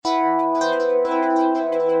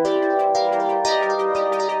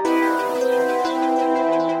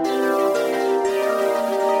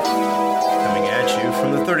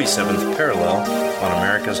37th parallel on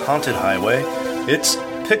America's haunted highway, it's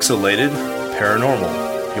Pixelated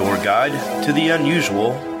Paranormal, your guide to the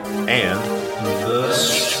unusual and the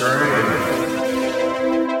strange.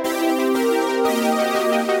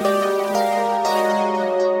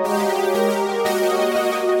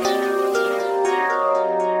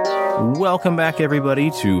 Welcome back, everybody,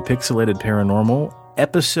 to Pixelated Paranormal,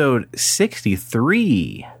 episode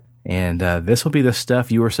 63. And this will be the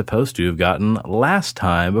stuff you were supposed to have gotten last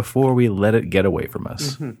time before we let it get away from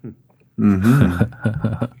us.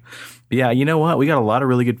 Yeah, you know what? We got a lot of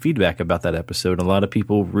really good feedback about that episode. A lot of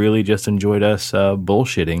people really just enjoyed us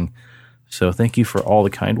bullshitting. So thank you for all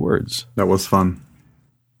the kind words. That was fun.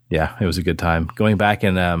 Yeah, it was a good time. Going back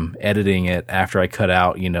and editing it after I cut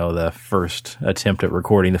out, the first attempt at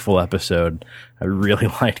recording the full episode, I really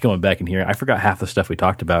liked going back and hearing. I forgot half the stuff we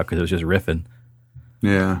talked about because it was just riffing.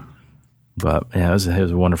 Yeah. But, yeah, it was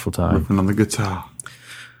a wonderful time. Riffing on the guitar.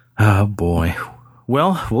 Oh, boy.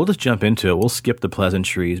 Well, we'll just jump into it. We'll skip the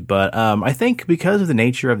pleasantries. But I think because of the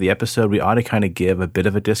nature of the episode, we ought to kind of give a bit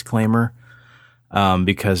of a disclaimer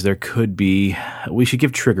because we should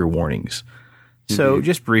give trigger warnings. So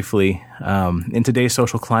just briefly, in today's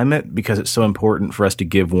social climate, because it's so important for us to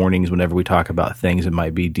give warnings whenever we talk about things that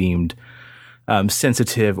might be deemed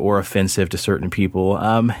sensitive or offensive to certain people,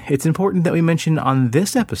 it's important that we mention on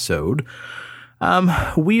this episode,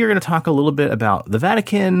 we are going to talk a little bit about the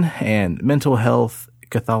Vatican and mental health,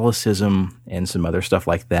 Catholicism, and some other stuff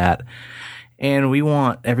like that. And we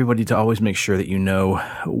want everybody to always make sure that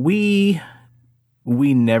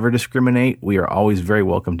we never discriminate. We are always very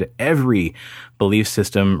welcome to every belief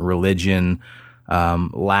system, religion,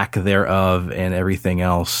 lack thereof, and everything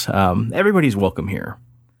else. Everybody's welcome here.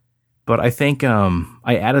 But I think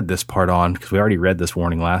I added this part on because we already read this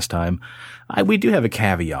warning last time. We do have a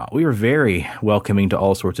caveat. We are very welcoming to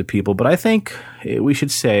all sorts of people, but I think we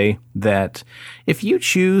should say that if you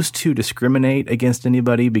choose to discriminate against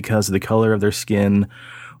anybody because of the color of their skin,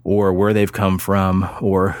 or where they've come from,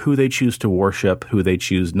 or who they choose to worship, who they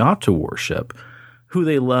choose not to worship, who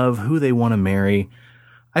they love, who they want to marry,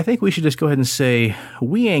 I think we should just go ahead and say,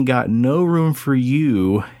 we ain't got no room for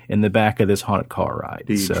you in the back of this haunted car ride.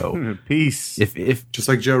 Indeed. So, peace. If just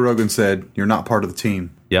like Joe Rogan said, you're not part of the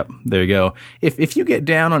team. Yep, there you go. If you get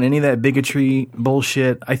down on any of that bigotry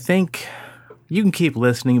bullshit, I think you can keep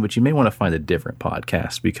listening, but you may want to find a different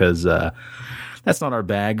podcast because that's not our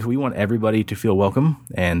bag. We want everybody to feel welcome,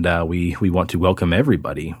 and we want to welcome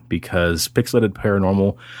everybody because Pixelated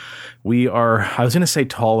Paranormal, I was going to say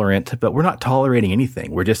tolerant, but we're not tolerating anything.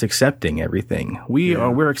 We're just accepting everything.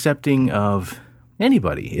 We're accepting of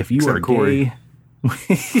anybody. If you Except are Corey. gay,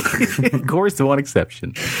 Corey's the one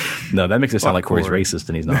exception. No, that makes it sound like Corey's racist,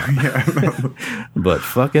 and he's not. But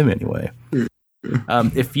fuck him anyway.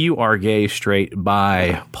 If you are gay, straight,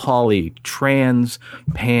 bi, poly, trans,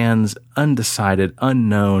 pans, undecided,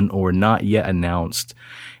 unknown, or not yet announced,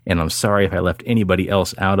 and I'm sorry if I left anybody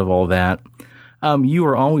else out of all that, you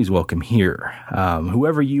are always welcome here.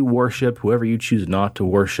 Whoever you worship, whoever you choose not to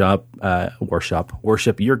worship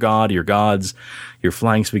your God, your gods, your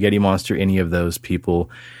flying spaghetti monster, any of those people,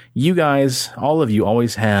 you guys, all of you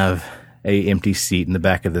always have a empty seat in the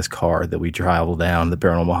back of this car that we travel down the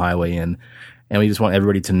paranormal highway in. And we just want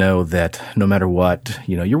everybody to know that no matter what,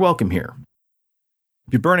 you're welcome here.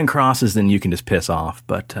 If you're burning crosses, then you can just piss off.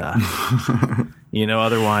 But,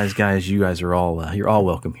 otherwise, guys, you guys are you're all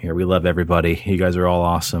welcome here. We love everybody. You guys are all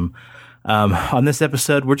awesome. On this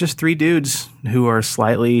episode, we're just three dudes who are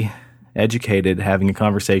slightly educated having a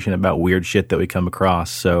conversation about weird shit that we come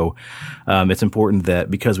across. So it's important that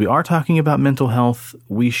because we are talking about mental health,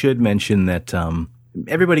 we should mention that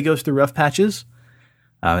everybody goes through rough patches.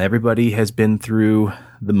 Everybody has been through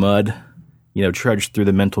the mud, trudged through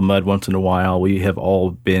the mental mud once in a while. We have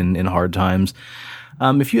all been in hard times.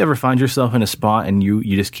 If you ever find yourself in a spot and you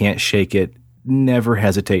just can't shake it, never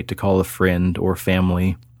hesitate to call a friend or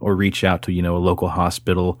family or reach out to, a local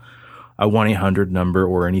hospital, a 1-800 number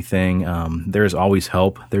or anything. There's always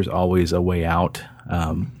help. There's always a way out.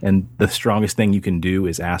 And the strongest thing you can do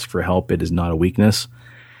is ask for help. It is not a weakness.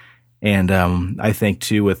 And I think,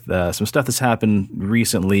 too, with some stuff that's happened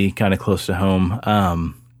recently, kind of close to home,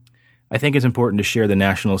 I think it's important to share the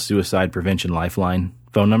National Suicide Prevention Lifeline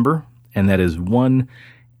phone number, and that is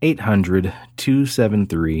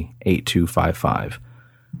 1-800-273-8255,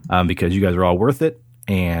 because you guys are all worth it,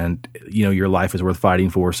 and, your life is worth fighting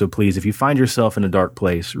for. So please, if you find yourself in a dark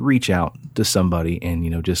place, reach out to somebody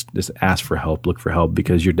and, just ask for help, look for help,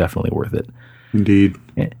 because you're definitely worth it. Indeed.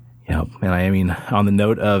 Yeah, and I mean, on the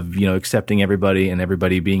note of, accepting everybody and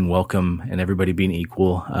everybody being welcome and everybody being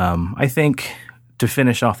equal, I think to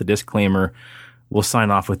finish off the disclaimer, we'll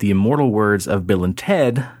sign off with the immortal words of Bill and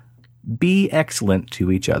Ted, be excellent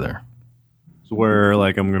to each other. Where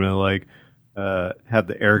like I'm gonna like have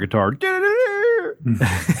the air guitar.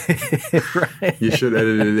 Right. You should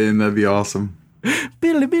edit it in. That'd be awesome.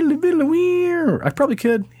 Billy, Billy, Billy, weir. I probably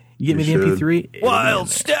could. You get me the should. MP3. Wild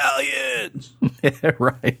Stallions. Yeah,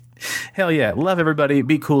 right. Hell yeah. Love everybody.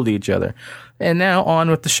 Be cool to each other. And now on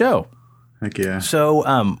with the show. Heck yeah.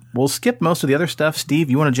 So we'll skip most of the other stuff. Steve,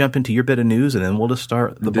 you want to jump into your bit of news, and then we'll just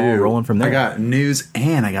start the ball rolling from there. I got news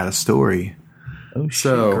and I got a story. Oh, shit,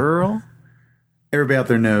 So- girl. Everybody out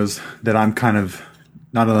there knows that I'm kind of,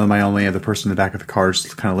 not only am I only the person in the back of the car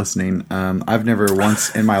just kind of listening, I've never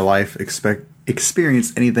once in my life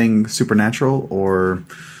experienced anything supernatural or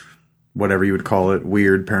whatever you would call it,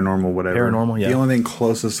 weird, paranormal, whatever. Paranormal, yeah. The only thing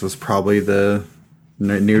closest was probably the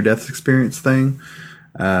near-death experience thing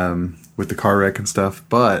with the car wreck and stuff.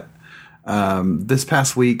 But this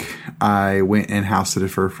past week, I went and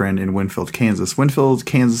house-sitted for a friend in Winfield, Kansas. Winfield,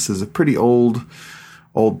 Kansas is a pretty old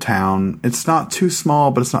town. It's not too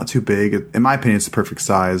small, but it's not too big. In my opinion, it's the perfect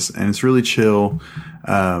size, and it's really chill.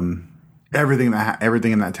 Everything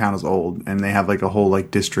in that town is old, and they have like a whole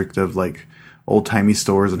like district of like old timey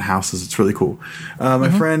stores and houses. It's really cool. My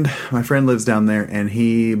friend lives down there, and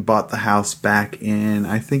he bought the house back in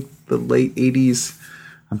I think the late 80s.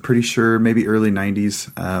 I'm pretty sure maybe early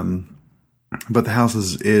 90s. But the house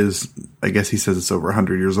is I guess he says it's over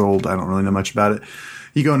 100 years old. I don't really know much about it.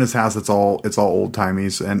 You go in his house, it's all old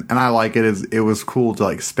timies, and I like it. It was cool to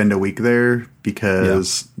like spend a week there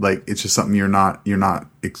because like it's just something you're not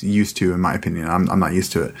used to, in my opinion. I'm not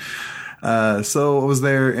used to it. So I was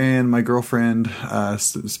there, and my girlfriend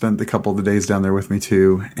spent a couple of the days down there with me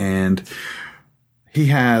too, and he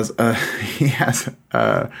has a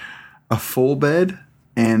full bed,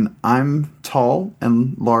 and I'm tall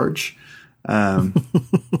and large.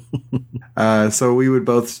 So we would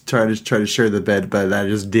both try to share the bed, but that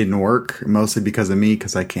just didn't work, mostly because of me,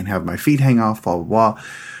 because I can't have my feet hang off, blah, blah, blah.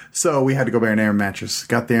 So we had to go buy an air mattress.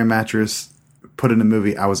 Got the air mattress, put in a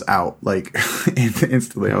movie. I was out, like,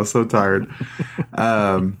 instantly. I was so tired.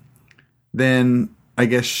 Then I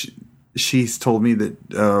guess she's told me that,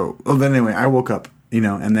 then anyway, I woke up,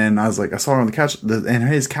 and then I was like, I saw her on the couch, and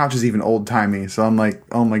his couch is even old timey. So I'm like,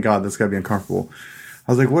 oh my God, that's gotta be uncomfortable.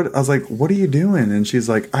 I was like, what are you doing? And she's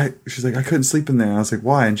like, I couldn't sleep in there. And I was like,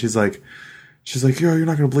 why? And she's like, yo, you're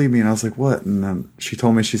not going to believe me. And I was like, what? And then she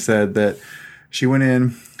told me, she said that she went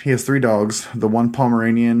in, he has 3 dogs. The one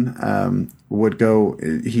Pomeranian, would go,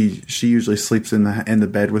 she usually sleeps in the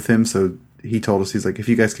bed with him. So he told us, he's like, if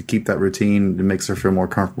you guys could keep that routine, it makes her feel more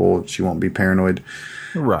comfortable. She won't be paranoid.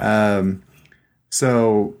 Right.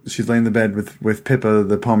 So she's laying in the bed with Pippa,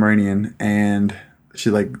 the Pomeranian, and she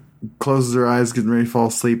like closes her eyes, getting ready to fall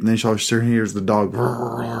asleep, and then she hears the dog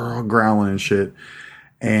growling and shit.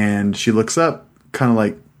 And she looks up, kind of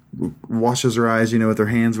like washes her eyes, with her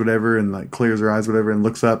hands, whatever, and like clears her eyes, whatever, and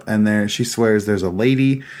looks up, and there she swears there's a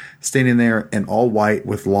lady standing there in all white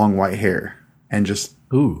with long white hair, and just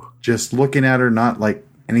looking at her, not like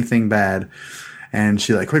anything bad. And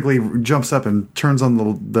she like quickly jumps up and turns on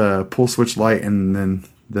the pull switch light, and then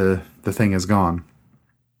the thing is gone.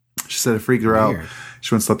 She said it freaked her out.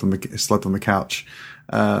 She went and slept on the couch.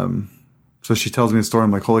 So she tells me the story.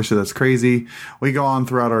 I'm like, holy shit, that's crazy. We go on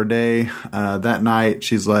throughout our day. That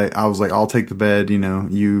night, I was like, I'll take the bed.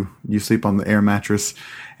 You sleep on the air mattress.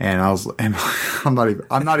 And I'm not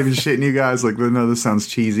even shitting you guys. Like, no, this sounds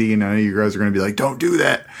cheesy. You guys are going to be like, don't do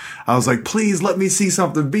that. I was like, please let me see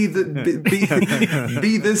something. Be this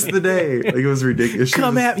the day. Like, it was ridiculous.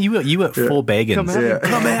 Come at me. You went full begging. Come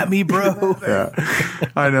at me, bro. Yeah,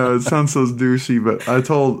 I know it sounds so douchey, but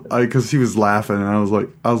because he was laughing, and I was like,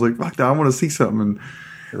 fuck that, I want to see something.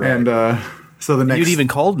 And so the next, you'd even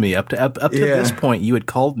called me up to this point. You had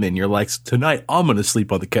called me, and you're like, tonight I'm going to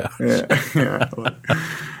sleep on the couch. Yeah.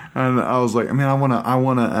 And I was like, I mean, I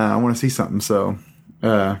want to see something. So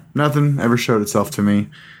nothing ever showed itself to me.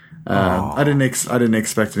 I didn't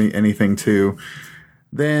expect anything to.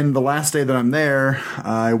 Then the last day that I'm there,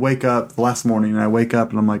 I wake up the last morning, and I wake up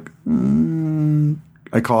and I'm like,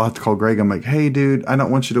 I have to call Greg. I'm like, hey, dude, I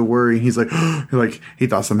don't want you to worry. He's like, he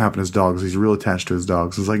thought something happened to his dogs. He's real attached to his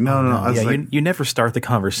dogs. I was like, no. I was like, you never start the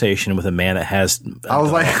conversation with a man that has. I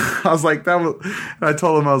was like, that was. And I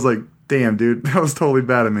told him, I was like, damn, dude, that was totally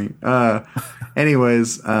bad of me.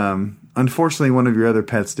 Anyways, unfortunately, one of your other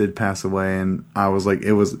pets did pass away, and I was like,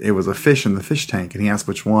 it was a fish in the fish tank, and he asked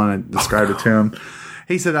which one. I described it to him.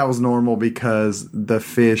 He said that was normal because the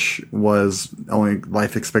fish was only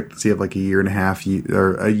life expectancy of like a year and a half,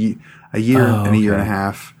 or a year and a year and a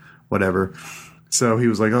half, whatever. So he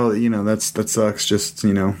was like, oh, that sucks. Just,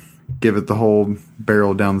 give it the whole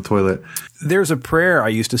barrel down the toilet. There's a prayer I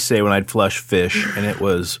used to say when I'd flush fish, and it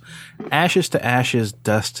was, ashes to ashes,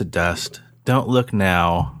 dust to dust. Don't look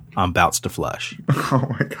now, I'm bouts to flush. Oh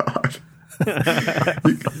my God.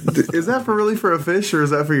 Is that really for a fish, or is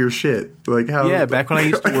that for your shit? Like how? Yeah, back when I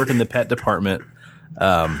used to work in the pet department.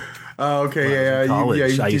 Oh, okay,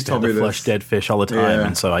 College, you I used to have to flush dead fish all the time,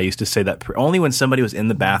 and so I used to say that only when somebody was in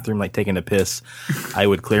the bathroom, like taking a piss, I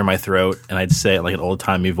would clear my throat and I'd say it like an old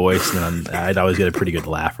timey voice, and I'd always get a pretty good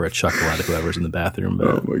laugh or a chuckle out of whoever's in the bathroom. But,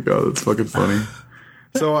 oh my God, that's fucking funny.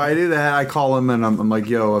 So I do that. I call him and I'm like,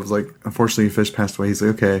 yo, I was like, unfortunately, fish passed away. He's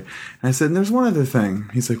like, okay. And I said, and there's one other thing.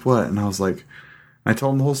 He's like, what? And I was like, I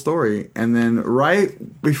told him the whole story. And then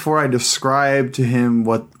right before I described to him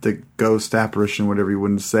what the ghost apparition, whatever you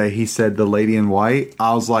wouldn't say, he said the lady in white.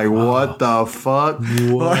 I was like, what the fuck?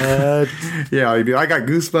 What? Yeah, dude, I got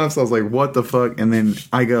goosebumps. I was like, what the fuck? And then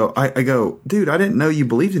I go, dude, I didn't know you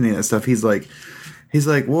believed in any of that stuff. He's like,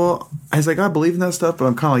 well, I believe in that stuff, but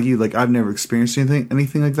I'm kind of like you. Like, I've never experienced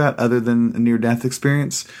anything like that other than a near-death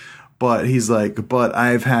experience. But he's like, but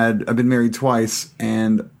I've been married twice,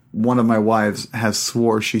 and one of my wives has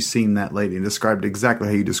swore she's seen that lady and described exactly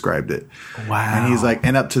how you described it. Wow. And he's like,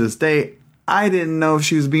 and up to this day, I didn't know if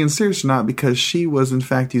she was being serious or not because she was, in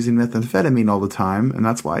fact, using methamphetamine all the time, and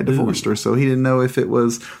that's why I divorced her. So he didn't know if it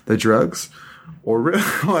was the drugs or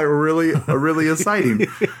really exciting.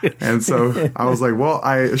 And so I was like, well,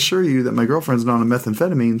 I assure you that my girlfriend's not on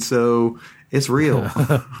methamphetamine, so it's real.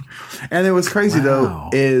 And it was crazy, though,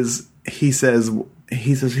 is he's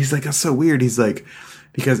like, that's so weird. He's like,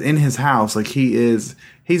 because in his house, like he's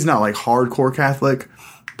not like hardcore Catholic,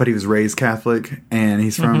 but he was raised Catholic, and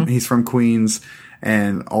he's from Queens.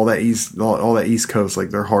 And all that East Coast, like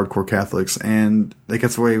they're hardcore Catholics, and like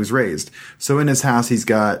that's the way he was raised. So in his house, he's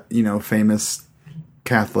got famous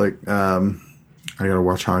Catholic. I gotta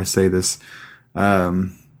watch how I say this.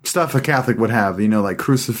 Stuff a Catholic would have, like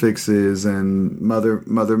crucifixes and Mother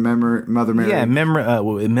Mary. Yeah,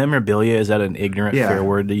 memorabilia, is that an ignorant fair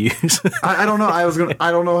word to use? I don't know.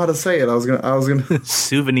 I don't know how to say it. I was gonna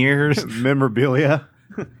souvenirs, memorabilia.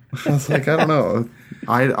 I was like, I don't know.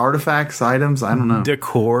 Artifacts, items, I don't know.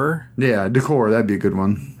 Decor? Yeah, decor, that'd be a good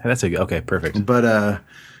one. That's okay, perfect.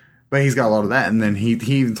 But he's got a lot of that, and then he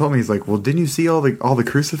even told me, he's like, well, didn't you see all the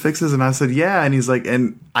crucifixes? And I said, yeah, and he's like,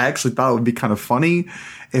 and I actually thought it would be kind of funny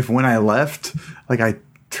if when I left, like I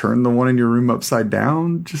turned the one in your room upside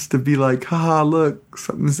down just to be like, haha, look,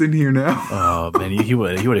 something's in here now. Oh man, he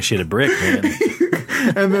would have shit a brick, man.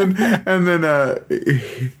 and then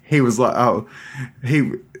he was like, oh,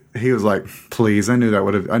 he was like, please, I knew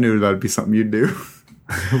that'd be something you'd do.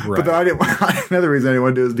 Right. But another reason I didn't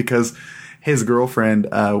want to do it is because his girlfriend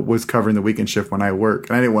was covering the weekend shift when I work,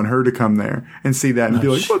 and I didn't want her to come there and see that and be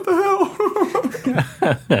like, what the hell?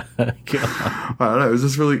 I don't know.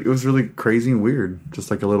 It was really crazy and weird. Just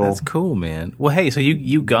like a little. That's cool, man. Well, hey, so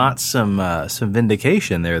you got some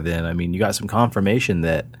vindication there. Then, I mean, you got some confirmation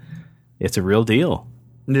that it's a real deal.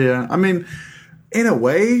 Yeah, I mean, in a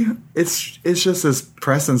way, it's just as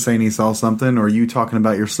Preston saying he saw something, or you talking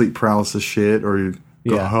about your sleep paralysis shit, or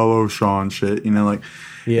hello Sean shit. Like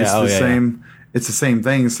it's the same. It's the same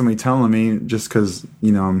thing as somebody telling me just because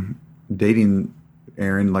I'm dating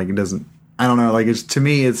Aaron. Like it doesn't. I don't know. Like to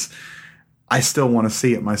me, I still want to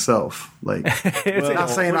see it myself. Like, not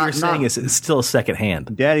saying what you're saying is it's still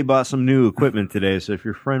secondhand. Daddy bought some new equipment today, so if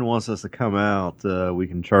your friend wants us to come out, we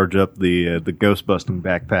can charge up the ghost busting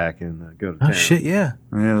backpack and go to town. Oh shit, yeah,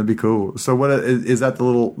 that'd be cool. So, what is that? The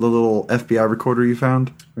little FBI recorder you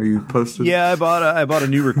found, or you posted? Yeah, I bought a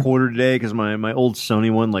new recorder today because my old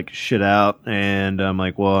Sony one shit out, and I'm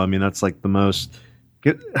like, well, I mean that's like the most.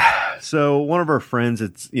 So one of our friends,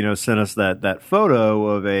 sent us that photo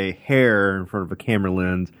of a hair in front of a camera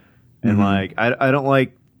lens, and I don't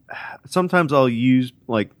like. Sometimes I'll use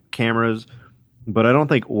cameras, but I don't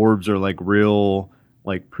think orbs are real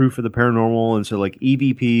proof of the paranormal, and so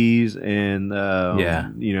EVPs and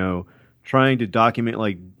trying to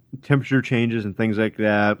document temperature changes and things like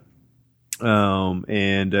that. Even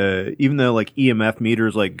though EMF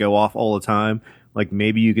meters go off all the time.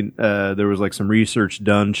 Maybe you can, there was some research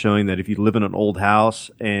done showing that if you live in an old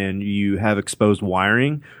house and you have exposed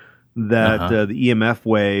wiring, that the EMF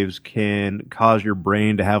waves can cause your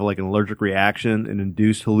brain to have an allergic reaction and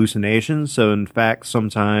induce hallucinations. So in fact,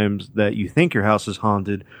 sometimes that you think your house is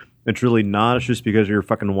haunted, it's really not. It's just because your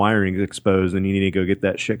fucking wiring is exposed and you need to go get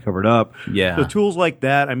that shit covered up. Yeah. So tools like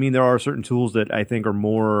that, I mean, there are certain tools that I think are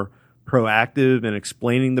more proactive in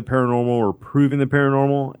explaining the paranormal or proving the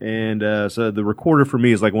paranormal, and so the recorder for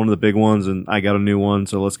me is one of the big ones, and I got a new one,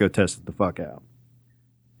 so let's go test it the fuck out.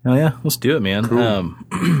 Oh yeah, let's do it, man. Cool.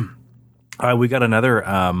 We got another,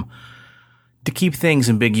 to keep things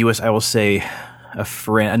ambiguous, I will say a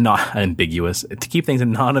friend, not ambiguous. To keep things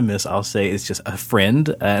anonymous, I'll say it's just a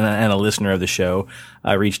friend and a listener of the show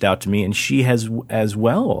reached out to me, and she has as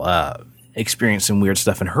well experienced some weird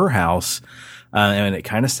stuff in her house. And it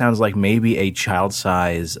kind of sounds like maybe a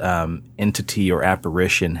child-size entity or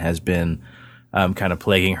apparition has been kind of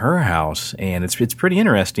plaguing her house. And it's pretty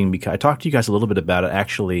interesting because I talked to you guys a little bit about it,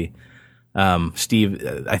 actually.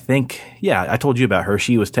 Steve, I think, I told you about her.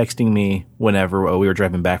 She was texting me whenever we were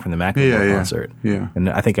driving back from the Macklemore concert. Yeah. And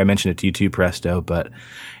I think I mentioned it to you too, Presto. But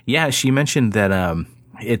yeah, she mentioned that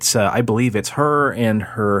it's, I believe it's her and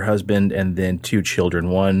her husband and then 2 children.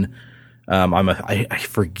 One, I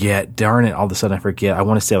forget, darn it, all of a sudden I forget. I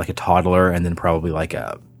want to say like a toddler and then probably like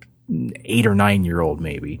a 8 or 9 year old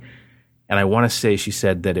maybe. And I want to say she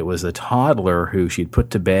said that it was a toddler who she'd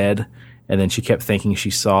put to bed. And then she kept thinking she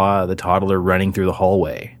saw the toddler running through the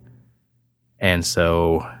hallway. And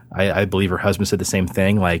so I believe her husband said the same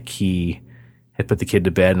thing. Like he had put the kid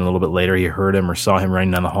to bed and a little bit later he heard him or saw him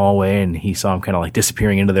running down the hallway and he saw him kind of like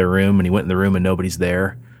disappearing into their room and he went in the room and nobody's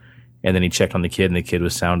there. And then he checked on the kid and the kid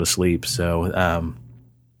was sound asleep. So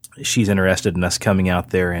she's interested in us coming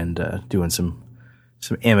out there and doing some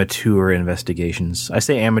amateur investigations. I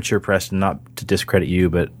say amateur, Preston, not to discredit you,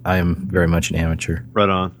 but I am very much an amateur. Right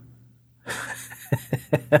on.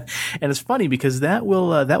 And it's funny because that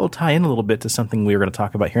will tie in a little bit to something we were going to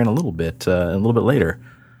talk about here in a little bit later.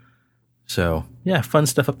 So yeah, fun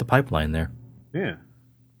stuff up the pipeline there. Yeah.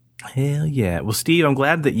 Hell yeah. Well, Steve, I'm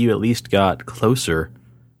glad that you at least got closer.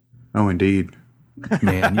 Oh, indeed.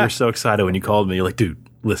 Man, you were so excited when you called me. You're like, dude,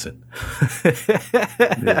 listen.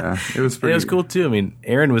 Yeah, it was pretty. It was cool too. I mean,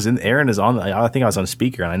 Erin is on. I think I was on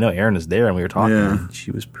speaker, and I know Erin is there, and we were talking. Yeah. And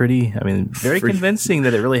she was pretty. I mean, very convincing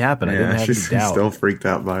that it really happened. I didn't have she's any doubt. still freaked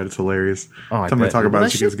out by it. It's hilarious. Oh, Time I talk about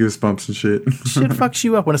it, she gets goosebumps and shit. Shit fucks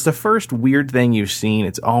you up when it's the first weird thing you've seen.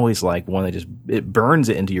 It's always like one that just it burns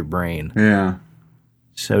it into your brain Yeah.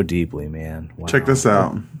 so deeply, man. Wow. Check this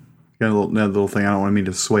out. Got another little thing. I don't want me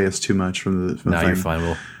to sway us too much from the No, thing. you're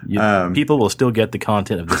fine. People will still get the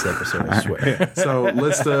content of this episode, I swear. So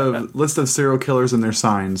list of serial killers and their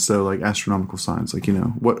signs. So like astronomical signs. Like,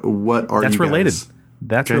 what are That's you related. guys?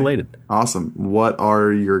 That's Okay. related. Awesome. What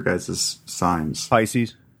are your guys' signs?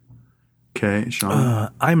 Pisces. Okay, Sean.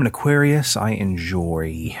 I'm an Aquarius. I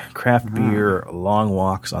enjoy craft beer, long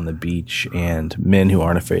walks on the beach, and men who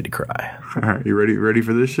aren't afraid to cry. All right, you ready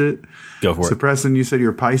for this shit? Go for So it. Preston, you said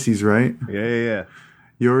you're Pisces, right? Yeah.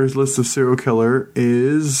 Yours list of serial killer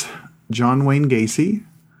is John Wayne Gacy,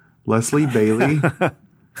 Leslie Bailey,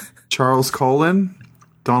 Charles Cullen,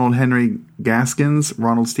 Donald Henry Gaskins,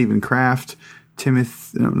 Ronald Stephen Kraft,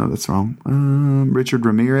 no, that's wrong. Richard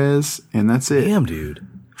Ramirez, and that's it. Damn, dude.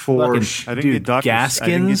 For I didn't Dude, get Dr.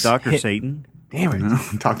 Gaskins? Dr. Satan. Damn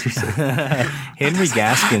it. Doctor. Henry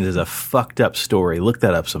Gaskins is a fucked up story. Look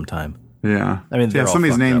that up sometime. Yeah, I mean, they're some all of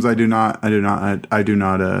these fucked names up. I do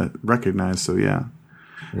not recognize. So yeah.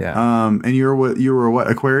 Yeah. And you were what?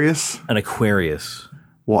 Aquarius? An Aquarius.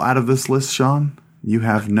 Well, out of this list, Sean, you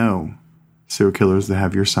have no serial killers that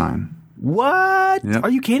have your sign. What? Yep. Are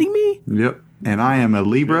you kidding me? Yep. And I am a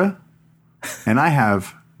Libra, and I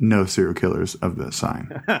have no serial killers of the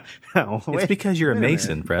sign. It's because you're a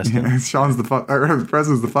Mason, Preston. Sean's the fuck.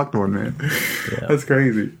 Preston's the fucked one, man. That's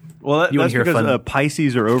crazy. Well, You wanna that's hear a because fun-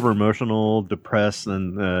 Pisces are over emotional, depressed,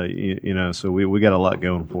 and so we got a lot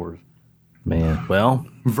going for us. Man, well,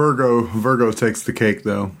 Virgo takes the cake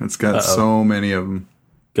though. It's got so many of them.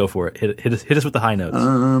 go for it. Hit us with the high notes.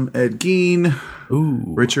 Ed Gein, Ooh.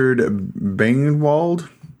 Richard Bangwald,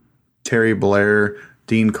 Terry Blair,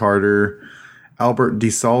 Dean Carter, Albert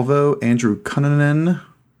DeSalvo, Andrew Cunanan,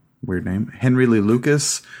 weird name, Henry Lee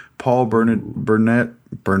Lucas, Paul Bernardo,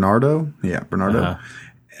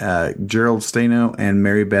 Gerald Stano, and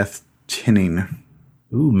Mary Beth Tinning.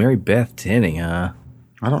 Ooh, Mary Beth Tinning, huh?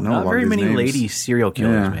 I don't know. Not a lot very of these many names. lady serial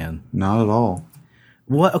killers, man. Not at all.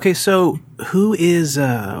 What? Okay, so who is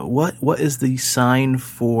what is the sign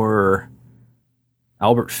for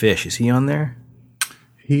Albert Fish? Is he on there?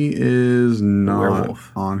 He is not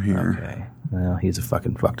Werewolf. on here. Okay. Well, he's a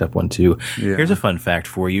fucking fucked up one too. Yeah. Here's a fun fact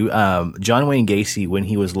for you. John Wayne Gacy, when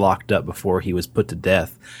he was locked up before he was put to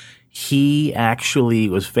death, he actually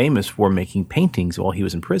was famous for making paintings while he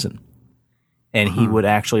was in prison. And he would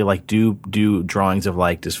actually like do drawings of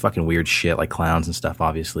like just fucking weird shit, like clowns and stuff,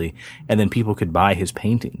 obviously. And then people could buy his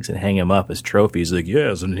paintings and hang them up as trophies. Like,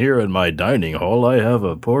 yes, and here in my dining hall, I have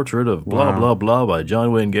a portrait of blah, blah, blah by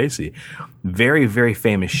John Wayne Gacy. Very, very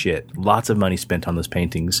famous shit. Lots of money spent on those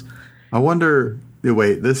paintings. I wonder.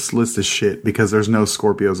 Wait, this list is shit because there's no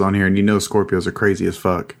Scorpios on here, and Scorpios are crazy as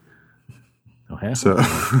fuck. Oh, hell. So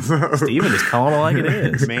Steven is calling it like it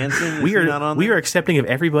is. Manson, We is he not are on we there? are accepting of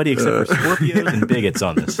everybody except for Scorpios and bigots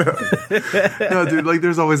on this. no, dude, like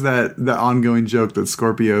there's always that ongoing joke that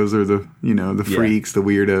Scorpios are the the freaks, the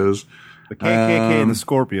weirdos. The KKK and the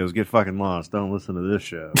Scorpios get fucking lost. Don't listen to this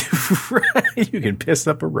show. You can piss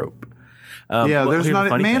up a rope. Yeah, well, there's here's the not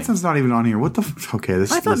funny Manson's thing. not even on here. What the? Okay,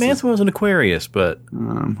 this. I thought Manson was an Aquarius, but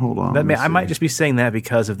Hold on. that let me I might see. just be saying that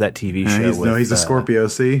because of that TV Yeah, show. he's a Scorpio.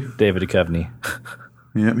 See, David Duchovny.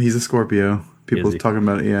 yep, he's a Scorpio. People Is he? talking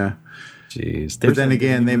about it. Yeah. Jeez. But then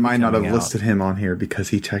again, they might not have coming out. listed him on here because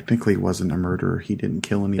he technically wasn't a murderer. He didn't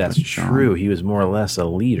kill anybody. That's Sean. true. He was more or less a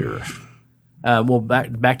leader. Well,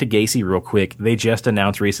 back to Gacy real quick. They just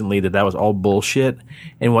announced recently that was all bullshit,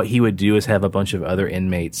 and what he would do is have a bunch of other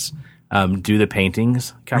inmates do the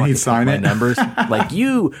paintings, kind of He'd like sign my it? numbers. Like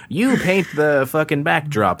you paint the fucking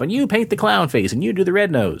backdrop, and you paint the clown face, and you do the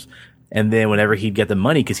red nose. And then whenever he'd get the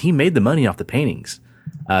money, because he made the money off the paintings,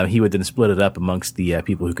 he would then split it up amongst the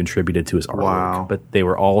people who contributed to his artwork. Wow. But they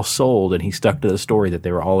were all sold, and he stuck to the story that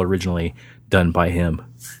they were all originally done by him.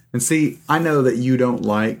 And see, I know that you don't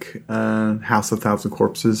like House of Thousand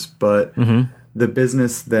Corpses, but the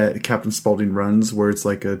business that Captain Spaulding runs, where it's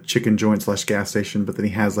like a chicken joint / gas station, but then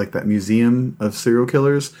he has like that museum of serial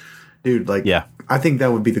killers, dude. Like, Yeah. I think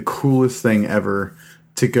that would be the coolest thing ever.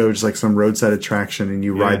 To go just like some roadside attraction and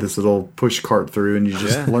you ride this little push cart through and you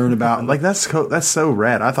just learn about like that's so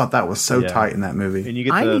rad. I thought that was so tight in that movie. And you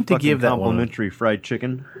get I the need to fucking give that one- complimentary fried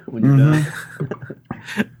chicken when you're done.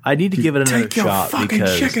 I need to give it another shot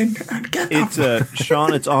because and get It's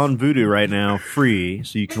Sean. It's on Vudu right now, free,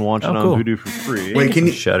 so you can watch it on cool. Vudu for free. Wait, can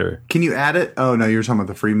you Shudder. add it? Oh no, you're talking about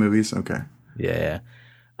the free movies. Okay. Yeah.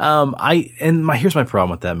 Here's my problem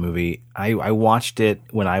with that movie. I watched it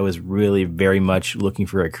when I was really very much looking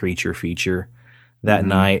for a creature feature that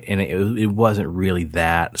night, and it wasn't really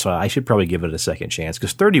that. So I should probably give it a second chance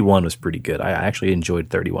because 31 was pretty good. I actually enjoyed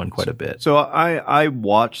 31 quite a bit. So I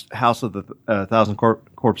watched House of the Thousand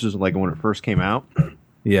Corpses like when it first came out,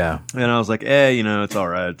 Yeah. and I was like, it's all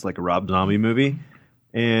right. It's like a Rob Zombie movie.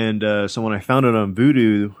 And so when I found it on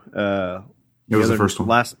Vudu, It was the first one.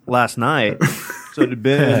 last night. So it'd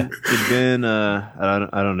been I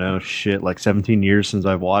don't know, like 17 years since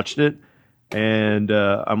I've watched it, and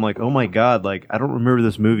I'm like, oh my god, like I don't remember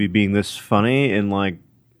this movie being this funny and like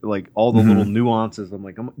all the little nuances. I'm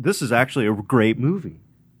like, this is actually a great movie.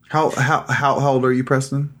 How old are you,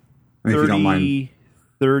 Preston? If you don't mind.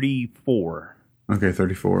 34. Okay,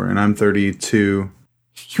 34, and I'm 32.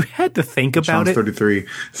 You had to think about Sean's it. 33.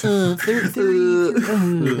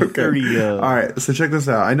 30. All right, so check this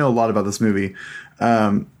out. I know a lot about this movie.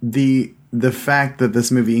 The fact that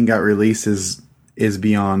this movie even got released is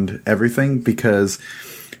beyond everything because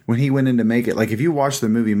when he went in to make it, like if you watch the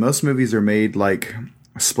movie, most movies are made like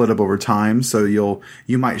split up over time. So you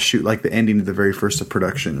might shoot like the ending of the very first of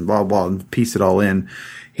production and blah blah and piece it all in.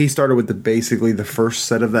 He started with basically the first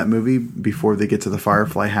set of that movie before they get to the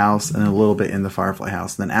Firefly house and a little bit in the Firefly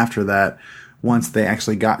house. And then after that, once they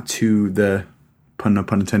actually got to the no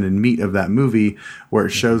pun intended meat of that movie where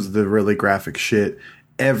it shows the really graphic shit,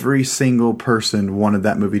 every single person wanted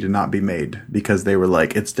that movie to not be made because they were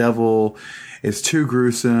like, it's devil, it's too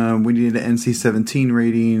gruesome, we need an NC-17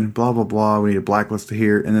 rating, blah blah blah, we need a blacklist to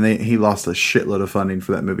here. And then he lost a shitload of funding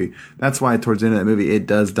for that movie. That's why towards the end of that movie it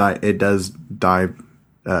does die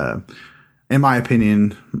in my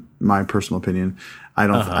opinion, my personal opinion,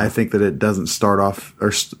 I think that it doesn't start off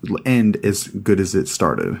or end as good as it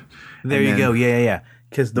started. There you go. Yeah.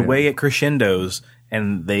 Because the way it crescendos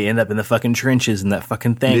and they end up in the fucking trenches and that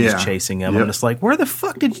fucking thing is chasing them. Yep. I'm just like, where the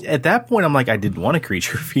fuck at that point, I'm like, I didn't want a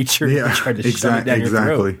creature feature. I tried to shove it down your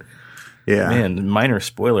throat. Yeah. Man, minor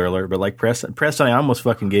spoiler alert, but like Preston, I almost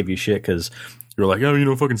fucking gave you shit because you're like,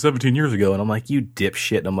 oh, fucking 17 years ago. And I'm like, you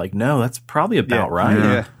dipshit. And I'm like, no, that's probably about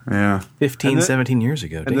right. Yeah. 15, 17 years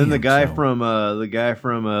ago. And then the guy from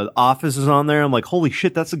Office is on there. I'm like, holy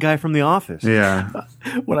shit, that's the guy from The Office. Yeah.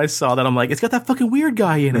 When I saw that, I'm like, it's got that fucking weird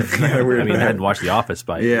guy in it. I hadn't watched The Office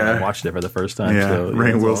by I watched it for the first time. Yeah. So,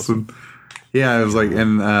 Rainn Wilson. Awesome. Yeah, it was like,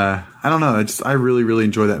 and I don't know. I really, really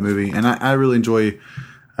enjoy that movie. And I really enjoy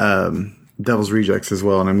Devil's Rejects as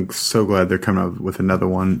well, and I'm so glad they're coming up with another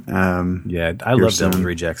one. I love Devil's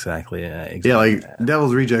Rejects. Exactly. Yeah, like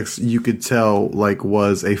Devil's Rejects, you could tell like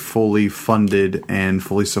was a fully funded and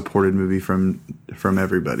fully supported movie from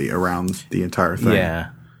everybody around the entire thing. Yeah,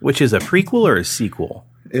 which is a prequel or a sequel?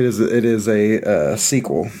 It is a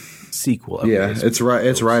sequel. Sequel. Okay. Yeah, it's right.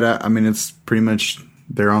 It's right at. I mean, it's pretty much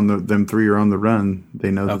they're on them three are on the run. They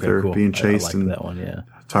know that they're being chased, I like and that one. Yeah.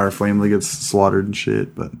 Entire family gets slaughtered and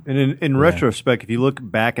shit. But and in retrospect, if you look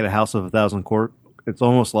back at A House of a Thousand it's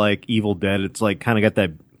almost like Evil Dead. It's like kind of got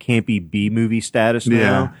that campy B movie status now.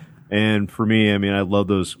 Yeah. And for me, I mean, I love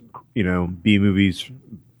those, B movies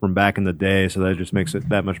from back in the day, so that just makes it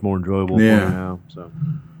that much more enjoyable for me now. So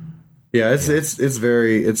yeah, it's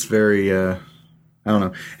very I don't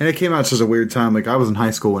know. And it came out just a weird time. Like I was in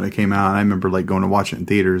high school when it came out, and I remember like going to watch it in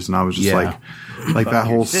theaters, and I was just like fuck that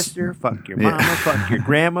whole your sister, fuck your mama, fuck your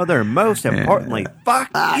grandmother, and most importantly, fuck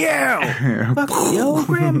you. Fuck your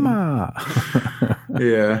grandma.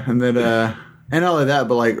 yeah, and then and not only that,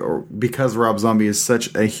 but like because Rob Zombie is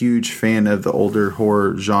such a huge fan of the older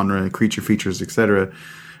horror genre, creature features, etc.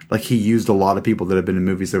 Like he used a lot of people that have been in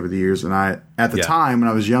movies over the years, and at the time when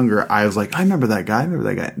I was younger, I was like, I remember that guy.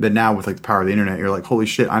 But now with like the power of the internet, you're like, holy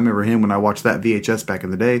shit, I remember him when I watched that VHS back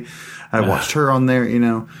in the day. I watched her on there,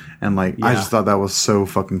 and like I just thought that was so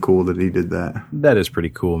fucking cool that he did that. That is pretty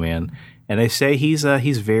cool, man. And they say he's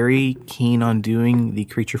very keen on doing the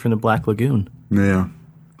Creature from the Black Lagoon. Yeah.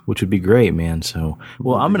 Which would be great, man. So,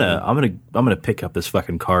 well, I'm gonna pick up this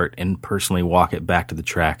fucking cart and personally walk it back to the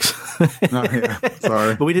tracks. Oh, yeah.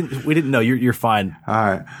 Sorry, but we didn't know. You're fine. All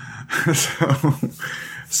right.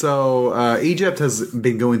 So Egypt has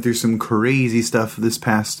been going through some crazy stuff this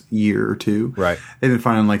past year or two. Right. They've been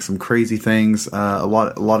finding like some crazy things. A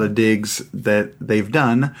lot of digs that they've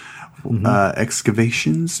done.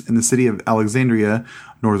 Excavations in the city of Alexandria,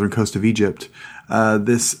 northern coast of Egypt.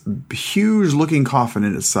 This huge looking coffin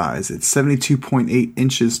in its size. It's 72.8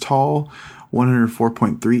 inches tall,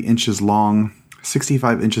 104.3 inches long,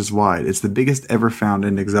 65 inches wide. It's the biggest ever found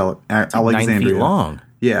in Alexandria. 9 feet long.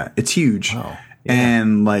 Yeah, it's huge. Wow. Yeah.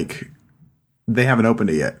 And like they haven't opened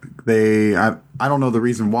it yet. I don't know the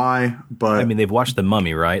reason why, but I mean they've watched The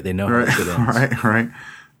Mummy, right? They know how it ends. Right.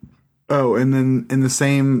 Oh, and then in the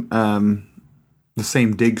same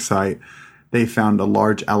dig site, they found a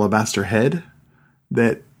large alabaster head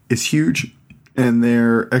that is huge, and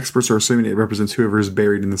their experts are assuming it represents whoever is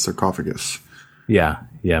buried in the sarcophagus. Yeah,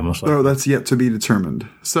 most likely. So that's yet to be determined.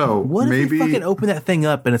 So what maybe if they fucking open that thing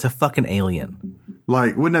up and it's a fucking alien?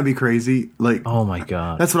 Like, wouldn't that be crazy? Like, oh my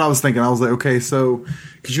god, that's what I was thinking. I was like, okay, so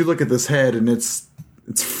because you look at this head and it's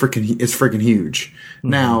freaking huge.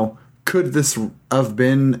 Now, could this have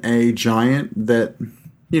been a giant that,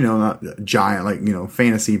 not giant like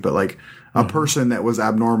fantasy, but like a person that was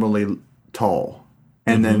abnormally tall?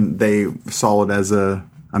 And then they saw it as a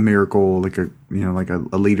miracle, like a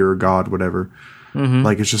leader or god, whatever.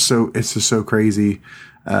 Like it's just so crazy.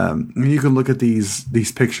 You can look at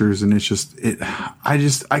these pictures, and it's just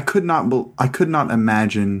I could not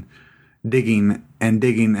imagine digging, and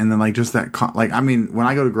then like just that like I mean when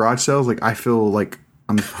I go to garage sales, like I feel like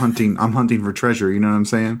I'm hunting for treasure. You know what I'm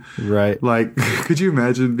saying? Right. Like, could you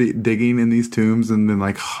imagine digging in these tombs and then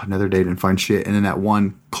like another day didn't find shit, and then that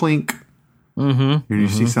one clink. And you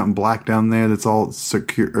see something black down there that's all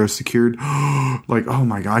secured. Like, oh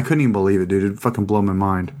my god, I couldn't even believe it, dude. It'd fucking blow my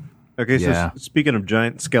mind. Okay, so speaking of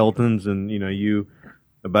giant skeletons, and you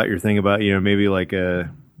about your thing about maybe like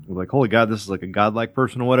holy god, this is like a godlike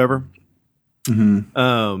person or whatever.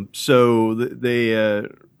 So they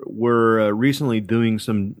were recently doing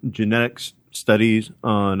some genetics studies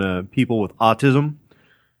on people with autism,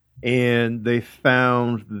 and they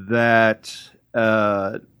found that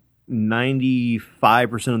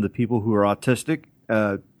 95% of the people who are autistic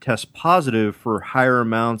test positive for higher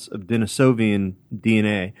amounts of Denisovian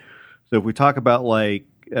DNA. So if we talk about like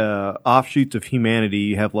offshoots of humanity,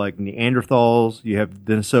 you have like Neanderthals, you have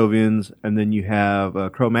Denisovians, and then you have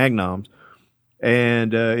Cro-Magnons.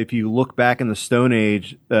 And if you look back in the Stone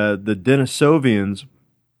Age, the Denisovians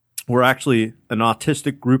were actually an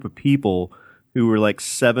autistic group of people who were like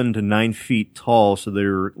 7 to 9 feet tall. So they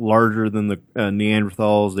were larger than the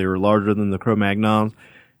Neanderthals. They were larger than the Cro-Magnons.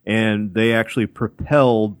 And they actually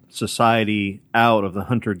propelled society out of the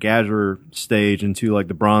hunter-gatherer stage into like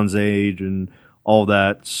the Bronze Age and all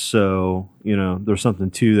that. So, there's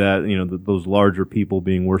something to that, those larger people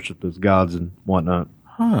being worshipped as gods and whatnot.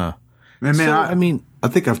 Huh. Man, I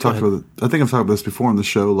think I've talked about this before on the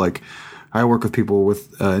show. Like, I work with people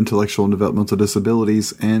with intellectual and developmental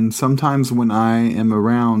disabilities, and sometimes when I am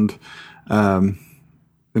around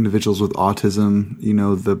individuals with autism,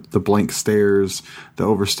 the blank stares, the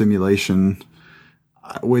overstimulation,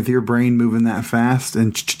 with your brain moving that fast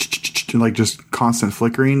and like just constant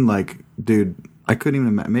flickering, like, dude, I couldn't even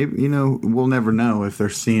imagine. Maybe, we'll never know if they're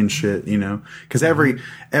seeing shit, because every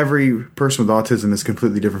person with autism is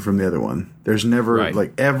completely different from the other one. There's never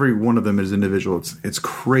like every one of them is individual. It's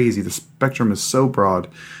crazy. The spectrum is so broad,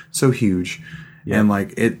 so huge. And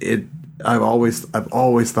like it I've always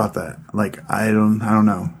thought that, like, I don't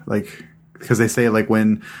know, like because they say like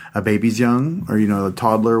when a baby's young or, a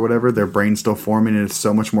toddler or whatever, their brain's still forming and it's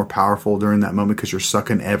so much more powerful during that moment because you're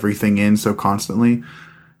sucking everything in so constantly.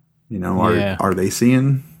 Are they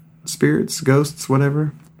seeing spirits, ghosts,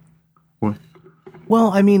 whatever? What?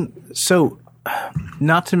 Well, I mean, so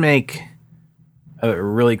not to make a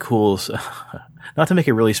really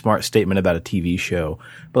smart statement about a TV show,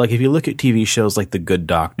 but like if you look at TV shows like The Good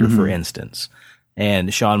Doctor, for instance,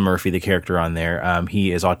 and Sean Murphy, the character on there,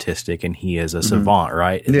 he is autistic and he is a savant,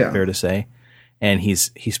 right? Is it fair to say? And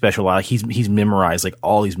he's specialized. He's memorized like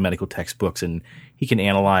all these medical textbooks, and he can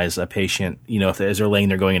analyze a patient, as they're laying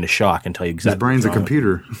there going into shock and tell you exactly. His brain's a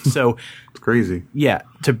computer. So it's crazy. Yeah,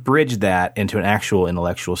 to bridge that into an actual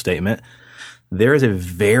intellectual statement, there is a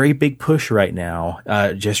very big push right now.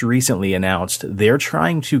 Just recently announced, they're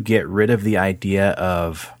trying to get rid of the idea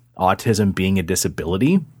of autism being a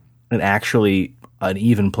disability and actually an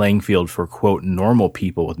even playing field for, quote, normal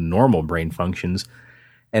people with normal brain functions.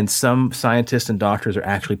 And some scientists and doctors are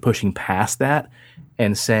actually pushing past that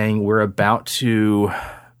and saying we're about to,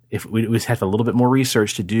 if we just have a little bit more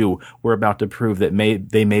research to do, we're about to prove that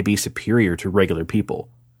they may be superior to regular people.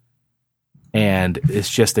 And it's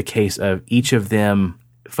just a case of each of them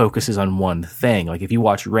focuses on one thing. Like if you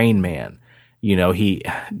watch Rain Man, he's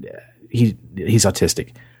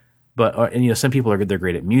autistic. But some people they're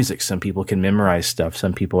great at music. Some people can memorize stuff.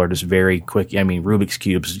 Some people are just very quick. I mean, Rubik's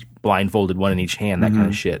cubes, blindfolded, one in each hand, that kind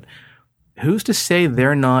of shit. Who's to say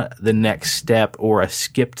they're not the next step or a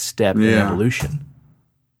skipped step in evolution?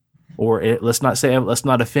 Or let's not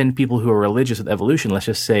offend people who are religious with evolution. Let's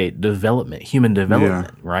just say development, human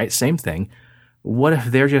development, right? Same thing. What if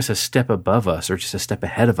they're just a step above us or just a step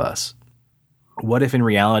ahead of us? What if in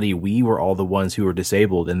reality we were all the ones who were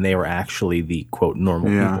disabled and they were actually the, quote, normal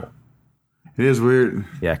people? It is weird.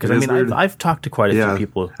 Yeah, because I've talked to quite a few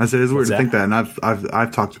people. I said it's weird to think that, and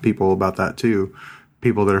I've talked to people about that too.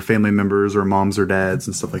 People that are family members or moms or dads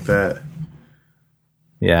and stuff like that.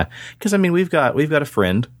 Yeah, because we've got a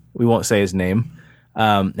friend. We won't say his name,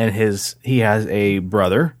 and he has a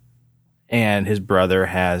brother, and his brother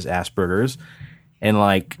has Asperger's, and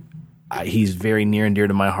he's very near and dear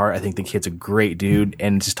to my heart. I think the kid's a great dude,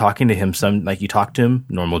 and just talking to him, you talk to him,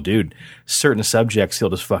 normal dude. Certain subjects, he'll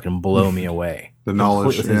just fucking blow me away. The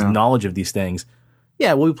knowledge, his knowledge of these things.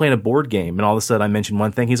 Yeah, we'll be playing a board game, and all of a sudden I mention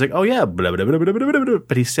one thing. He's like, "Oh yeah," blah, blah, blah, blah, blah, blah, blah.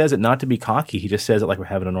 But he says it not to be cocky. He just says it like we're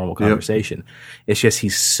having a normal conversation. Yep. It's just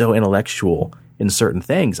he's so intellectual in certain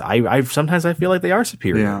things. I sometimes I feel like they are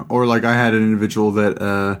superior. Yeah, or like I had an individual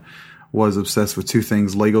that was obsessed with two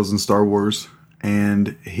things: Legos and Star Wars.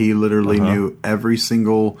 And he literally knew every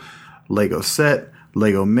single Lego set,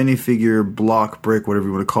 Lego minifigure, block, brick, whatever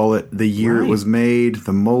you want to call it, the year it was made,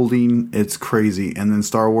 the molding. It's crazy. And then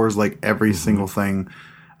Star Wars, like every single thing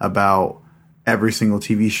about every single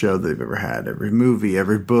TV show they've ever had, every movie,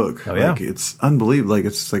 every book. Oh, yeah. It's unbelievable.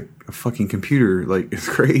 It's like a fucking computer. It's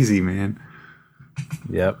crazy, man.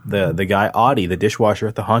 Yep. The guy, Audie, the dishwasher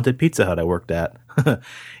at the haunted Pizza Hut I worked at,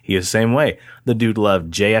 he was the same way. The dude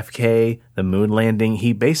loved JFK, the moon landing.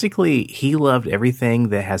 He loved everything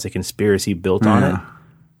that has a conspiracy built on it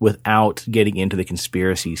without getting into the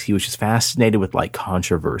conspiracies. He was just fascinated with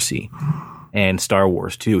controversy. And Star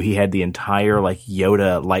Wars too. He had the entire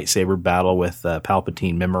Yoda lightsaber battle with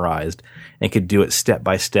Palpatine memorized and could do it step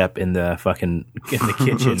by step in the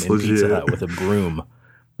kitchen in Pizza Hut with a broom.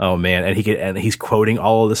 Oh man, and he's quoting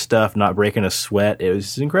all of the stuff, not breaking a sweat. It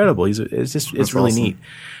was incredible. It's really awesome. Neat.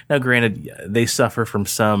 Now, granted, they suffer from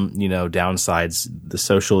some downsides, the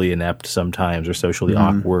socially inept sometimes, or socially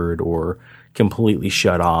awkward, or completely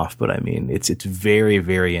shut off. But it's very,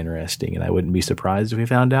 very interesting, and I wouldn't be surprised if we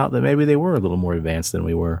found out that maybe they were a little more advanced than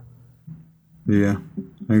we were. Yeah,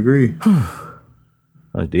 I agree.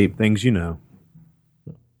 Oh, deep things you know.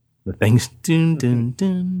 The things, dun, dun,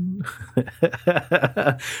 dun.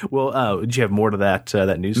 Well, did you have more to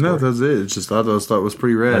that news story? No, that's it. It's just I thought it was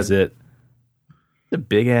pretty rad. That's it. It's a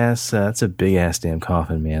big ass. That's a big ass damn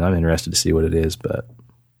coffin, man. I'm interested to see what it is, but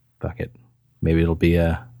fuck it. Maybe it'll be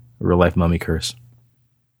a real life mummy curse.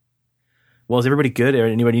 Well, is everybody good?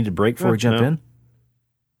 Anybody need a break before we jump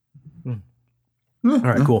in? All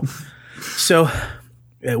right, cool. So.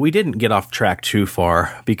 We didn't get off track too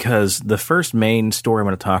far because the first main story I'm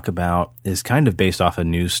going to talk about is kind of based off a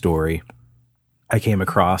news story I came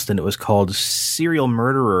across, and it was called Serial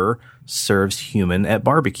Murderer Serves Human at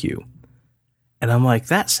Barbecue. And I'm like,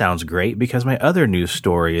 that sounds great because my other news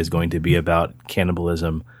story is going to be about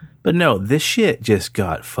cannibalism. But no, this shit just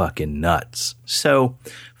got fucking nuts. So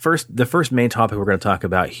the first main topic we're going to talk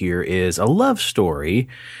about here is a love story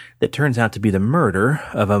that turns out to be the murder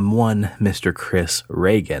of one Mr. Chris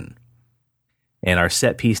Reagan. And our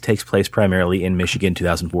set piece takes place primarily in Michigan,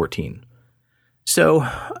 2014. So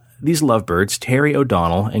these lovebirds, Terry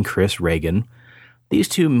O'Donnell and Chris Reagan, these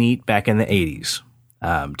two meet back in the 80s.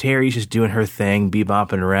 Terry's just doing her thing,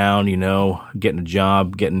 bebopping around, getting a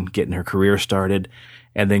job, getting her career started.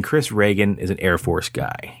 And then Chris Reagan is an Air Force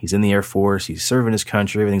guy. He's in the Air Force. He's serving his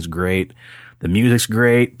country. Everything's great. The music's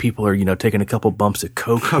great. People are, taking a couple bumps of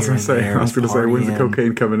coke. I was going to say, when's the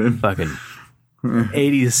cocaine coming in? Fucking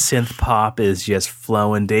 80s synth pop is just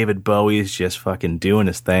flowing. David Bowie is just fucking doing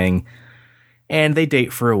his thing. And they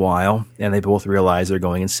date for a while, and they both realize they're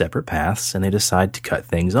going in separate paths, and they decide to cut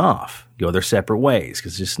things off, go their separate ways,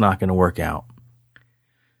 because it's just not going to work out.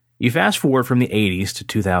 You fast forward from the 80s to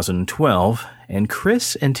 2012, and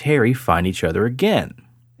Chris and Terry find each other again,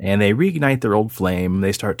 and they reignite their old flame,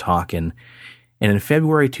 they start talking, and in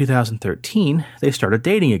February 2013, they started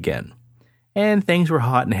dating again. And things were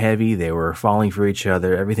hot and heavy, they were falling for each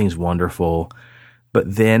other, everything's wonderful.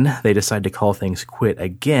 But then they decided to call things quit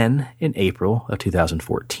again in April of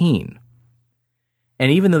 2014.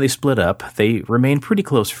 And even though they split up, they remained pretty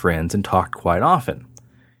close friends and talked quite often.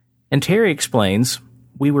 And Terry explains,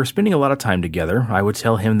 "We were spending a lot of time together. I would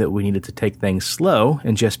tell him that we needed to take things slow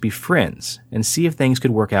and just be friends and see if things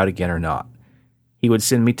could work out again or not. He would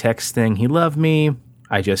send me texts saying he loved me.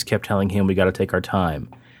 I just kept telling him we got to take our time.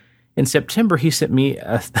 In September, he sent me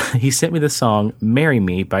the song Marry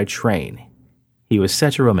Me by Train. He was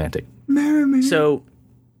such a romantic. Marry me." So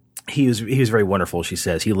he was very wonderful, she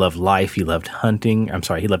says. He loved life. He loved hunting.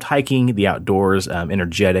 He loved hiking, the outdoors,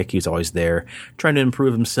 energetic. He was always there, trying to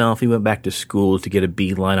improve himself. He went back to school to get a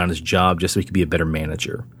beeline on his job just so he could be a better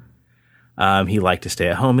manager. He liked to stay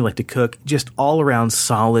at home. He liked to cook. Just all around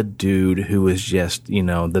solid dude who was just,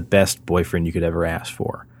 the best boyfriend you could ever ask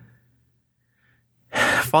for.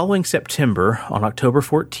 Following September, on October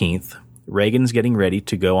 14th, Reagan's getting ready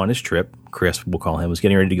to go on his trip. Chris, we'll call him, was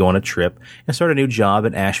getting ready to go on a trip and start a new job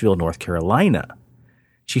in Asheville, North Carolina.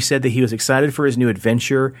 She said that he was excited for his new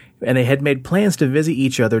adventure, and they had made plans to visit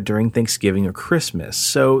each other during Thanksgiving or Christmas.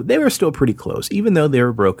 So they were still pretty close. Even though they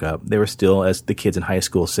were broke up, they were still, as the kids in high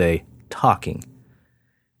school say, talking.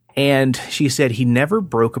 And she said he never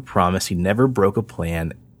broke a promise. He never broke a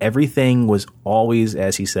plan. Everything was always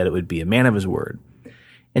as he said it would be, a man of his word.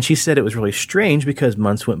 And she said it was really strange because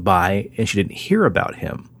months went by and she didn't hear about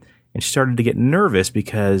him. And she started to get nervous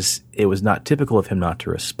because it was not typical of him not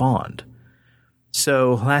to respond.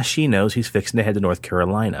 So last she knows, he's fixing to head to North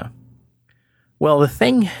Carolina. Well, the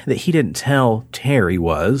thing that he didn't tell Terry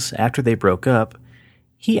was, after they broke up,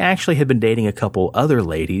 he actually had been dating a couple other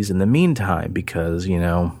ladies in the meantime because,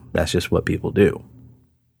 that's just what people do.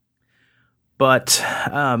 But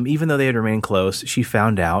even though they had remained close, she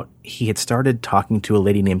found out he had started talking to a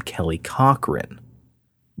lady named Kelly Cochran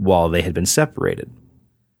while they had been separated.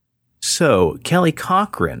 So Kelly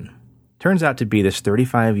Cochran turns out to be this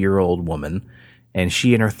 35-year-old woman, and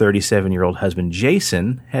she and her 37-year-old husband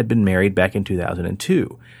Jason had been married back in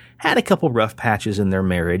 2002, had a couple rough patches in their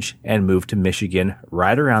marriage, and moved to Michigan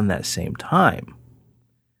right around that same time.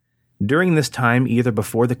 During this time, either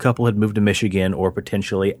before the couple had moved to Michigan or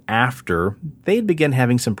potentially after, they had begun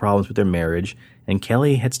having some problems with their marriage, and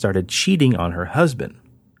Kelly had started cheating on her husband.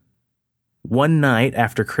 One night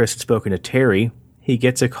after Chris had spoken to Terry, he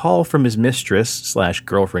gets a call from his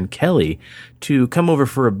mistress/girlfriend Kelly to come over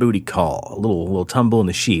for a booty call, a little tumble in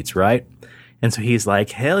the sheets, right? And so he's like,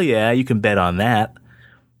 hell yeah, you can bet on that.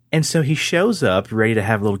 And so he shows up ready to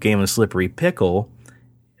have a little game of slippery pickle,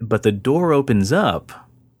 but the door opens up,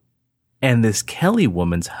 and this Kelly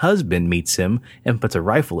woman's husband meets him and puts a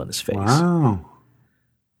rifle in his face. Wow.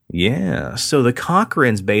 Yeah. So the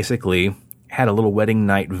Cochrans basically had a little wedding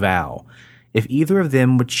night vow. If either of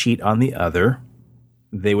them would cheat on the other,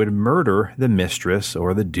 they would murder the mistress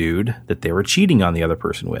or the dude that they were cheating on the other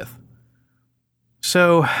person with.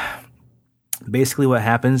 So basically what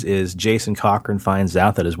happens is Jason Cochran finds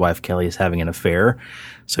out that his wife Kelly is having an affair.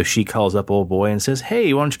 So she calls up old boy and says,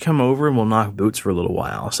 hey, why don't you come over and we'll knock boots for a little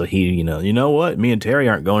while? So he, you know what? Me and Terry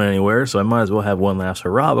aren't going anywhere, so I might as well have one last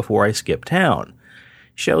hurrah before I skip town.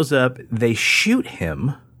 Shows up, they shoot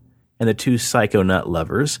him, and the two psycho nut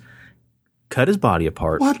lovers cut his body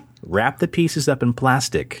apart, What? wrap the pieces up in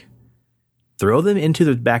plastic, throw them into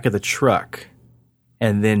the back of the truck,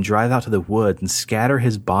 and then drive out to the woods and scatter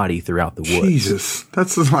his body throughout the woods. Jesus,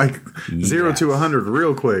 that's like 0 to 100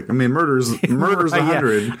 real quick. I mean, murder's Right,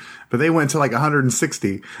 100, but they went to like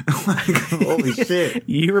 160. Like, holy shit.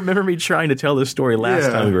 You remember me trying to tell this story last Yeah.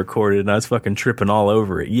 time we recorded, and I was fucking tripping all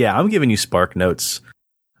over it. Yeah, I'm giving you spark notes.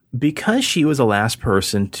 Because she was the last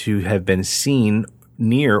person to have been seen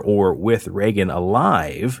near or with Reagan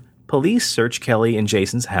alive, Police search Kelly and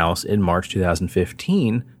Jason's house in March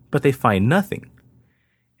 2015, but they find nothing.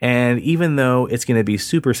 And even though it's going to be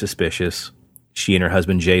super suspicious, she and her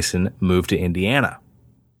husband Jason moved to Indiana.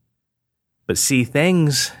 But see,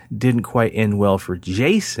 things didn't quite end well for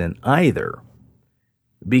Jason either.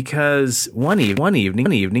 Because one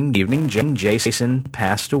evening, Jason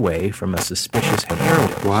passed away from a suspicious heroin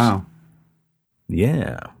dose. Wow.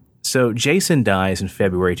 Yeah. So Jason dies in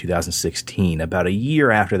February 2016, about a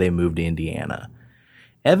year after they moved to Indiana.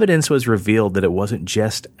 Evidence was revealed that it wasn't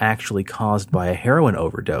just actually caused by a heroin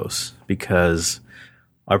overdose, because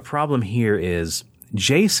our problem here is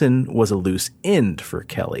Jason was a loose end for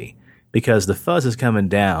Kelly, because the fuzz is coming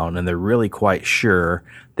down and they're really quite sure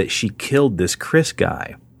that she killed this Chris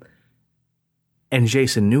guy. And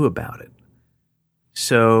Jason knew about it.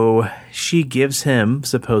 So she gives him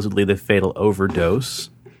supposedly the fatal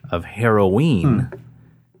overdose of heroin,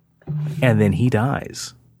 and then he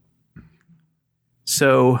dies.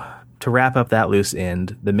 So, to wrap up that loose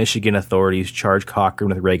end, the Michigan authorities charge Cochran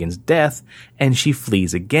with Reagan's death, and she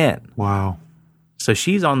flees again. Wow. So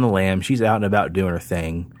she's on the lam, she's out and about doing her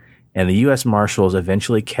thing, and the U.S. Marshals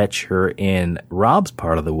eventually catch her in Rob's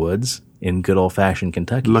part of the woods in good old-fashioned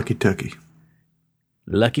Kentucky. Lucky Tucky.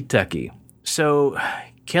 Lucky Tucky. So,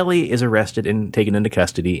 Kelly is arrested and taken into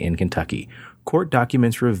custody in Kentucky. Court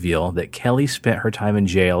documents reveal that Kelly spent her time in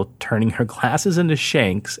jail turning her glasses into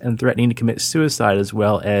shanks and threatening to commit suicide, as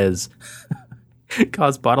well as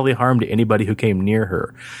cause bodily harm to anybody who came near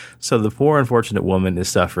her. So the poor unfortunate woman is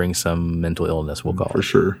suffering some mental illness, we'll call it. For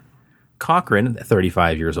sure. Cochran,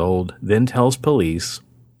 35 years old, then tells police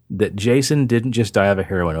that Jason didn't just die of a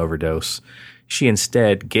heroin overdose. She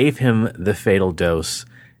instead gave him the fatal dose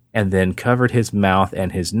and then covered his mouth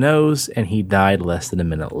and his nose, and he died less than a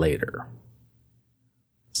minute later.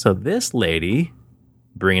 So this lady,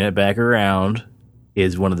 bringing it back around,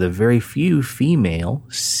 is one of the very few female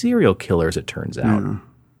serial killers, it turns out. Yeah.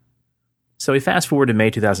 So we fast forward to May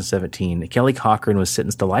 2017. Kelly Cochran was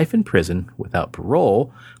sentenced to life in prison without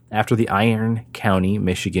parole after the Iron County,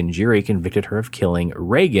 Michigan jury convicted her of killing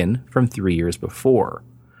Reagan from 3 years before.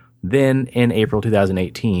 Then, in April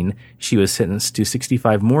 2018, she was sentenced to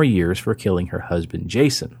 65 more years for killing her husband,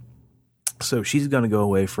 Jason. So she's going to go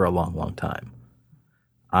away for a long, long time.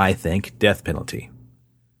 I think death penalty.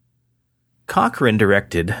 Cochran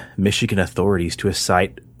directed Michigan authorities to a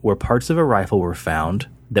site where parts of a rifle were found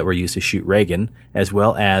that were used to shoot Reagan, as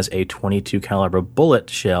well as a .22 caliber bullet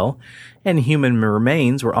shell, and human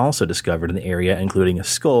remains were also discovered in the area, including a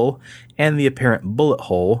skull and the apparent bullet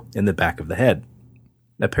hole in the back of the head.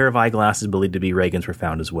 A pair of eyeglasses believed to be Reagan's were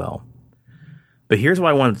found as well. But here's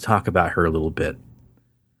why I wanted to talk about her a little bit.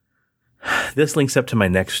 This links up to my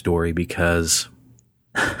next story because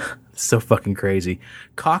it's so fucking crazy.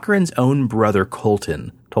 Cochran's own brother,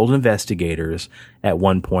 Colton, told investigators at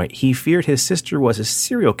one point he feared his sister was a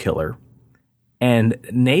serial killer, and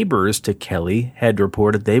neighbors to Kelly had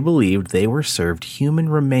reported they believed they were served human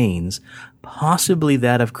remains, possibly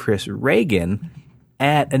that of Chris Reagan,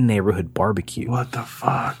 at a neighborhood barbecue. What the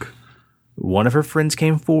fuck? One of her friends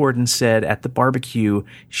came forward and said at the barbecue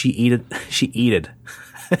she ate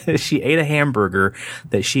a hamburger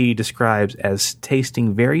that she describes as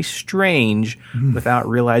tasting very strange without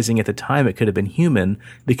realizing at the time it could have been human,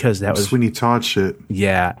 because that was Sweeney Todd shit.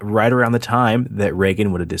 Yeah, right around the time that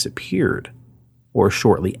Reagan would have disappeared, or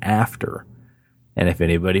shortly after. And if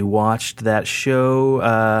anybody watched that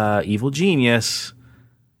show, Evil Genius,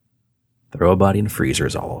 throw a body in the freezer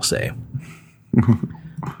is all I'll say.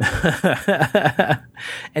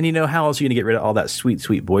 And you know, how else are you going to get rid of all that sweet,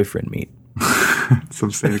 sweet boyfriend meat?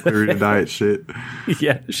 Some Santa Clarita Diet shit.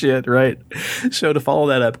 Yeah, shit, right. So to follow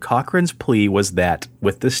that up, Cochran's plea was that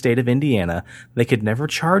with the state of Indiana, they could never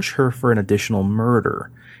charge her for an additional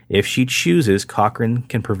murder. If she chooses, Cochran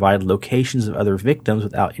can provide locations of other victims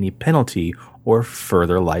without any penalty or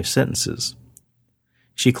further life sentences.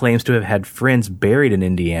 She claims to have had friends buried in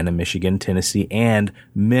Indiana, Michigan, Tennessee, and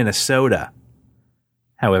Minnesota.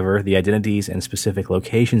 However, the identities and specific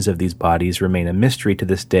locations of these bodies remain a mystery to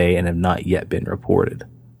this day and have not yet been reported.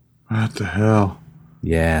 What the hell?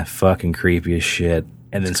 Yeah, fucking creepy as shit.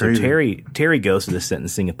 And then It's crazy. Terry goes to the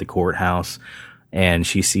sentencing at the courthouse, and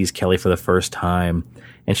she sees Kelly for the first time,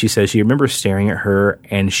 and she says she remembers staring at her,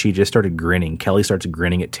 and she just started grinning. Kelly starts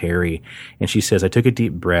grinning at Terry, and she says, "I took a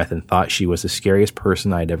deep breath and thought she was the scariest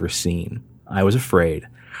person I'd ever seen. I was afraid.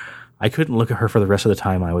 I couldn't look at her for the rest of the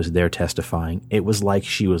time I was there testifying. It was like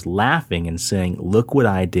she was laughing and saying, 'Look what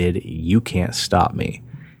I did. You can't stop me.'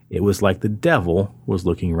 It was like the devil was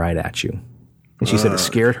looking right at you." And she said it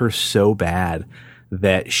scared her so bad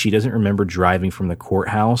that she doesn't remember driving from the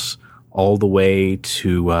courthouse all the way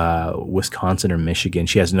to Wisconsin or Michigan.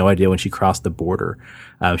 She has no idea when she crossed the border.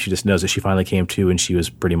 She just knows that she finally came to and she was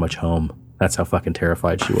pretty much home. That's how fucking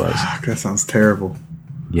terrified she was. That sounds terrible.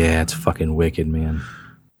 Yeah, it's fucking wicked, man.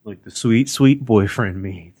 Like the sweet, sweet boyfriend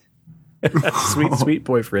meat. Sweet, sweet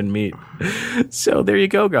boyfriend meat. So there you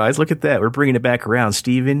go, guys. Look at that. We're bringing it back around.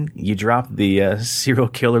 Steven, you dropped the serial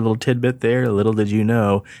killer little tidbit there. Little did you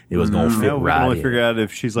know it was going to fit We right can only in. figure out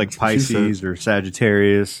if she's like That's what she Pisces or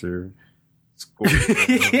Sagittarius or Scorpio.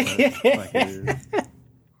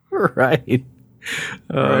 Right.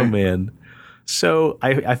 Oh, Right. man. So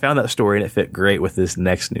I found that story and it fit great with this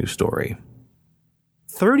next news story.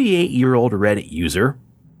 38-year-old Reddit user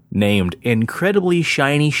named Incredibly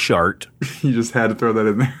Shiny Shart. You just had to throw that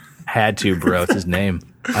in there. Had to, bro. It's his name.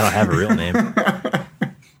 I don't have a real name.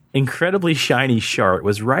 Incredibly Shiny Shart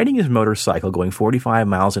was riding his motorcycle going 45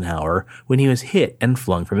 miles an hour when he was hit and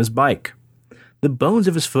flung from his bike. The bones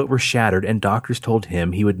of his foot were shattered and doctors told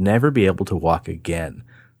him he would never be able to walk again.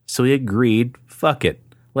 So he agreed, fuck it,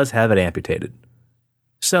 let's have it amputated.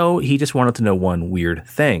 So he just wanted to know one weird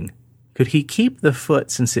thing. Could he keep the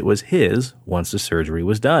foot since it was his once the surgery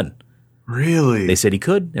was done? Really? They said he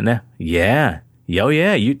could, and yeah. Oh,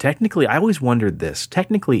 yeah, you technically, I always wondered this.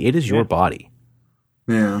 Technically, it is your body.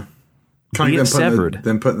 Yeah. Be it severed.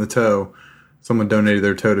 Then putting the toe. Someone donated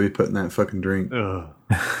their toe to be put in that fucking drink. Right.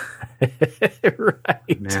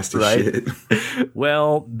 Nasty right? shit.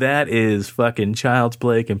 Well, that is fucking child's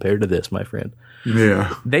play compared to this, my friend.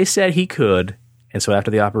 Yeah. They said he could, and so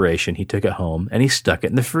after the operation, he took it home and he stuck it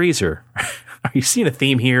in the freezer. Are you seeing a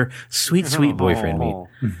theme here? Sweet, sweet boyfriend meat.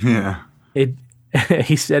 Yeah.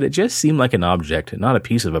 He said it just seemed like an object, not a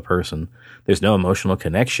piece of a person. There's no emotional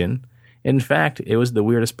connection. In fact, it was the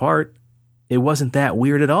weirdest part. It wasn't that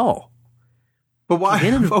weird at all. But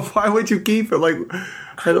why? But why would you keep it? Like,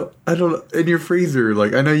 I don't. In your freezer,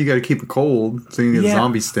 like, I know you got to keep it cold so you get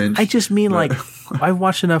zombie stench. I just mean, like, I've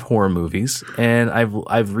watched enough horror movies and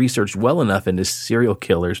I've researched well enough into serial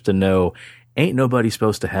killers to know ain't nobody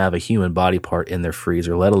supposed to have a human body part in their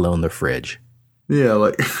freezer, let alone their fridge. Yeah,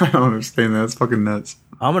 like, I don't understand that. It's fucking nuts.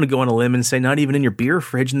 I'm going to go on a limb and say not even in your beer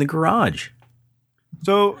fridge in the garage.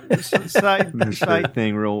 So, side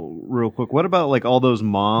thing, real quick. What about like all those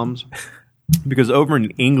moms? Because over in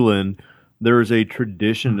England, there is a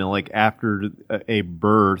tradition that, like, after a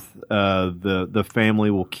birth, the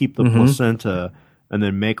family will keep the placenta and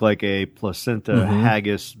then make like a placenta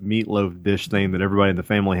haggis meatloaf dish thing that everybody in the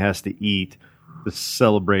family has to eat to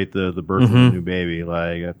celebrate the birth of the new baby.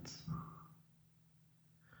 Like, that's.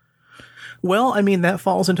 Well, I mean, that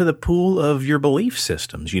falls into the pool of your belief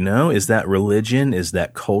systems, you know? Is that religion? Is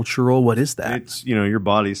that cultural? What is that? It's, your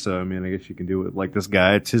body, so, I mean, I guess you can do it like this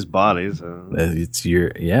guy. It's his body, so. It's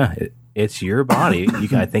it's your body.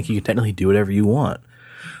 I think you can technically do whatever you want.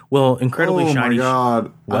 Well, incredibly shiny.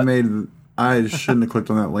 Oh, my God. I shouldn't have clicked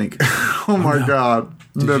on that link. Oh, my God.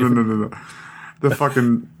 No. The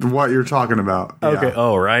fucking, what you're talking about. Okay. Yeah.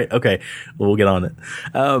 Oh, right. Okay. Well, we'll get on it.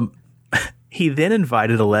 He then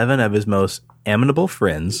invited 11 of his most amenable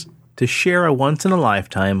friends to share a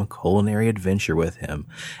once-in-a-lifetime culinary adventure with him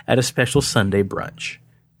at a special Sunday brunch.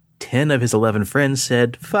 10 of his 11 friends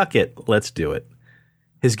said, fuck it, let's do it.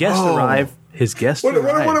 His guests arrived.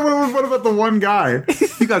 What about the one guy?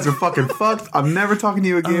 You guys are fucking fucked. I'm never talking to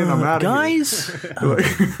you again. I'm out of guys, here.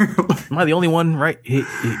 am I the only one, right?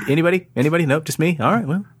 Anybody? Nope, just me? All right,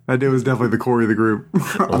 well. That dude was definitely the Corey of the group.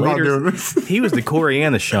 I'm not doing this. He was the Corey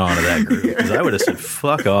and the Sean of that group, because I would have said,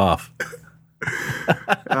 fuck off.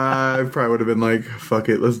 I probably would have been like, fuck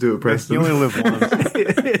it, let's do it, Preston. You only live once.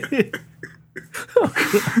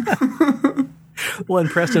 Well, and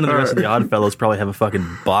Preston and the rest of the Oddfellows probably have a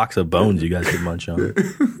fucking box of bones you guys could munch on.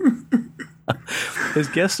 His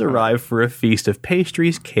guests arrived for a feast of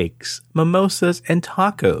pastries, cakes, mimosas, and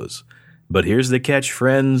tacos. But here's the catch,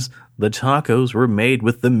 friends. The tacos were made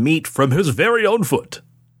with the meat from his very own foot.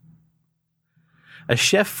 A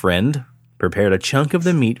chef friend prepared a chunk of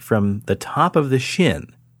the meat from the top of the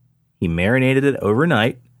shin. He marinated it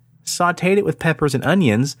overnight, sautéed it with peppers and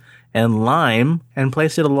onions and lime, and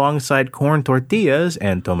placed it alongside corn tortillas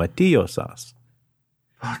and tomatillo sauce.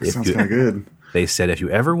 Fuck, sounds kind of good. They said if you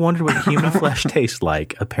ever wondered what human flesh tastes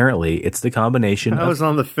like, apparently it's the combination I was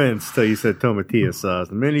on the fence till you said tomatillo sauce.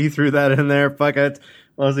 The minute you threw that in there, fuck it.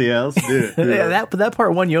 Let's do it. Yeah, that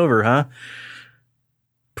part won you over, huh?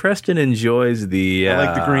 Preston enjoys the... I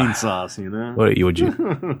like the green sauce, you know? What would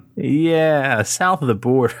you? Yeah, south of the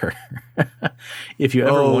border. If you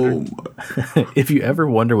ever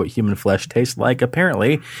wonder what human flesh tastes like,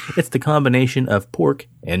 apparently it's the combination of pork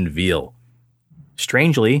and veal.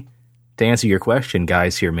 Strangely, to answer your question,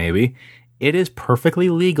 guys, here maybe, it is perfectly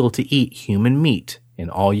legal to eat human meat in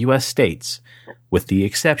all U.S. states, with the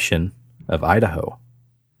exception of Idaho.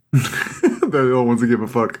 They're the only ones that give a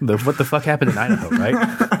fuck. What the fuck happened in Idaho, right?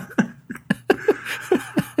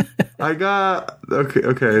 I got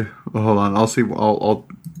okay. Well, hold on. I'll see. I'll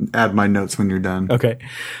add my notes when you're done. Okay.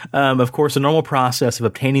 Of course, the normal process of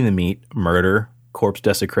obtaining the meat, murder, corpse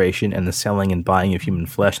desecration, and the selling and buying of human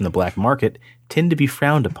flesh in the black market tend to be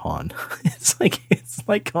frowned upon. It's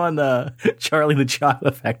like on Charlie the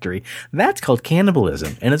Chocolate Factory. That's called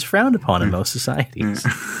cannibalism, and it's frowned upon in most societies.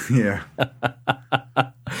 Yeah.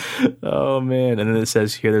 Oh, man. And then it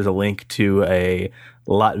says here there's a link to a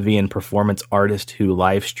Latvian performance artist who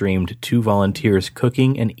live streamed 2 volunteers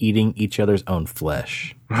cooking and eating each other's own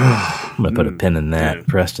flesh. I'm going to put a pin in that,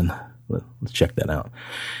 Preston. Let's check that out.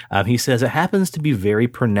 He says it happens to be very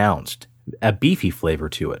pronounced, a beefy flavor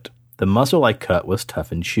to it. The muscle I cut was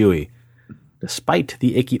tough and chewy. Despite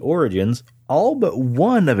the icky origins, all but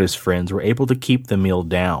one of his friends were able to keep the meal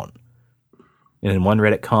down. And in one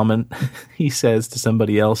Reddit comment, he says to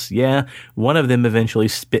somebody else, yeah, one of them eventually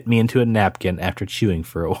spit me into a napkin after chewing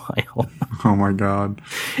for a while. Oh, my God.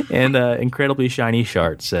 And Incredibly Shiny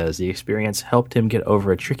Shart says the experience helped him get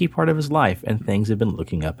over a tricky part of his life, and things have been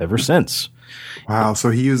looking up ever since. Wow. So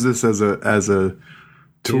he used this as a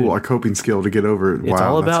tool, Dude. a coping skill to get over it. It's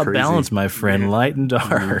wow, all about crazy. balance, my friend, light and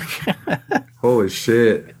dark. Holy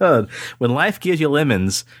shit. When life gives you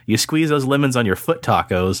lemons, you squeeze those lemons on your foot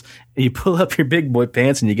tacos, and you pull up your big boy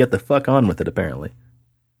pants, and you get the fuck on with it, apparently.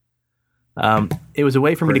 It was a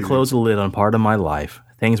way for me to close the lid on part of my life.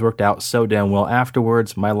 Things worked out so damn well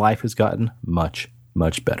afterwards. My life has gotten much,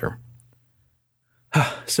 much better.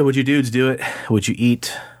 So would you dudes do it? Would you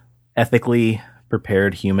eat ethically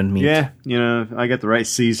prepared human meat? Yeah, I got the right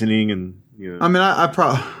seasoning and I mean, I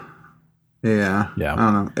probably... Yeah. I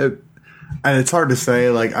don't know. And it's hard to say.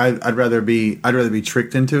 Like, I'd rather be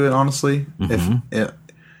tricked into it, honestly.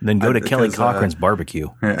 Then go to Kelly Cochran's barbecue.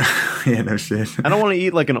 Yeah, no shit. I don't want to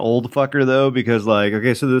eat like an old fucker though, because like,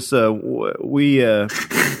 okay, so this we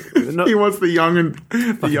no, he wants the young and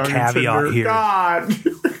caveat tender. here. God.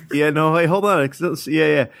 yeah, no, hey, hold on,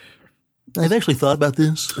 yeah. I've actually thought about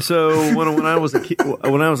this. So when I was a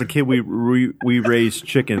kid, we raised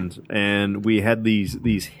chickens, and we had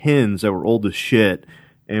these hens that were old as shit.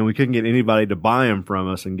 And we couldn't get anybody to buy them from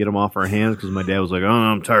us and get them off our hands because my dad was like, "Oh,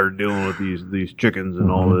 I'm tired of dealing with these chickens and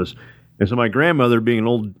all this." And so my grandmother, being an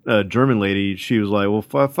old German lady, she was like, "Well,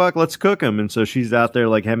 fuck, let's cook them." And so she's out there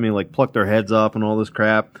like having me like pluck their heads off and all this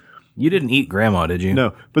crap. You didn't eat grandma, did you?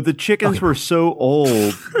 No, but the chickens were so old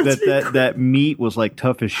that meat was like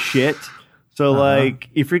tough as shit. So, like,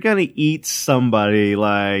 if you're going to eat somebody,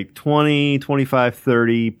 like, 20, 25,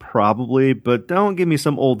 30, probably, but don't give me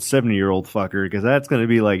some old 70-year-old fucker, because that's going to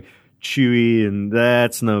be, like, chewy, and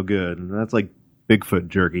that's no good. That's like Bigfoot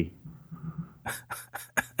jerky. All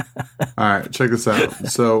right, check this out.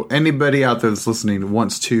 So, anybody out there that's listening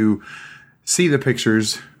wants to see the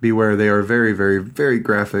pictures, beware, they are very, very, very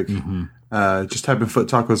graphic. Just type in Foot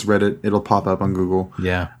Tacos Reddit. It'll pop up on Google.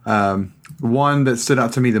 Yeah. One that stood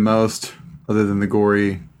out to me the most, other than the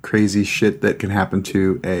gory, crazy shit that can happen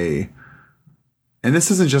to and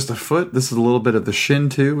this isn't just a foot, this is a little bit of the shin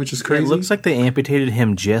too, which is crazy. It looks like they amputated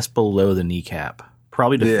him just below the kneecap,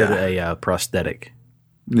 probably to fit a prosthetic.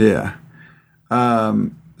 Yeah.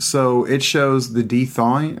 So it shows the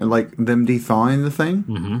de-thawing, like them de-thawing the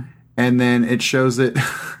thing, and then it shows it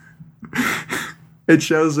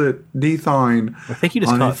de-thawing. I think you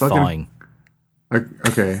just call it thawing.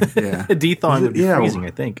 Okay, yeah. De-thawing would be freezing,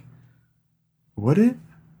 I think. Would it?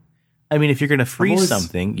 I mean, if you're going to freeze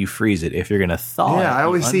something, you freeze it. If you're going to thaw it, I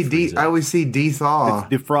always see de-thaw.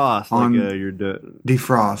 Defrost, on like you're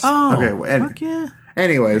defrost. Oh, okay. Fuck yeah.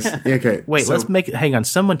 Anyways, okay. Wait, let's make it. Hang on,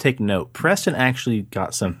 someone take note. Preston actually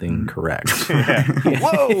got something correct.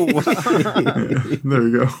 Whoa! There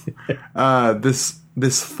you go.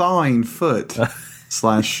 This thawing foot /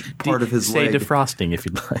 part of his leg. Say defrosting if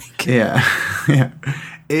you'd like. Yeah.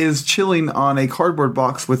 Is chilling on a cardboard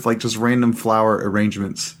box with like just random flower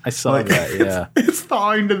arrangements. I saw that. Yeah, it's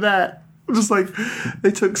thawing to that. Just like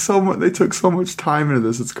they took so much time into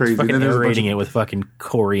this. It's crazy. fucking And then aerating it with fucking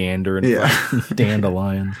coriander and fucking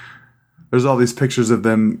dandelions. There's all these pictures of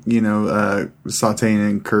them, sauteing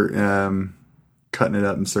and cutting it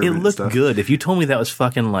up and serving it. It looked stuff. good. If you told me that was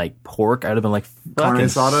fucking like pork, I'd have been like, Carne fucking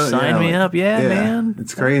asada? sign me up. Yeah, man.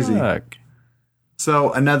 It's crazy. Fuck.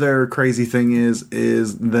 So another crazy thing is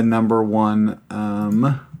the number one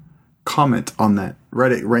comment on that.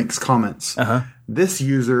 Reddit ranks comments. This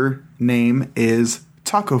user name is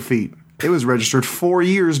Taco Feet. It was registered 4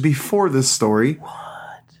 years before this story.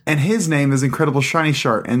 What? And his name is Incredible Shiny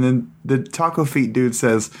Shark. And then the Taco Feet dude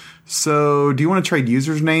says, so do you want to trade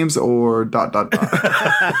users' names or ... How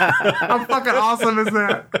fucking awesome is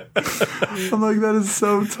that? I'm like, that is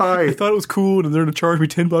so tight. I thought it was cool, and they're going to charge me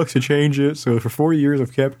 $10 to change it. So for 4 years,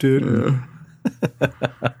 I've kept it. Yeah.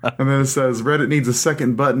 And then it says, Reddit needs a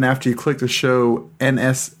second button after you click the show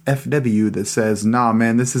NSFW that says, nah,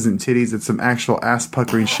 man, this isn't titties. It's some actual ass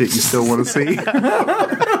puckering shit you still want to see.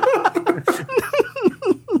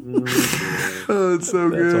 Oh, it's so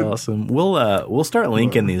good. That's awesome. We'll start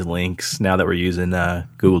linking these links now that we're using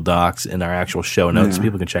Google Docs in our actual show notes. So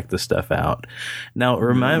people can check this stuff out. Now,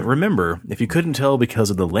 remember, if you couldn't tell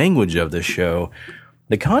because of the language of this show,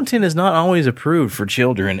 the content is not always approved for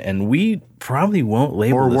children, and we probably won't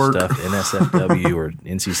label this stuff NSFW or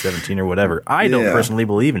NC-17 or whatever. I don't personally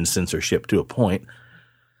believe in censorship to a point.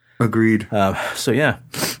 Agreed. So yeah,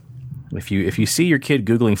 if you see your kid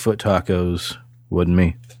Googling foot tacos, wouldn't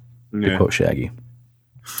me? To quote Shaggy.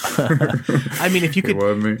 I mean, if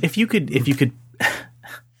you could,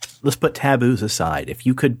 let's put taboos aside. If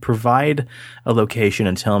you could provide a location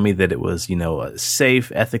and tell me that it was, a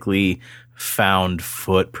safe, ethically found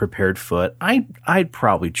foot, prepared foot, I'd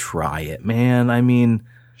probably try it, man. I mean,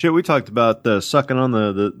 shit, we talked about sucking on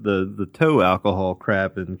the toe alcohol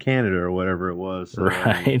crap in Canada or whatever it was. So,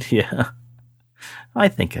 right? Yeah. I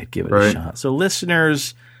think I'd give it a shot. So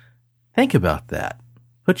listeners, think about that.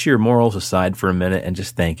 Put your morals aside for a minute and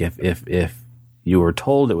just think if you were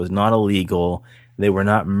told it was not illegal, they were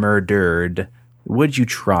not murdered, would you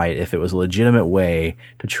try it if it was a legitimate way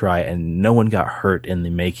to try it and no one got hurt in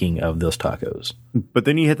the making of those tacos? But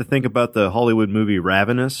then you have to think about the Hollywood movie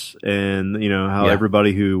Ravenous and, how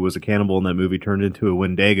everybody who was a cannibal in that movie turned into a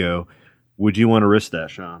Wendigo. Would you want to risk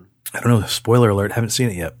that, Sean? I don't know. Spoiler alert. Haven't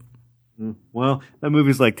seen it yet. Well, that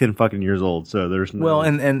movie's like 10 fucking years old, so there's no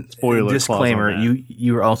and spoiler disclaimer, clause on that.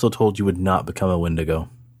 you were also told you would not become a Wendigo.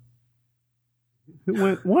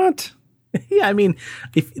 What? Yeah, I mean,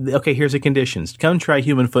 here's the conditions. Come try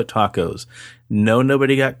human foot tacos. No,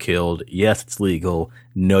 nobody got killed. Yes, it's legal.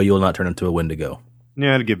 No, you will not turn into a Wendigo.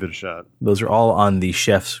 Yeah, I'd give it a shot. Those are all on the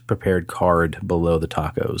chef's prepared card below the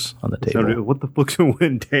tacos on the table. So, what the fuck's a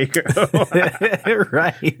Wendigo?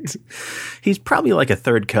 Right. He's probably like a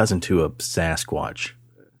third cousin to a Sasquatch.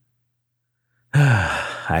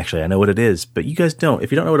 Actually, I know what it is, but you guys don't. If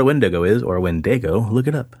you don't know what a Wendigo is or a Wendigo, look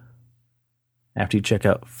it up after you check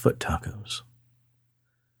out foot tacos.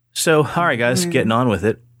 So, all right, guys, getting on with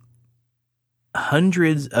it.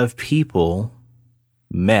 Hundreds of people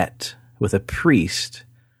met with a priest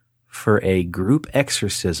for a group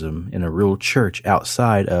exorcism in a rural church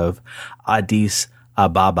outside of Addis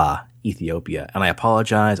Ababa, Ethiopia. And I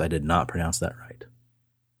apologize, I did not pronounce that right.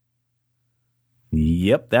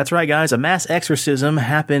 Yep, that's right, guys. A mass exorcism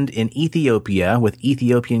happened in Ethiopia with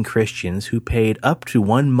Ethiopian Christians who paid up to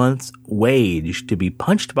 1 month's wage to be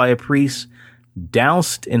punched by a priest,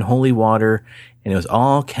 doused in holy water, and it was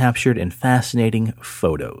all captured in fascinating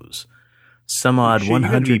photos. Some odd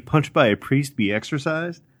 100 be punched by a priest, be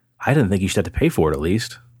exorcised? I didn't think you should have to pay for it, at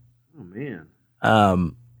least. Oh man.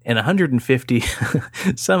 And 150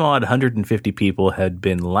 some odd 150 people had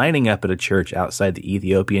been lining up at a church outside the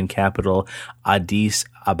Ethiopian capital Addis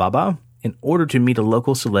Ababa in order to meet a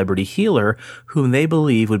local celebrity healer whom they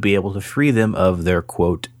believe would be able to free them of their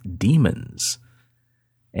quote demons.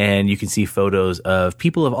 And you can see photos of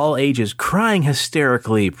people of all ages crying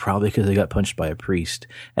hysterically, probably because they got punched by a priest,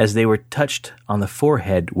 as they were touched on the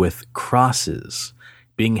forehead with crosses,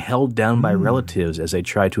 being held down by relatives as they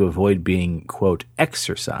tried to avoid being, quote,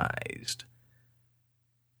 exorcised.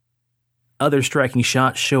 Other striking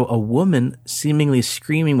shots show a woman seemingly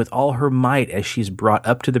screaming with all her might as she's brought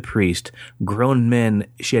up to the priest, grown men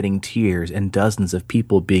shedding tears, and dozens of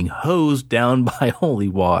people being hosed down by holy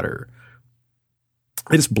water.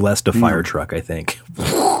 They just blessed a fire truck, I think.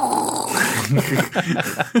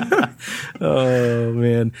 Oh,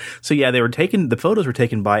 man. So, yeah, the photos were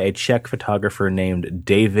taken by a Czech photographer named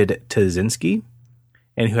David Tazinski,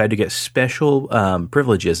 and who had to get special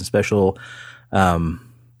privileges and special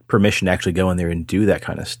permission to actually go in there and do that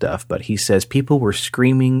kind of stuff. But he says people were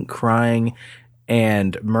screaming, crying,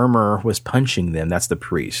 and Murmur was punching them. That's the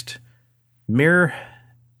priest. Mimir,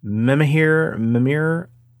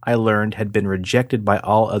 I learned, had been rejected by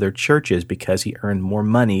all other churches because he earned more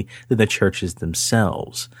money than the churches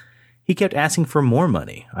themselves. He kept asking for more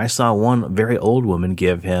money. I saw one very old woman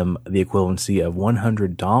give him the equivalency of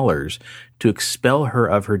 $100 to expel her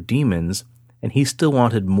of her demons, and he still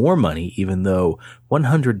wanted more money, even though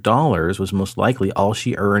 $100 was most likely all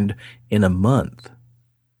she earned in a month.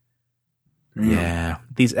 Yeah.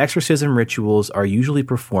 These exorcism rituals are usually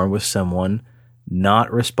performed with someone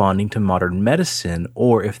not responding to modern medicine,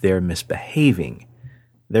 or if they're misbehaving.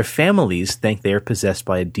 Their families think they are possessed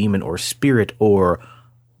by a demon or spirit or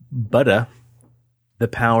Buddha, the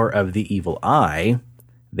power of the evil eye.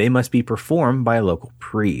 They must be performed by local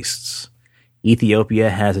priests. Ethiopia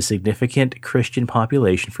has a significant Christian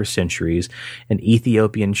population for centuries, and the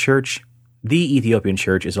Ethiopian Church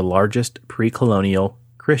is the largest pre-colonial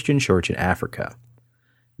Christian church in Africa.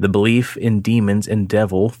 The belief in demons and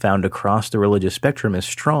devil found across the religious spectrum is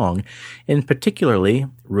strong, in particularly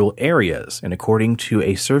rural areas, and according to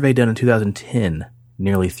a survey done in 2010,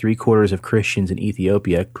 nearly 3/4 of Christians in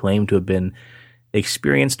Ethiopia claim to have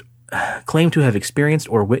experienced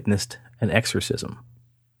or witnessed an exorcism.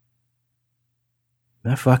 Isn't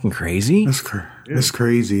that fucking crazy? That's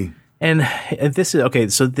crazy. And this is okay.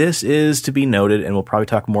 So this is to be noted, and we'll probably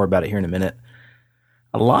talk more about it here in a minute.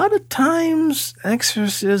 A lot of times,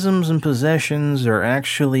 exorcisms and possessions are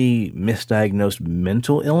actually misdiagnosed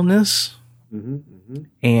mental illness.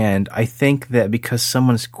 And I think that because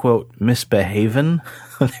someone's, quote, misbehaving,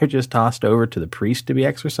 they're just tossed over to the priest to be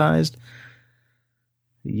exorcised.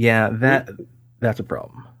 Yeah, that's a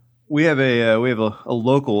problem. We have a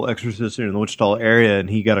local exorcist here in the Wichita area, and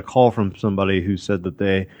he got a call from somebody who said that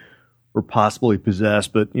they were possibly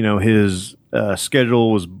possessed, but his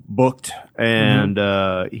schedule was booked, and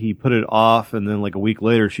he put it off, and then like a week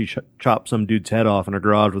later, she chopped some dude's head off in a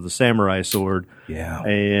garage with a samurai sword. Yeah,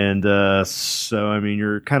 and so I mean,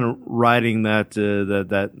 you're kind of riding that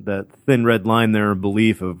thin red line there of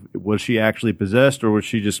belief of was she actually possessed or was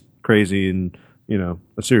she just crazy and a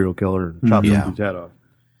serial killer and chopped some dude's head off.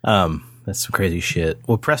 That's some crazy shit.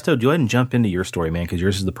 Well, Presto, go ahead and jump into your story, man, because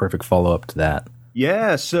yours is the perfect follow-up to that.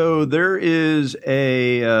 Yeah, so there is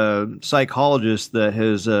a psychologist that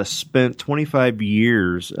has spent 25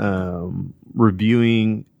 years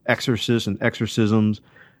reviewing exorcists and exorcisms,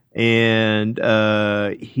 and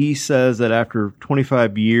he says that after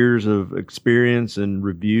 25 years of experience and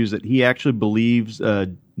reviews that he actually believes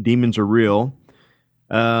demons are real.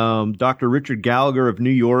 Dr. Richard Gallagher of New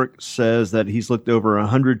York says that he's looked over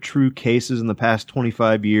 100 true cases in the past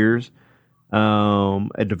 25 years.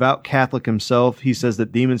 A devout Catholic himself, he says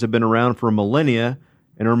that demons have been around for millennia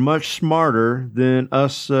and are much smarter than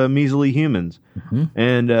us measly humans.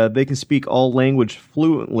 And they can speak all language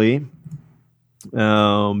fluently.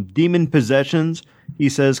 Demon possessions, he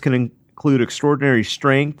says, can include extraordinary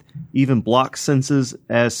strength, even block senses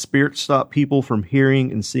as spirits stop people from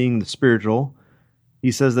hearing and seeing the spiritual.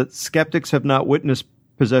 He says that skeptics have not witnessed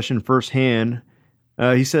possession firsthand.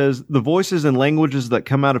 He says the voices and languages that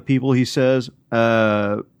come out of people, he says,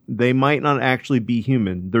 they might not actually be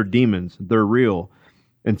human. They're demons. They're real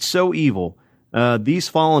and so evil. These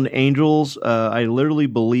fallen angels, I literally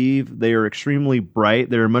believe they are extremely bright.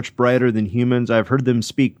 They're much brighter than humans. I've heard them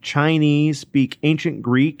speak Chinese, speak ancient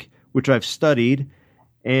Greek, which I've studied,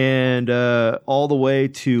 and all the way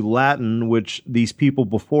to Latin, which these people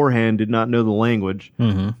beforehand did not know the language.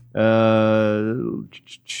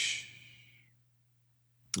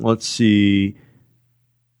 Let's see.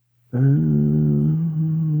 Yeah,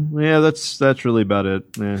 that's really about it.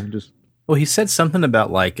 Yeah, Well, he said something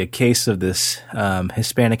about like a case of this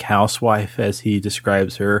Hispanic housewife, as he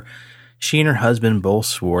describes her. She and her husband both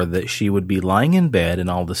swore that she would be lying in bed, and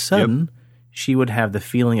all of a sudden, she would have the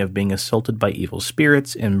feeling of being assaulted by evil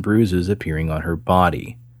spirits and bruises appearing on her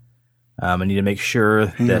body. I need to make sure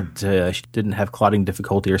that she didn't have clotting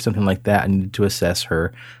difficulty or something like that. I needed to assess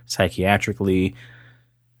her psychiatrically.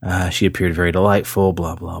 She appeared very delightful,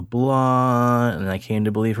 blah, blah, blah. And I came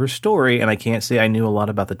to believe her story. And I can't say I knew a lot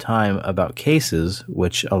about the time about cases,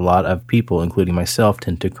 which a lot of people, including myself,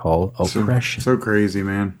 tend to call oppression. So crazy,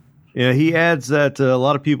 man. Yeah, he adds that a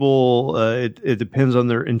lot of people, it depends on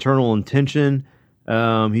their internal intention.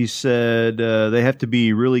 He said they have to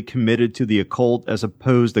be really committed to the occult as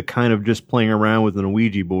opposed to kind of just playing around with an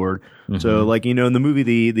Ouija board. So, like, in the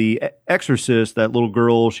movie The Exorcist, that little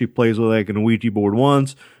girl, she plays with like an Ouija board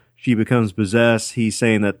once. She becomes possessed. He's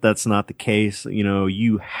saying that that's not the case.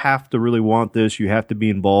 You have to really want this. You have to be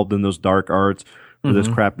involved in those dark arts for this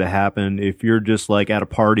crap to happen. If you're just like at a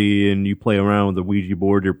party and you play around with the Ouija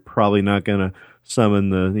board, you're probably not going to summon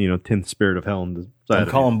the 10th spirit of hell inside. I'm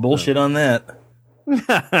calling bullshit on that.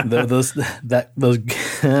 those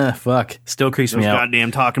fuck still creeps me out.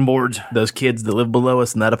 Goddamn talking boards. Those kids that live below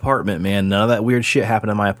us in that apartment, man. None of that weird shit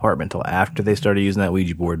happened in my apartment until after they started using that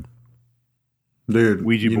Ouija board. Dude,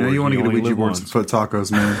 Ouija board, you want to get a Ouija board and foot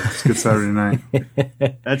tacos, man. It's a good Saturday night.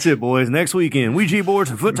 That's it, boys. Next weekend, Ouija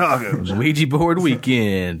boards and foot tacos. Ouija board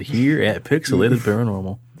weekend here at Pixelated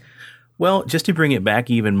Paranormal. Well, just to bring it back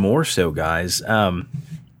even more so, guys,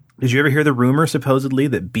 Did you ever hear the rumor, supposedly,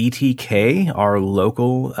 that BTK, our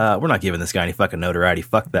local, we're not giving this guy any fucking notoriety,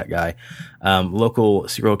 fuck that guy, local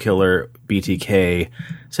serial killer BTK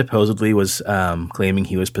supposedly was claiming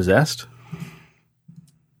he was possessed?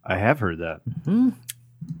 I have heard that. Mm-hmm.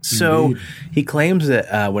 So he claims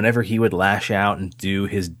that whenever he would lash out and do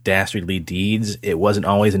his dastardly deeds, it wasn't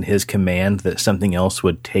always in his command, that something else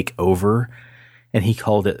would take over. And he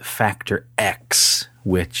called it Factor X,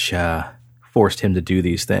 which forced him to do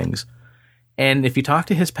these things. And if you talk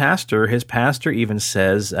to his pastor even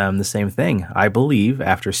says the same thing. I believe,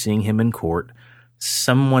 after seeing him in court,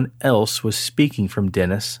 someone else was speaking from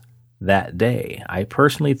Dennis that day. I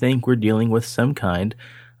personally think we're dealing with some kind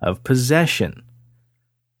of possession.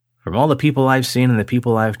 From all the people I've seen and the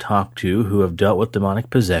people I've talked to who have dealt with demonic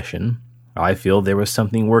possession, I feel there was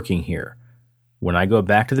something working here. When I go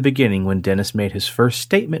back to the beginning, when Dennis made his first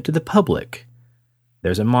statement to the public,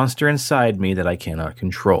 there's a monster inside me that I cannot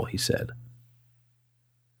control, he said.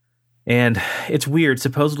 And it's weird.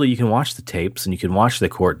 Supposedly you can watch the tapes and you can watch the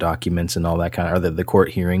court documents and all that kind of, or the court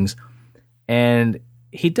hearings. And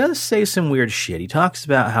he does say some weird shit. He talks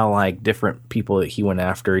about how, like, different people that he went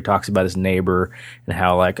after. He talks about his neighbor and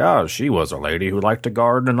how, like, oh, she was a lady who liked to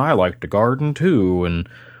garden and I liked to garden too. And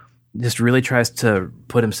just really tries to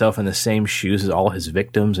put himself in the same shoes as all his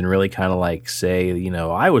victims and really kind of like say, you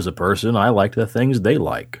know, I was a person, I liked the things they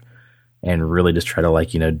like, and really just try to,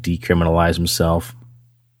 like, you know, decriminalize himself.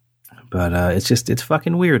 But it's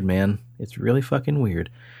fucking weird, man. It's really fucking weird.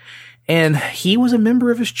 And he was a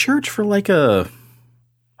member of his church for like he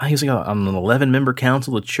was like on an 11-member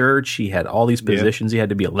council of church. He had all these positions he had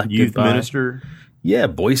to be elected Youth by. minister. Yeah,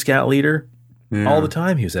 Boy Scout leader. Yeah. All the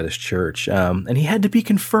time he was at his church. And he had to be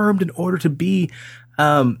confirmed in order to be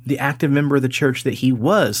the active member of the church that he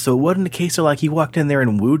was. So it wasn't a case of like he walked in there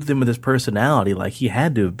and wooed them with his personality. Like he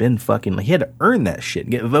had to have been fucking, like he had to earn that shit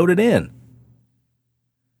and get voted in.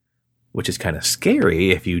 Which is kind of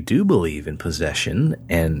scary if you do believe in possession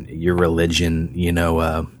and your religion, you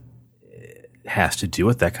know, has to do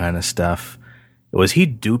with that kind of stuff. Was he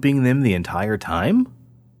duping them the entire time?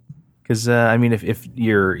 Because, I mean, if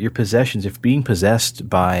your possessions, if being possessed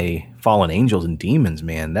by fallen angels and demons,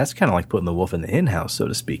 man, that's kind of like putting the wolf in the hen house, so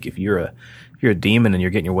to speak. If you're a demon and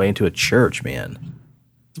you're getting your way into a church, man.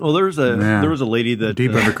 Well, there was a lady that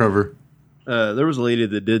deep undercover. There was a lady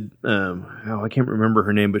that did, I can't remember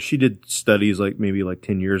her name, but she did studies maybe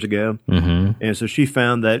 10 years ago. Mm-hmm. And so she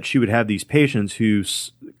found that she would have these patients who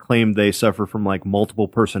claimed they suffer from like multiple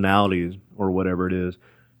personalities or whatever it is.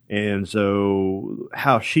 And so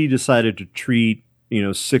how she decided to treat,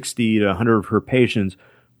 60 to 100 of her patients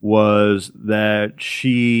was that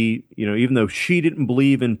she, even though she didn't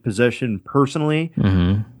believe in possession personally,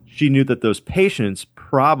 Mm-hmm. she knew that those patients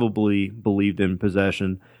probably believed in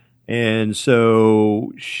possession. And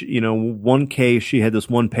so, one case, she had this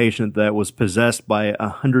one patient that was possessed by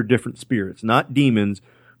 100 different spirits, not demons,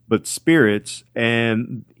 but spirits.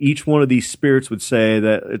 And each one of these spirits would say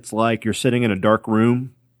that it's like you're sitting in a dark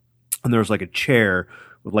room and there's like a chair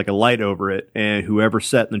with like a light over it. And whoever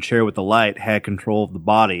sat in the chair with the light had control of the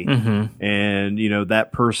body. Mm-hmm. And,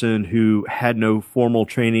 that person who had no formal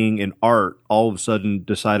training in art all of a sudden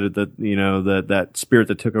decided that, that spirit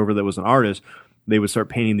that took over that was an artist, they would start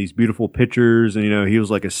painting these beautiful pictures, and he was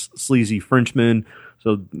like a sleazy Frenchman,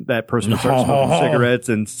 so that person would start smoking cigarettes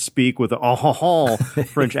and speak with a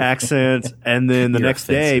French accent, and then the next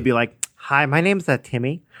day be like, "Hi, my name's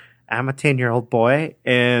Timmy. I'm a 10-year-old boy,"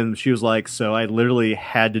 and she was like, "So I literally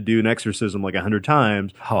had to do an exorcism like 100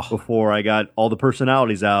 times before I got all the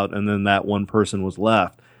personalities out, and then that one person was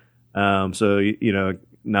left." So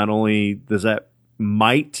not only does that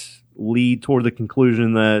might lead toward the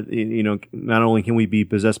conclusion that, not only can we be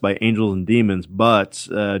possessed by angels and demons, but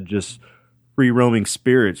just free roaming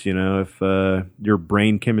spirits, if your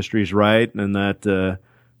brain chemistry is right and that, the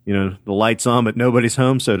light's on but nobody's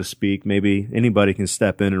home, so to speak, maybe anybody can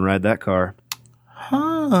step in and ride that car.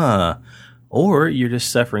 Huh. Or you're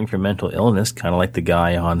just suffering from mental illness, kind of like the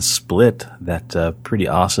guy on Split, that pretty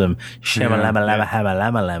awesome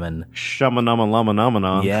Shamalama-lama-hama-lama-lemon.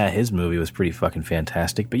 Shamanama-lama-nama-na. Yeah, his movie was pretty fucking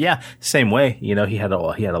fantastic. But yeah, same way. He had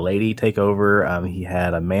a lady take over. He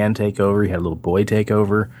had a man take over. He had a little boy take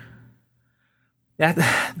over.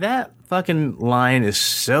 That fucking line is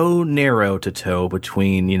so narrow to toe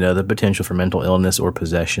between, the potential for mental illness or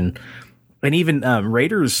possession. And even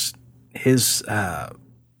Rader's, his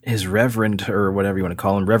reverend, or whatever you want to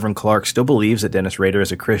call him, Reverend Clark, still believes that Dennis Rader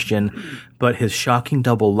is a Christian, but his shocking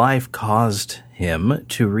double life caused him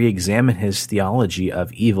to re-examine his theology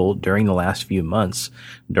of evil during the last few months,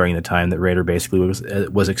 during the time that Rader basically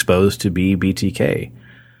was exposed to be BTK.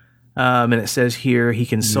 And it says here he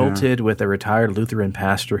consulted with a retired Lutheran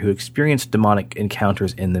pastor who experienced demonic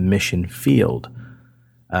encounters in the mission field.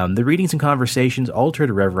 The readings and conversations altered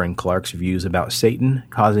Reverend Clark's views about Satan,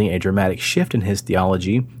 causing a dramatic shift in his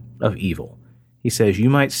theology of evil. He says, "You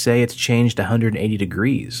might say it's changed 180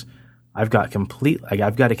 degrees. I've got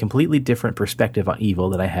a completely different perspective on evil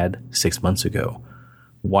than I had 6 months ago."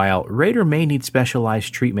 While Rader may need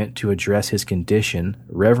specialized treatment to address his condition,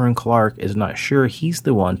 Reverend Clark is not sure he's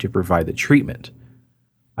the one to provide the treatment.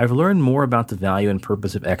 "I've learned more about the value and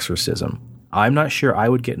purpose of exorcism. I'm not sure I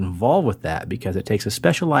would get involved with that because it takes a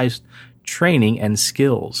specialized training and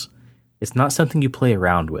skills. It's not something you play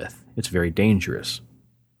around with. It's very dangerous.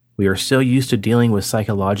 We are so used to dealing with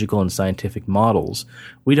psychological and scientific models,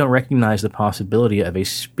 we don't recognize the possibility of a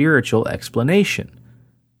spiritual explanation."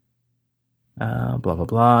 Blah, blah,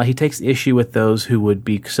 blah. He takes issue with those who would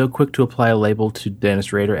be so quick to apply a label to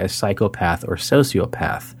Dennis Rader as psychopath or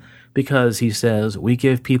sociopath, because he says, "We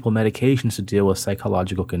give people medications to deal with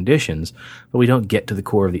psychological conditions, but we don't get to the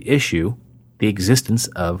core of the issue, the existence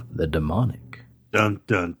of the demonic." Dun,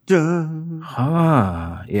 dun, dun.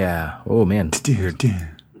 Yeah. Oh, man.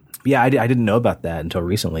 Yeah, I didn't know about that until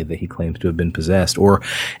recently, that he claims to have been possessed.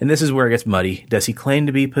 And this is where it gets muddy. Does he claim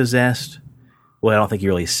to be possessed? Well, I don't think he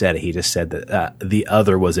really said it. He just said that the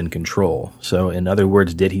other was in control. So, in other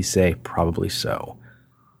words, did he say? Probably so.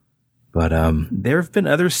 But there have been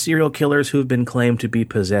other serial killers who have been claimed to be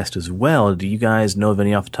possessed as well. Do you guys know of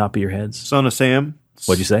any off the top of your heads? Son of Sam.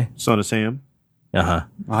 What'd you say? Son of Sam. Uh-huh.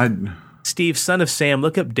 Steve, son of Sam,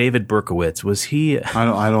 look up David Berkowitz. Was he...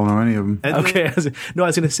 I don't know any of them. Okay. I was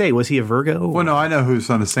going to say, was he a Virgo? Well, no, I know who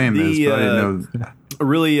Son of Sam is, but I didn't know... A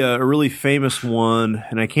really famous one,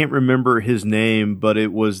 and I can't remember his name, but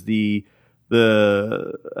it was the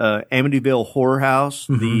Amityville Horror House.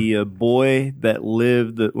 Mm-hmm. The boy that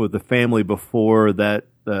lived with the family before that,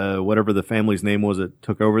 whatever the family's name was that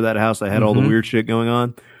took over that house, that had all the weird shit going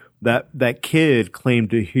on. That kid claimed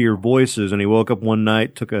to hear voices, and he woke up one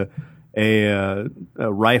night, took a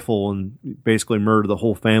rifle, and basically murdered the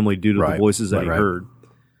whole family due to the voices that he heard.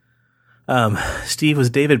 Steve, was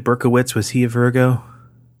David Berkowitz, was he a Virgo?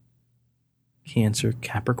 Cancer,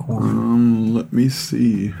 Capricorn? Let me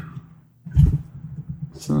see.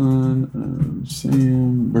 Son of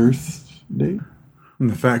Sam, birth date? I'm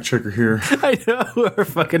the fact checker here. I know, our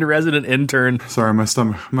fucking resident intern. Sorry, my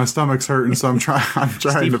stomach's hurting, so I'm trying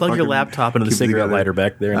Steve, to plug your laptop into the cigarette lighter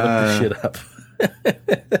back there and look the shit up.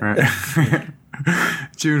 Right.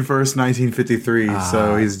 June 1st, 1953.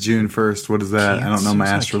 So he's June 1st. What is that? I don't know my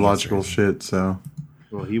astrological shit, so.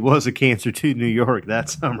 Well, he was a Cancer to New York that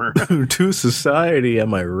summer. To society,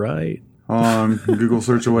 am I right? Google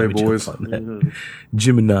search away, boys.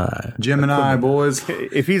 Gemini, boys.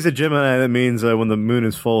 If he's a Gemini, that means when the moon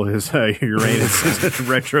is full, his Uranus is in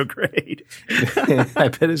retrograde. I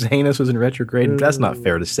bet his anus was in retrograde. That's not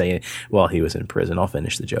fair to say while he was in prison. I'll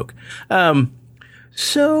finish the joke.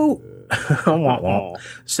 So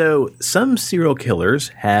some serial killers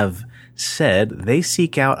have said they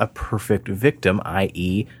seek out a perfect victim,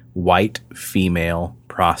 i.e., white, female,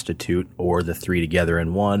 prostitute, or the three together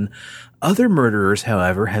in one. Other murderers,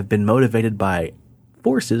 however, have been motivated by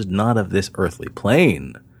forces not of this earthly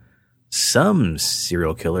plane. Some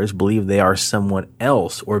serial killers believe they are someone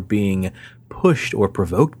else or being pushed or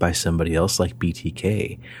provoked by somebody else, like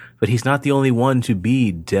BTK. But he's not the only one to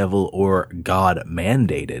be devil or God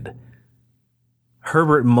mandated.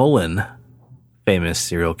 Herbert Mullen, famous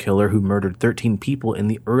serial killer who murdered 13 people in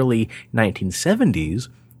the early 1970s,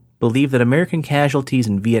 believed that American casualties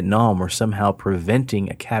in Vietnam were somehow preventing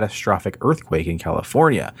a catastrophic earthquake in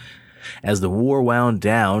California. As the war wound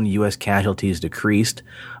down, U.S. casualties decreased.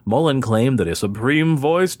 Mullen claimed that a supreme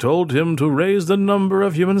voice told him to raise the number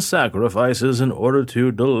of human sacrifices in order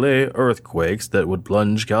to delay earthquakes that would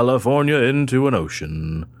plunge California into an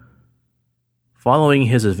ocean. Following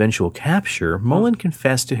his eventual capture, Mullen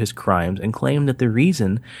confessed to his crimes and claimed that the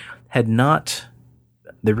reason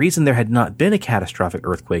there had not been a catastrophic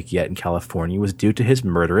earthquake yet in California was due to his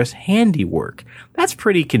murderous handiwork. That's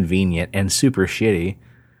pretty convenient and super shitty.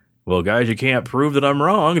 Well, guys, you can't prove that I'm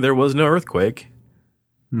wrong. There was no earthquake.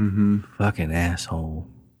 Fucking asshole.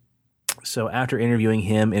 So after interviewing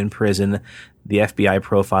him in prison, the FBI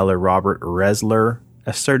profiler Robert Resler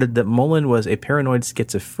asserted that Mullen was a paranoid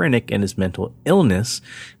schizophrenic and his mental illness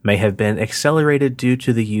may have been accelerated due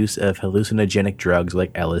to the use of hallucinogenic drugs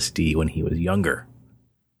like LSD when he was younger.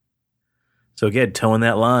 So again, towing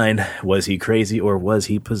that line, was he crazy or was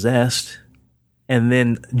he possessed? And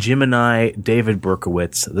then Gemini David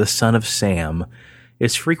Berkowitz, the son of Sam,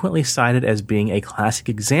 is frequently cited as being a classic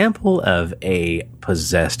example of a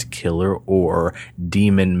possessed killer or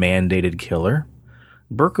demon-mandated killer.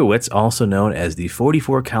 Berkowitz, also known as the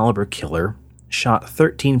 44 caliber killer, shot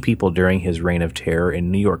 13 people during his reign of terror in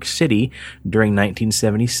New York City during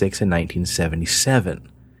 1976 and 1977.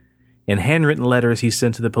 In handwritten letters he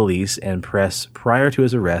sent to the police and press prior to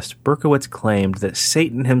his arrest, Berkowitz claimed that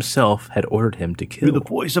Satan himself had ordered him to kill. Through the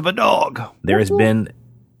voice of a dog. There has been...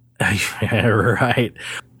 right.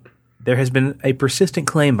 There has been a persistent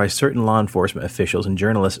claim by certain law enforcement officials and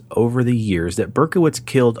journalists over the years that Berkowitz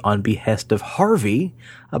killed on behest of Harvey,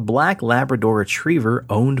 a black Labrador retriever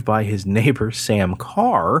owned by his neighbor Sam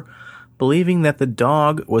Carr, believing that the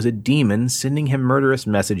dog was a demon sending him murderous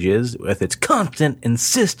messages with its constant,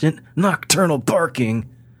 insistent, nocturnal barking.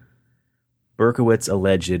 Berkowitz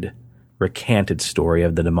recanted story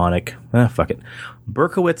of the demonic...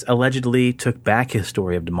 Berkowitz allegedly took back his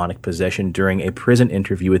story of demonic possession during a prison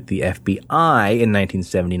interview with the FBI in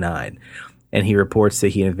 1979. And he reports that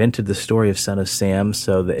he invented the story of Son of Sam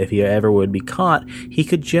so that if he ever would be caught, he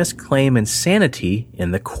could just claim insanity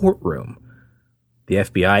in the courtroom. The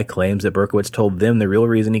FBI claims that Berkowitz told them the real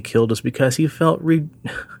reason he killed was because he felt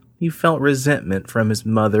resentment from his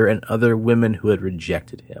mother and other women who had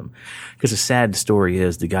rejected him. Because the sad story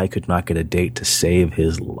is the guy could not get a date to save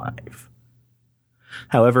his life.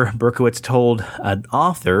 However, Berkowitz told an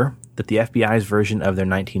author that the FBI's version of their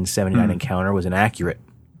 1979 encounter was inaccurate.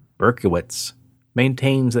 Berkowitz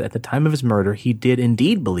maintains that at the time of his murder, he did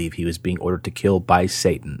indeed believe he was being ordered to kill by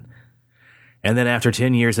Satan. And then after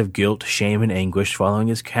 10 years of guilt, shame, and anguish following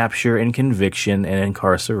his capture and conviction and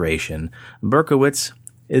incarceration, Berkowitz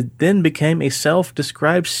then became a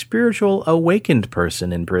self-described spiritual awakened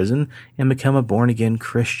person in prison and became a born-again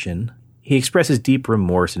Christian. He expresses deep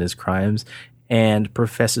remorse in his crimes and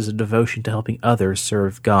professes a devotion to helping others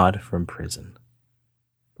serve God from prison.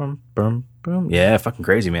 Yeah, fucking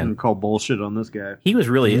crazy, man. Call bullshit on this guy. He was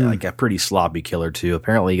really like a pretty sloppy killer too.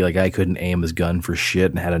 Apparently, like, guy couldn't aim his gun for shit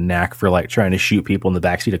and had a knack for like trying to shoot people in the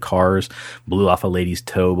backseat of cars. Blew off a lady's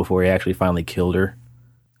toe before he actually finally killed her.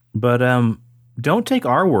 But don't take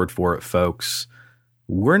our word for it, folks.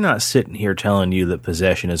 We're not sitting here telling you that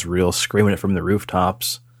possession is real, screaming it from the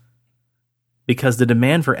rooftops. Because the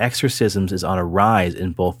demand for exorcisms is on a rise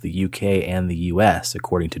in both the UK and the US,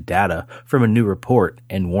 according to data from a new report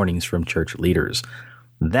and warnings from church leaders.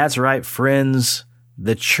 That's right, friends.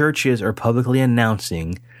 The churches are publicly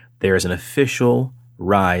announcing there is an official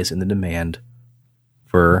rise in the demand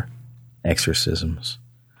for exorcisms.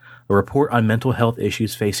 A report on mental health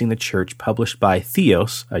issues facing the church published by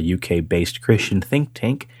Theos, a UK-based Christian think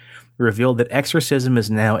tank, revealed that exorcism is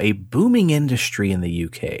now a booming industry in the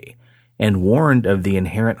UK, and warned of the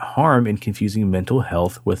inherent harm in confusing mental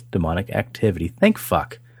health with demonic activity. Thank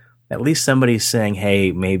fuck. At least somebody's saying,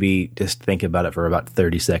 hey, maybe just think about it for about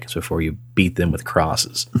 30 seconds before you beat them with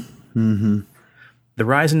crosses. Mm-hmm. The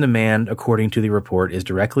rise in demand, according to the report, is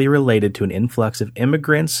directly related to an influx of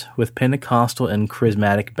immigrants with Pentecostal and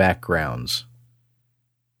charismatic backgrounds.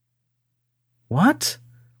 What?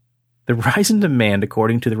 The rise in demand,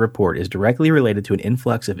 according to the report, is directly related to an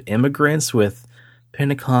influx of immigrants with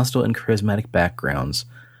Pentecostal and charismatic backgrounds,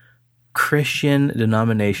 Christian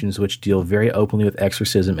denominations which deal very openly with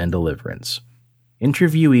exorcism and deliverance.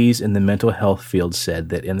 Interviewees in the mental health field said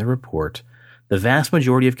that in the report, the vast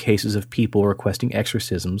majority of cases of people requesting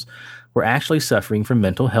exorcisms were actually suffering from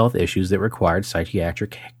mental health issues that required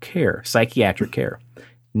psychiatric care.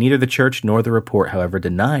 Neither the church nor the report, however,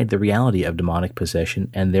 denied the reality of demonic possession,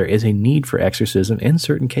 and there is a need for exorcism in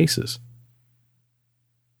certain cases.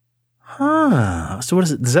 So what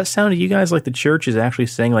is it? Does that sound to you guys like the church is actually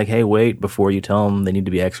saying, like, hey, wait, before you tell them they need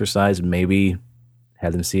to be exorcised, maybe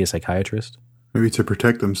have them see a psychiatrist? Maybe to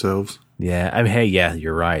protect themselves. Yeah. I mean, hey, yeah,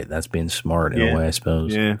 you're right. That's being smart in a way, I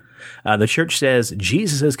suppose. Yeah. The church says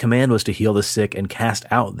Jesus' command was to heal the sick and cast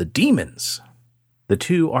out the demons. The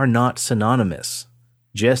two are not synonymous.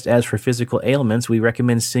 Just as for physical ailments, we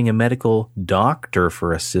recommend seeing a medical doctor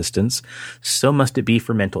for assistance, so must it be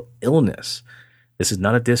for mental illness. This is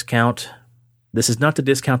not to discount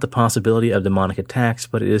the possibility of demonic attacks,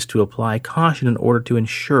 but it is to apply caution in order to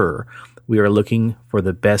ensure we are looking for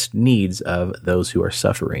the best needs of those who are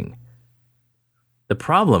suffering. The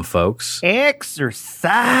problem, folks...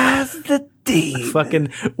 Exorcise the demon.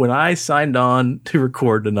 Fucking, when I signed on to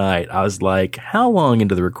record tonight, I was like, how long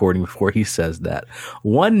into the recording before he says that?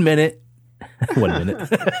 1 minute. 1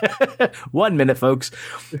 minute. 1 minute, folks.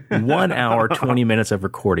 1 hour, 20 minutes of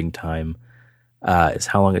recording time. Is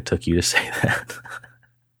how long it took you to say that.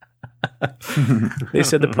 They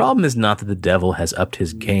said the problem is not that the devil has upped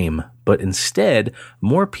his game, but instead,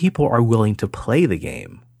 more people are willing to play the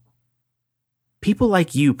game. People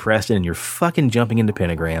like you, Preston, and you're fucking jumping into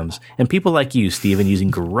pentagrams, and people like you, Steven, using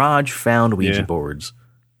garage-found Ouija boards.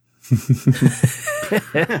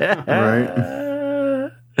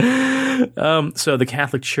 Right. So the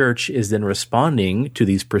Catholic Church is then responding to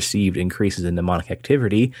these perceived increases in demonic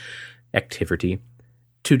activity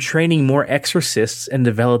to training more exorcists and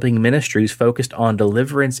developing ministries focused on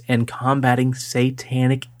deliverance and combating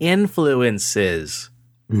satanic influences.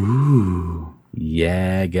 Ooh.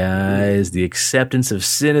 Yeah, guys, the acceptance of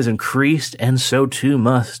sin has increased, and so too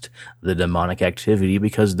must the demonic activity,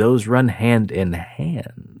 because those run hand in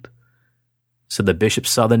hand. So the bishops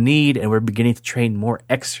saw the need, and we're beginning to train more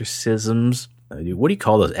exorcisms. What do you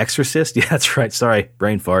call those? Exorcists? Yeah, that's right. Sorry,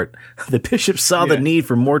 brain fart. The bishops saw the need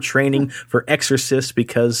for more training for exorcists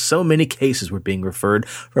because so many cases were being referred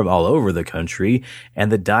from all over the country, and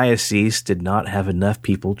the diocese did not have enough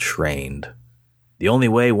people trained. The only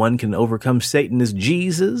way one can overcome Satan is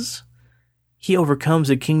Jesus. He overcomes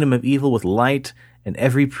the kingdom of evil with light, and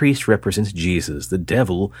every priest represents Jesus. The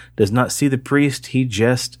devil does not see the priest, he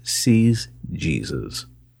just sees Jesus.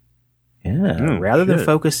 Yeah, rather than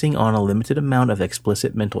focusing on a limited amount of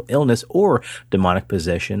explicit mental illness or demonic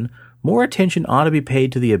possession, more attention ought to be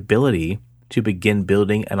paid to the ability to begin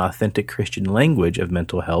building an authentic Christian language of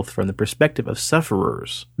mental health from the perspective of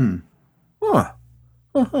sufferers.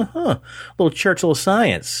 Little church, little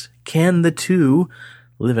science. Can the two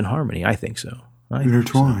live in harmony? I think so.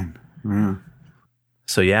 Intertwine. Yeah.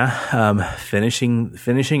 So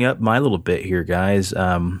finishing up my little bit here, guys.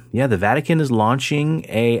 The Vatican is launching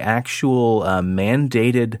a actual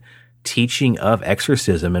mandated teaching of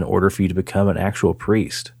exorcism in order for you to become an actual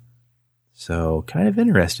priest. So kind of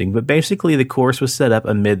interesting, but basically the course was set up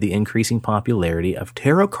amid the increasing popularity of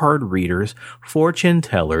tarot card readers, fortune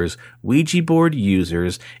tellers, Ouija board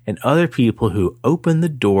users, and other people who open the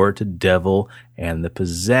door to devil and the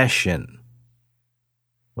possession.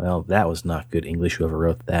 Well, that was not good English, whoever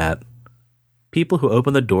wrote that. People who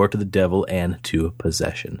open the door to the devil and to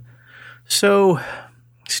possession. So,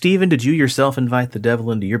 Stephen, did you yourself invite the devil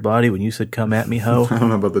into your body when you said, "Come at me, ho"? I don't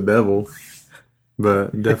know about the devil,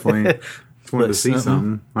 but definitely just wanted to see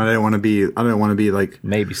something. I didn't want to be like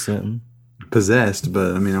maybe something possessed,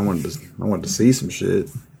 but I mean, I wanted to see some shit.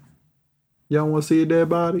 Y'all want to see a dead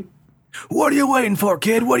body? What are you waiting for,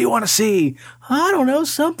 kid? What do you want to see? I don't know,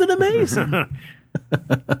 something amazing.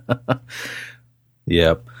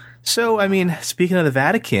 Yep. So, I mean, speaking of the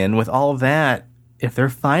Vatican, with all of that, if they're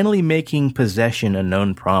finally making possession a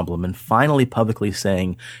known problem and finally publicly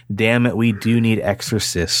saying, damn it, we do need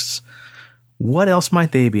exorcists, what else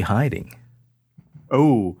might they be hiding?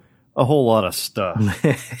 Oh, a whole lot of stuff.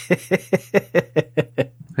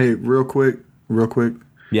 Hey, real quick.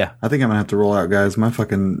 Yeah. I think I'm going to have to roll out, guys. My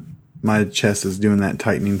chest is doing that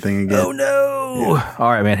tightening thing again. Oh, no. Yeah. All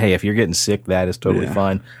right, man. Hey, if you're getting sick, that is totally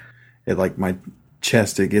fine. It like my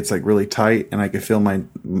chest, it gets like really tight, and I can feel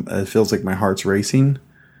it feels like my heart's racing.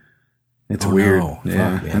 It's weird. No.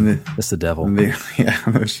 Yeah. Fuck, man. That's the devil. No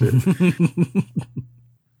shit.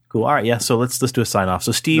 Cool. All right. Yeah. So let's do a sign off.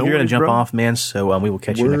 So Steve, you're going to jump off, man. So we will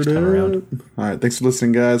catch you next time around. All right. Thanks for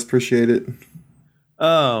listening, guys. Appreciate it.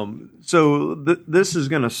 So this is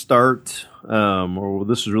going to start, or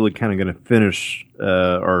this is really kind of going to finish,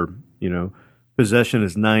 our, possession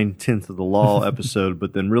is 9/10 of the law episode,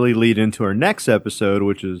 but then really lead into our next episode,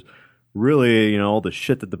 which is really, all the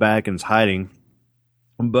shit that the Vatican's hiding.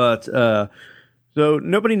 But, so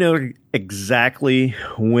nobody knows exactly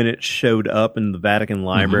when it showed up in the Vatican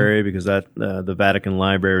Library, because the Vatican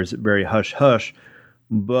Library is very hush-hush.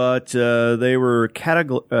 But they were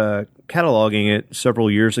cataloging it several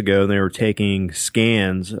years ago, and they were taking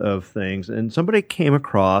scans of things. And somebody came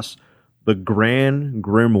across the Grand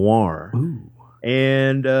Grimoire. Ooh.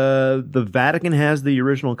 And the Vatican has the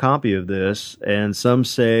original copy of this, and some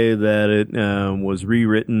say that it was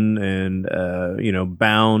rewritten and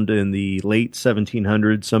bound in the late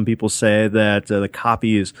 1700s. Some people say that the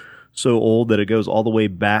copy is so old that it goes all the way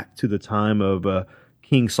back to the time of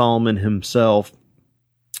King Solomon himself.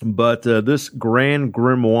 But this Grand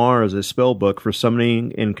Grimoire is a spell book for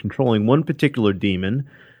summoning and controlling one particular demon.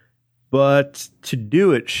 But to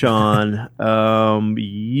do it, Sean,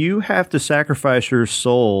 you have to sacrifice your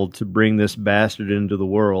soul to bring this bastard into the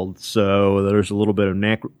world. So there's a little bit of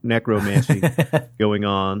necromancy going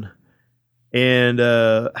on. And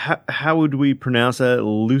how would we pronounce that?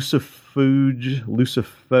 Lucifuge,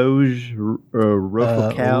 Rufocal?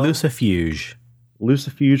 Lucifuge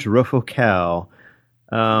Rufocal.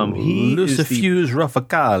 Lucifuge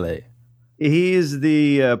Ruficale. He's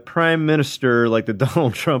the prime minister, like the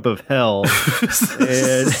Donald Trump of hell.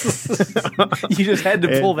 And You just had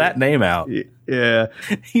to pull that name out. Yeah.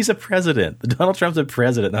 He's a president. Donald Trump's a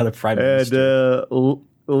president, not a prime minister. And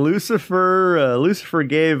Lucifer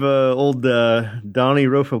gave old Donnie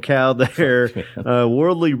Rofocal there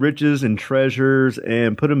worldly riches and treasures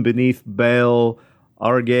and put him beneath Baal,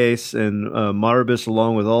 Arges, and Marbus,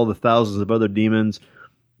 along with all the thousands of other demons.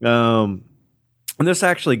 And this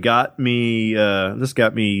actually got me.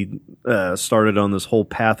 Started on this whole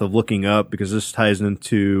path of looking up, because this ties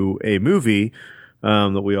into a movie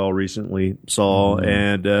that we all recently saw.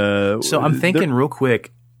 And so I'm thinking real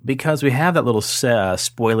quick, because we have that little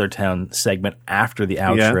spoiler town segment after the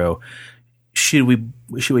outro. Yeah. Should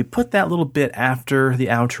we put that little bit after the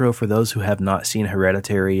outro for those who have not seen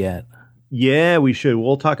Hereditary yet? Yeah, we should.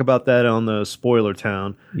 We'll talk about that on the spoiler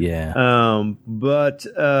town. Yeah.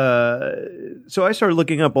 So I started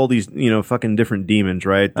looking up all these, fucking different demons,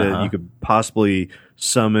 right? That you could possibly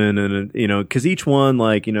summon, and because each one,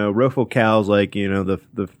 like, Rofocal's like,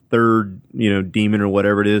 the third, demon or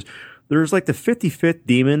whatever it is. There's like the 55th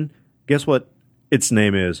demon. Guess what its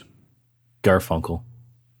name is? Garfunkel.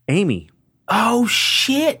 Amy. Oh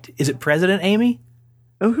shit! Is it President Amy?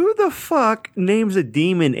 Who the fuck names a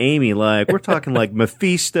demon Amy? Like, we're talking like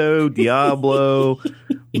Mephisto, Diablo,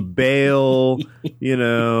 Baal, what's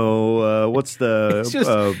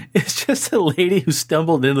the... It's just a lady who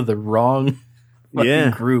stumbled into the wrong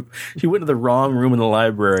fucking group. She went to the wrong room in the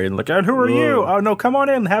library and like, and who are you? Oh, no, come on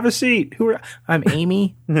in, have a seat. I'm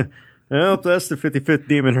Amy. Oh, that's the 55th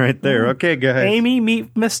demon right there. Okay, guys. Amy,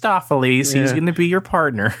 meet Mephistopheles. He's going to be your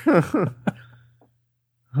partner.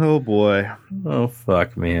 Oh boy! Oh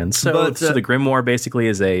fuck, man! So the Grimoire basically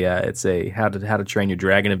is it's a how to train your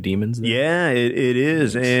dragon of demons. Yeah, it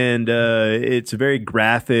is, and it's very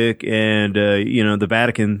graphic, and the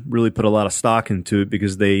Vatican really put a lot of stock into it,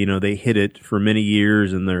 because they hid it for many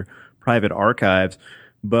years in their private archives.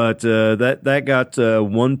 But that got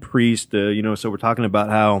one priest. So we're talking about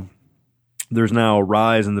how there's now a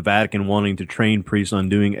rise in the Vatican wanting to train priests on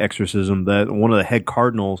doing exorcism. That one of the head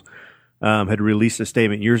cardinals had released a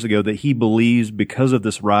statement years ago that he believes, because of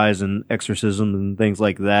this rise in exorcism and things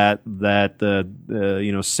like that,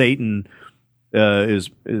 Satan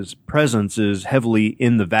his presence is heavily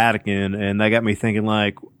in the Vatican, and that got me thinking,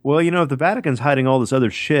 like, well, if the Vatican's hiding all this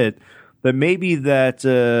other shit, that maybe that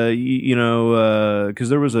because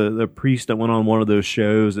there was a priest that went on one of those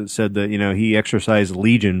shows that said that he exorcised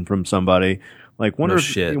Legion from somebody. Like, wonder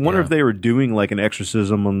if they were doing like an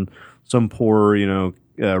exorcism on some poor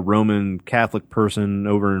Roman Catholic person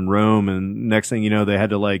over in Rome, and next thing you know, they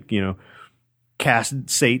had to cast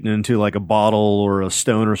Satan into like a bottle or a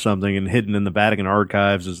stone or something, and hidden in the Vatican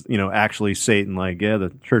archives is actually Satan. Like, yeah,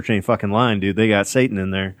 the church ain't fucking lying, dude. They got Satan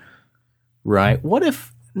in there. Right. What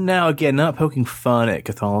if, now again, not poking fun at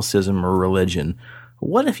Catholicism or religion,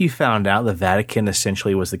 what if you found out the Vatican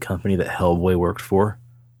essentially was the company that Hellboy worked for?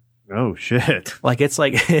 Oh shit! Like, it's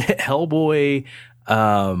like Hellboy.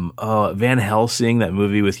 Van Helsing, that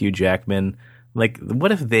movie with Hugh Jackman. Like,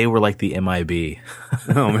 what if they were like the MIB?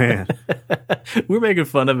 Oh man, we're making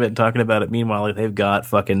fun of it and talking about it. Meanwhile, like, they've got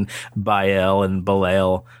fucking Baal and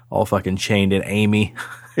Belial all fucking chained in. Amy,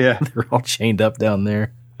 yeah, they're all chained up down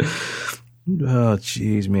there. Oh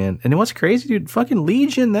jeez, man. And what's crazy, dude? Fucking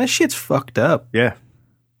Legion, that shit's fucked up. Yeah,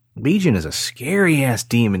 Legion is a scary ass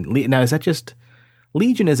demon. Now, is that just?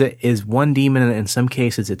 Legion is one demon, and in some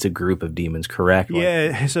cases it's a group of demons, correct?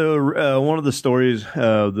 Yeah. So one of the stories, one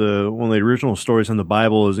of the original stories in the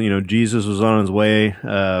Bible is, Jesus was on his way,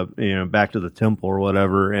 back to the temple or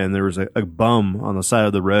whatever, and there was a bum on the side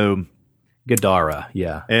of the road. Gadara,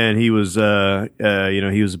 yeah. And he was,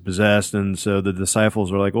 he was possessed, and so the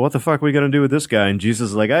disciples were like, well, what the fuck are we going to do with this guy? And Jesus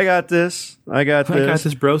is like, I got this,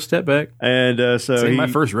 bro, step back. And so it's my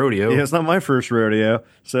first rodeo. Yeah, it's not my first rodeo.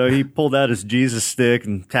 So he pulled out his Jesus stick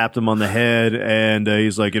and tapped him on the head, and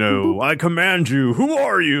he's like, I command you, who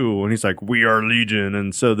are you? And he's like, we are Legion.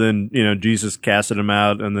 And so then, Jesus casted him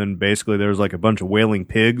out, and then basically there was like a bunch of wailing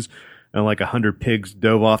pigs, and like 100 pigs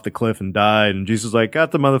dove off the cliff and died, and Jesus was like,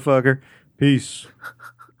 got the motherfucker. Peace.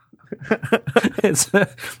 It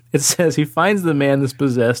says he finds the man that's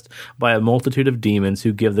possessed by a multitude of demons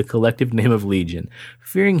who give the collective name of Legion.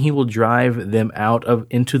 Fearing he will drive them out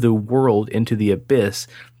into the world, into the abyss,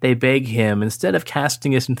 they beg him, instead of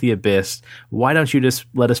casting us into the abyss, why don't you just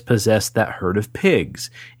let us possess that herd of pigs?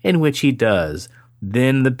 In which he does.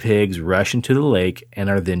 Then the pigs rush into the lake and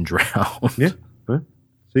are then drowned. Yeah.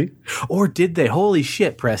 See? Or did they? Holy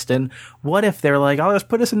shit, Preston. What if they're like, oh, let's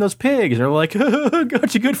put us in those pigs. And they're like,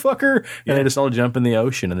 got you, good fucker. And they just all jump in the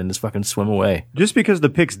ocean and then just fucking swim away. Just because the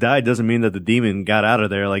pigs died doesn't mean that the demon got out of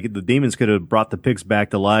there. Like, the demons could have brought the pigs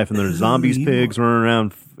back to life, and there's zombies pigs running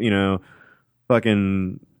around,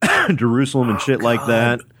 fucking Jerusalem and shit like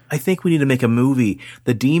that. I think we need to make a movie.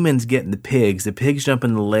 The demons get in the pigs jump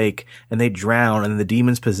in the lake and they drown, and then the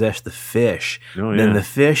demons possess the fish. Oh, yeah. Then the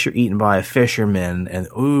fish are eaten by a fisherman, and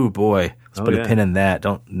ooh boy, let's put a pin in that.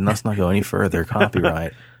 Let's not go any further.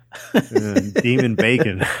 Copyright. Demon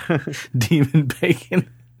bacon. Demon bacon.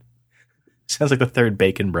 Sounds like the third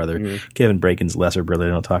Bacon brother. Mm-hmm. Kevin Bacon's lesser brother they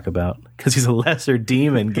don't talk about because he's a lesser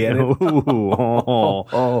demon. Get it?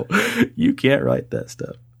 Oh, you can't write that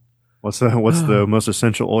stuff. What's the most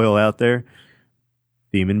essential oil out there?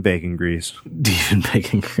 Demon bacon grease. Demon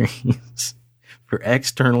bacon grease. For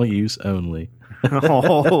external use only.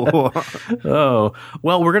 Oh,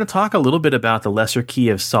 well, we're going to talk a little bit about the Lesser Key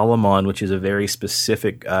of Solomon, which is a very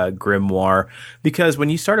specific grimoire. Because when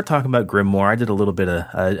you started talking about grimoire, I did a little bit of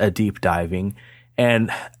a deep diving. And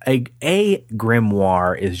a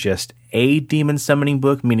grimoire is just a demon summoning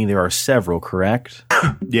book, meaning there are several, correct?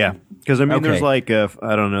 Yeah. Because, there's like,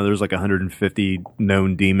 there's like 150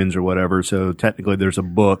 known demons or whatever. So technically there's a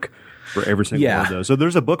book for every single one of those. So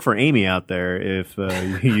there's a book for Amy out there if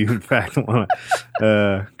you, in fact, want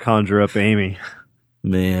to conjure up Amy.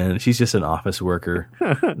 Man, she's just an office worker.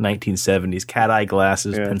 1970s, cat eye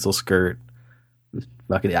glasses, pencil skirt.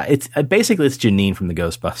 Fucking, it's Janine from the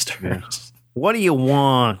Ghostbusters. Yeah. What do you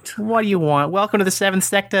want? What do you want? Welcome to the seventh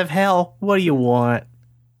sector of hell. What do you want?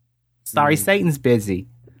 Sorry, Satan's busy.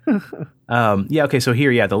 So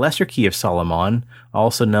here, the Lesser Key of Solomon,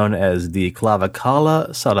 also known as the Clavicula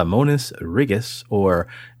Solomonis Regis, or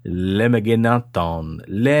Lemegeton.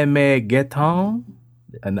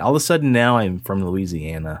 And all of a sudden now I'm from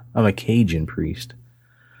Louisiana. I'm a Cajun priest.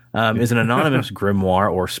 Is an anonymous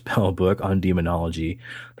grimoire or spell book on demonology.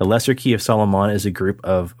 The Lesser Key of Solomon is a group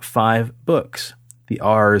of 5 books. The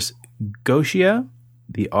Ars Goetia,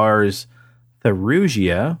 the Ars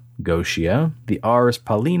Therugia, Goetia, the Ars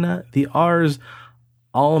Paulina, the Ars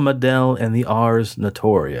Almadel, and the Ars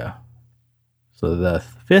Notoria. So the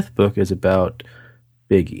 5th book is about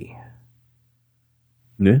Biggie.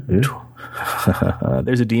 Yeah.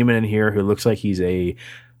 There's a demon in here who looks like he's a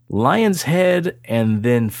lion's head and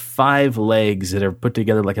then 5 legs that are put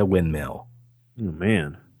together like a windmill. Oh,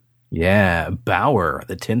 man. Yeah, Bauer,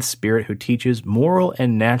 the 10th spirit who teaches moral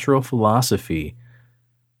and natural philosophy.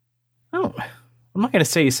 I'm not going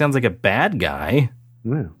to say he sounds like a bad guy.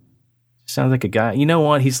 Yeah. Sounds like a guy. You know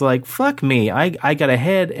what? He's like, fuck me. I got a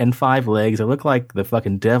head and 5 legs. I look like the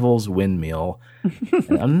fucking devil's windmill.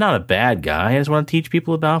 I'm not a bad guy. I just want to teach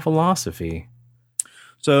people about philosophy.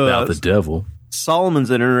 So about the devil. Solomon's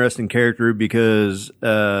an interesting character because,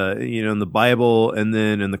 in the Bible and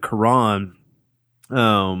then in the Quran,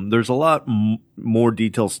 there's a lot more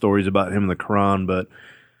detailed stories about him in the Quran, but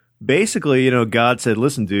basically, God said,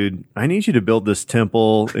 listen, dude, I need you to build this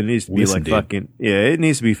temple. It needs to be it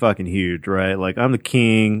needs to be fucking huge, right? Like, I'm the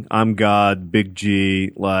king, I'm God, big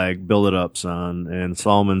G, like, build it up, son. And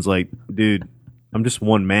Solomon's like, dude, I'm just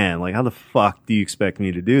one man. Like, how the fuck do you expect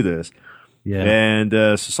me to do this? Yeah. And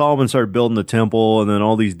so Solomon started building the temple, and then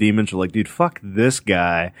all these demons are like, dude, fuck this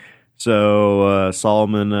guy. So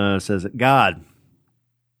Solomon says, God,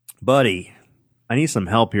 buddy, I need some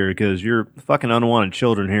help here because you're fucking unwanted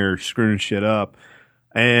children here screwing shit up.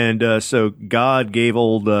 And so God gave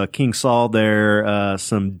old King Saul there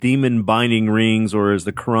some demon binding rings, or as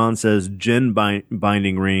the Quran says, jinn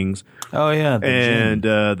binding rings. Oh, yeah. And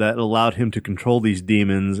that allowed him to control these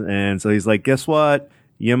demons. And so he's like, guess what?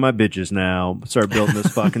 You're my bitches now. Start building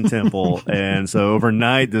this fucking temple. And so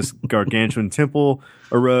overnight, this gargantuan temple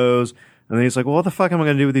arose. And then he's like, well, what the fuck am I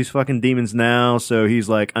going to do with these fucking demons now? So he's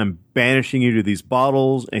like, I'm banishing you to these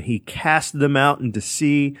bottles. And he cast them out into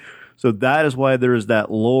sea. So that is why there is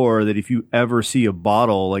that lore that if you ever see a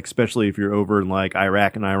bottle, like especially if you're over in like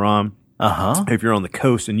Iraq and Iran, if you're on the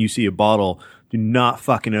coast and you see a bottle, do not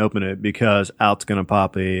fucking open it because out's going to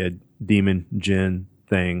pop a demon jinn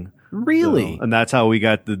thing. Really? So, and that's how we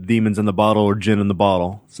got the demons in the bottle or jinn in the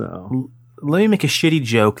bottle. So let me make a shitty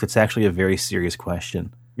joke that's actually a very serious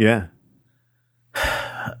question. Yeah.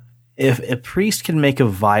 If a priest can make a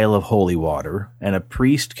vial of holy water, and a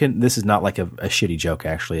priest can, this is not like a shitty joke,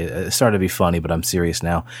 actually. It started to be funny, but I'm serious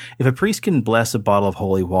now. If a priest can bless a bottle of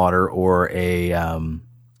holy water or a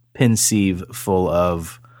pensieve full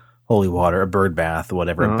of holy water, a bird bath,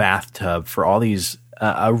 whatever, a bathtub for all these,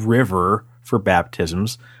 a river for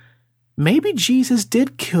baptisms, maybe Jesus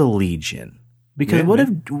did kill Legion. Because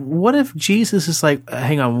what if Jesus is like,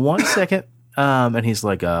 hang on 1 second, and he's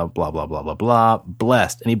like, blah, blah, blah, blah, blah,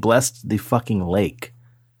 blessed. And he blessed the fucking lake.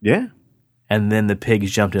 Yeah. And then the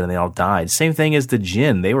pigs jumped in and they all died. Same thing as the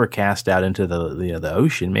jinn. They were cast out into the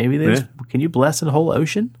ocean. Maybe can you bless the whole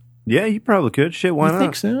ocean? Yeah, you probably could. Shit, why You not?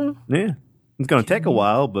 think so? Yeah. It's going to take a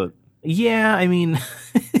while, but... Yeah, I mean,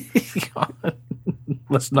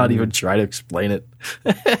 let's not even try to explain it.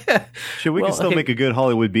 Shit, we can still make a good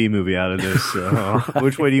Hollywood B movie out of this. So.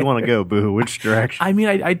 Which way do you want to go, Boo? Which direction? I mean,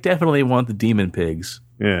 I definitely want the demon pigs.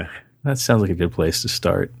 Yeah. That sounds like a good place to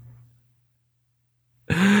start.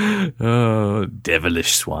 Oh,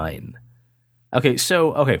 devilish swine. Okay,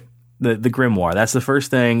 the grimoire. That's the first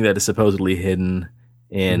thing that is supposedly hidden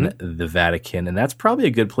in the Vatican, and that's probably a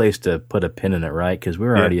good place to put a pin in it, right? Because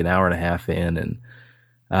we're already an hour and a half in, and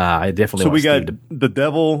I definitely. So we got the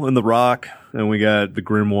devil and the rock, and we got the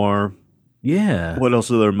grimoire. Yeah. What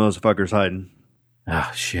else are there motherfuckers hiding?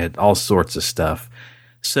 Ah, shit, all sorts of stuff.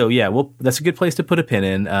 So yeah, well, that's a good place to put a pin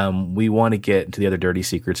in. We want to get into the other dirty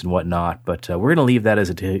secrets and whatnot, but we're going to leave that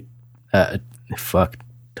as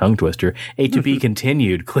tongue twister, a to be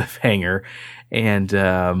continued cliffhanger,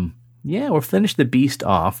 and. Yeah, we'll finish the beast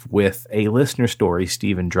off with a listener story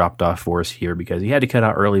Steven dropped off for us here because he had to cut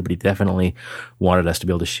out early, but he definitely wanted us to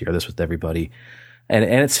be able to share this with everybody. And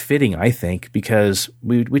it's fitting, I think, because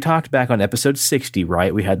we talked back on episode 60,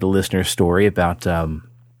 right? We had the listener story about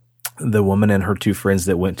the woman and her two friends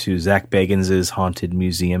that went to Zach Bagans' haunted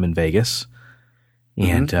museum in Vegas.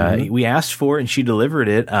 And we asked for it, and she delivered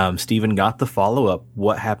it. Steven got the follow-up,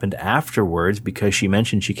 what happened afterwards, because she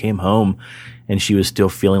mentioned she came home and she was still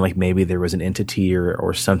feeling like maybe there was an entity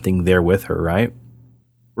or something there with her, right?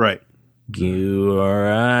 Right. All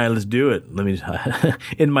right, let's do it. Let me.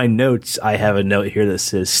 In my notes, I have a note here that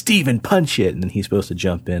says, Steven, punch it. And then he's supposed to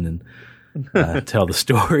jump in and tell the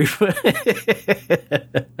story.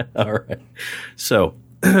 All right. So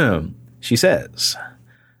she says...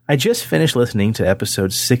 I just finished listening to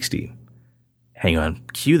episode 60. Hang on,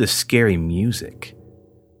 cue the scary music.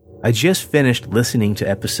 I just finished listening to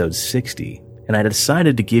episode 60, and I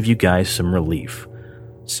decided to give you guys some relief.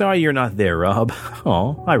 Sorry you're not there, Rob.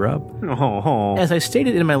 Oh, hi, Rob. Oh. As I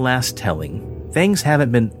stated in my last telling, things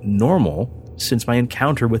haven't been normal since my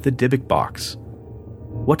encounter with the Dybbuk box.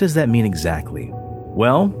 What does that mean exactly?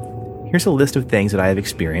 Well, here's a list of things that I have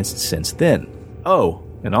experienced since then. Oh,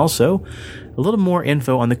 and also, a little more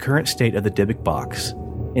info on the current state of the Dybbuk box.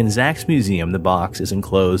 In Zach's museum, the box is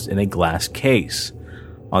enclosed in a glass case.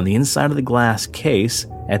 On the inside of the glass case,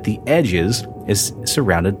 at the edges, is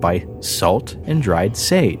surrounded by salt and dried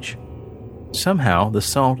sage. Somehow, the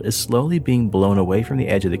salt is slowly being blown away from the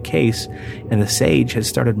edge of the case, and the sage has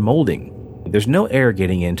started molding. There's no air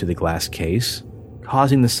getting into the glass case,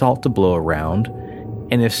 causing the salt to blow around,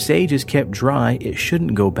 and if sage is kept dry, it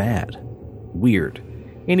shouldn't go bad. Weird.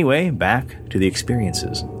 Anyway, back to the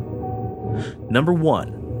experiences. Number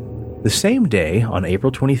 1. The same day, on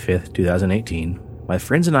April 25th, 2018, my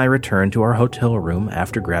friends and I returned to our hotel room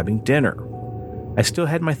after grabbing dinner. I still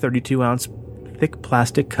had my 32-ounce thick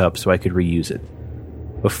plastic cup so I could reuse it.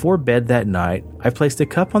 Before bed that night, I placed the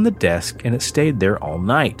cup on the desk and it stayed there all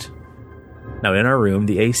night. Now in our room,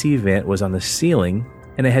 the AC vent was on the ceiling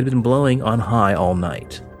and it had been blowing on high all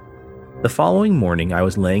night. The following morning, I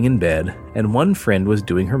was laying in bed, and one friend was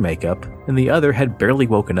doing her makeup, and the other had barely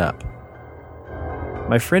woken up.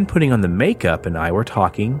 My friend putting on the makeup and I were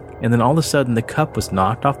talking, and then all of a sudden the cup was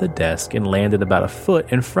knocked off the desk and landed about a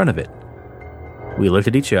foot in front of it. We looked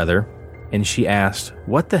at each other, and she asked,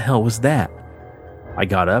 "What the hell was that?" I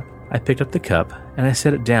got up, I picked up the cup, and I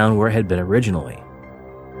set it down where it had been originally.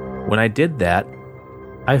 When I did that,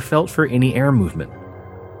 I felt for any air movement.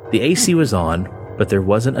 The AC was on, but there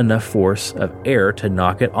wasn't enough force of air to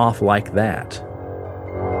knock it off like that.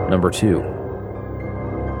 Number 2.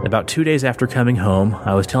 About 2 days after coming home,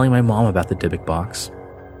 I was telling my mom about the Dybbuk box,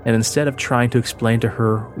 and instead of trying to explain to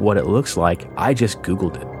her what it looks like, I just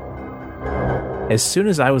Googled it. As soon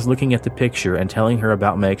as I was looking at the picture and telling her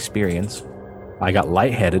about my experience, I got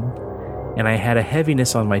lightheaded, and I had a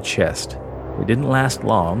heaviness on my chest. It didn't last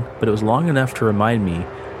long, but it was long enough to remind me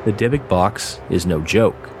the Dybbuk box is no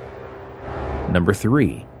joke. Number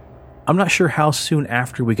 3. I'm not sure how soon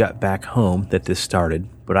after we got back home that this started,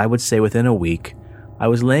 but I would say within a week, I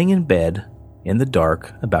was laying in bed, in the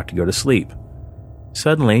dark, about to go to sleep.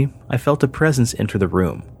 Suddenly, I felt a presence enter the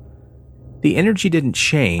room. The energy didn't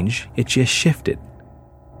change, it just shifted.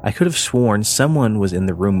 I could have sworn someone was in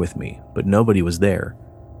the room with me, but nobody was there.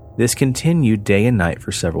 This continued day and night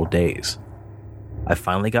for several days. I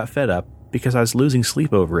finally got fed up because I was losing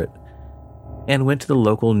sleep over it, and went to the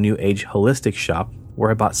local New Age holistic shop where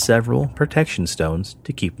I bought several protection stones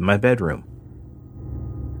to keep in my bedroom.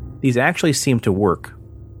 These actually seem to work.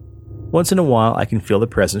 Once in a while, I can feel the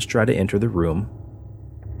presence try to enter the room,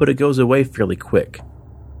 but it goes away fairly quick.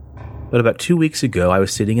 But about 2 weeks ago, I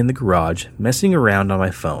was sitting in the garage, messing around on my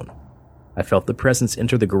phone. I felt the presence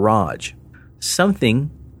enter the garage. Something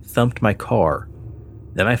thumped my car.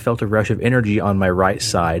 Then I felt a rush of energy on my right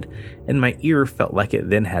side, and my ear felt like it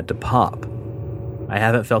then had to pop. I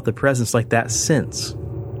haven't felt the presence like that since.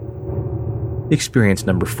 Experience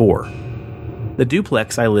number 4. The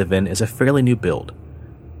duplex I live in is a fairly new build.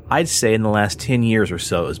 I'd say in the last 10 years or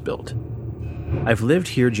so it was built. I've lived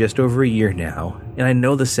here just over a year now, and I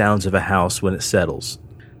know the sounds of a house when it settles.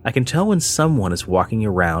 I can tell when someone is walking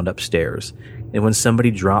around upstairs and when somebody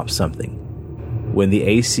drops something, when the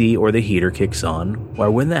AC or the heater kicks on, or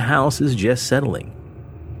when the house is just settling.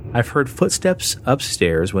 I've heard footsteps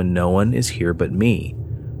upstairs when no one is here but me,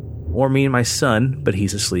 or me and my son, but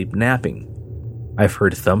he's asleep napping. I've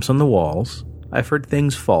heard thumps on the walls. I've heard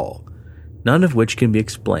things fall, none of which can be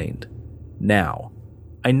explained. Now,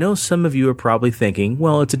 I know some of you are probably thinking,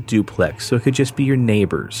 well, it's a duplex, so it could just be your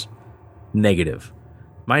neighbors. Negative.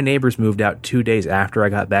 My neighbors moved out 2 days after I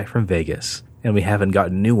got back from Vegas, and we haven't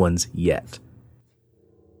gotten new ones yet.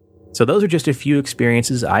 So those are just a few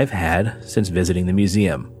experiences I've had since visiting the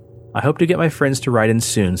museum. I hope to get my friends to write in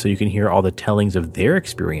soon so you can hear all the tellings of their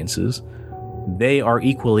experiences. They are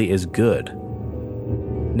equally as good.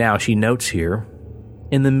 Now, she notes here,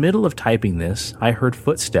 in the middle of typing this, I heard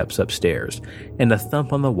footsteps upstairs and a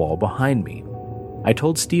thump on the wall behind me. I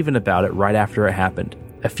told Steven about it right after it happened.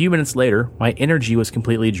 A few minutes later, my energy was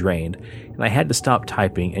completely drained, and I had to stop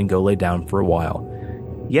typing and go lay down for a while.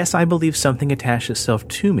 Yes, I believe something attached itself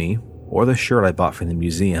to me, or the shirt I bought from the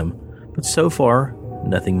museum, but so far,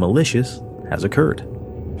 nothing malicious has occurred.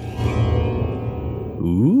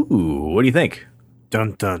 Ooh, what do you think?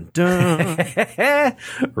 Dun, dun, dun.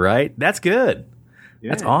 Right? That's good.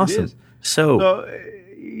 Yeah, that's awesome. So,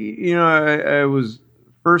 I was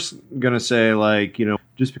first going to say, like,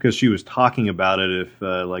 just because she was talking about it, if,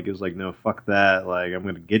 it was like, no, fuck that, like, I'm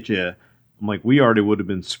going to get you. I'm like, we already would have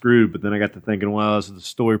been screwed, but then I got to thinking, well, as the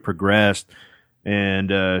story progressed,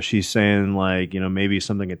 and she's saying, like, maybe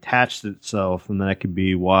something attached itself, and that could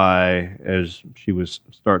be why, as she was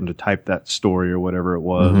starting to type that story or whatever it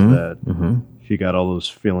was, she got all those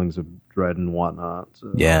feelings of dread and whatnot.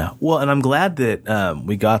 So. Yeah. Well, and I'm glad that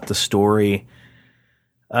we got the story.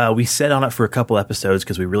 We sat on it for a couple episodes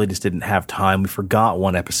because we really just didn't have time. We forgot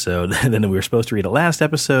one episode, and then we were supposed to read it last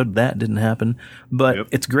episode. That didn't happen. But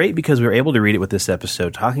It's great because we were able to read it with this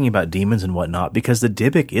episode, talking about demons and whatnot, because the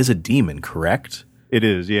Dybbuk is a demon, correct? It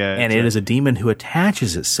is, yeah. And it is a demon who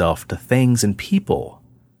attaches itself to things and people.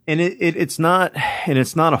 And it's not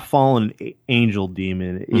a fallen angel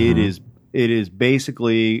demon. It is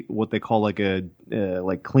basically what they call like a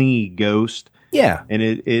clingy ghost. Yeah.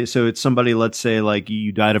 And so it's somebody, let's say, like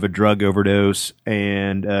you died of a drug overdose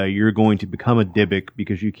and you're going to become a Dybbuk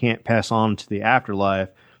because you can't pass on to the afterlife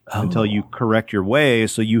until you correct your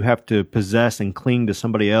ways. So you have to possess and cling to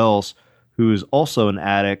somebody else who is also an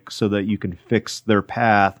addict so that you can fix their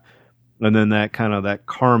path. And then that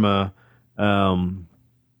karma,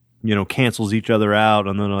 cancels each other out.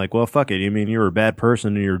 And then they're like, well, fuck it. I mean, you're a bad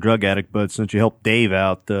person and you're a drug addict, but since you helped Dave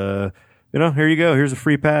out, here you go. Here's a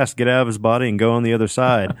free pass. Get out of his body and go on the other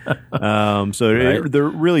side. They're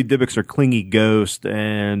really Dybbuks are clingy ghosts,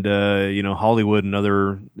 and Hollywood and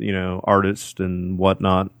other artists and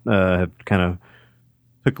whatnot have kind of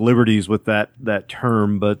took liberties with that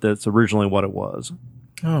term, but that's originally what it was.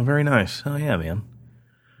 Oh, very nice. Oh yeah, man.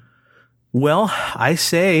 Well, I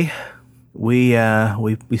say we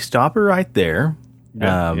stop her right there.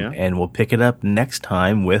 And we'll pick it up next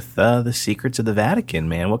time with the secrets of the Vatican,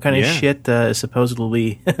 man. What kind of shit is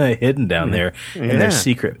supposedly hidden down there in their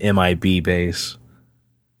secret MIB base?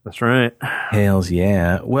 That's right. Hells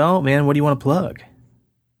yeah. Well, man, what do you want to plug?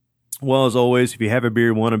 Well, as always, if you have a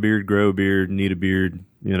beard, want a beard, grow a beard, need a beard,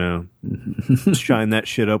 shine that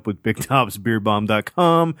shit up with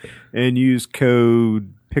BigTopsBeardBomb.com and use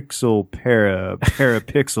code parapixel.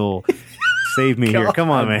 Save me here. Come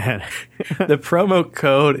on, man. The promo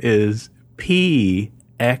code is PXLPARA.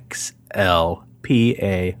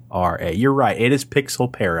 You're right. It is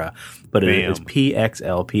Pixel Para, but it is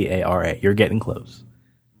PXLPARA. You're getting close.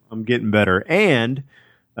 I'm getting better. And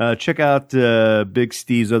check out Big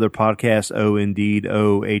Steve's other podcast, Oh Indeed,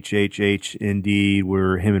 OHHH Indeed,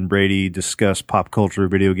 where him and Brady discuss pop culture,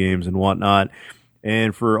 video games, and whatnot.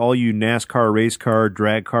 And for all you NASCAR, race car,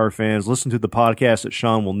 drag car fans, listen to the podcast that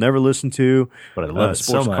Sean will never listen to. But I love it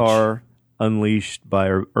Sports so much. Car unleashed by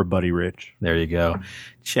our buddy Rich. There you go.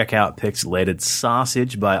 Check out Pixelated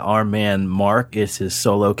Sausage by our man Mark. It's his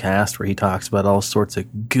solo cast where he talks about all sorts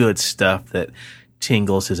of good stuff that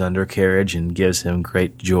tingles his undercarriage and gives him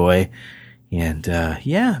great joy. And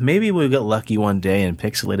maybe we'll get lucky one day and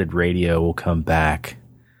Pixelated Radio will come back.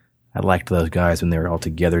 I liked those guys when they were all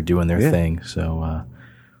together doing their thing. So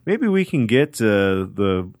maybe we can get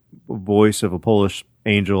the voice of a Polish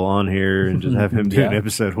angel on here and just have him do an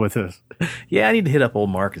episode with us. Yeah, I need to hit up old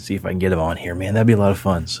Mark and see if I can get him on here, man. That'd be a lot of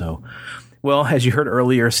fun. So, well, as you heard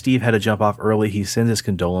earlier, Steve had to jump off early. He sends his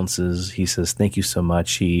condolences. He says, thank you so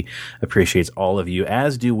much. He appreciates all of you,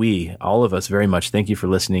 as do we, all of us, very much. Thank you for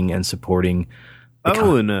listening and supporting.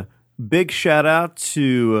 And a big shout out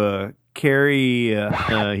to Kerry.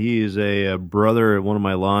 He is a brother at one of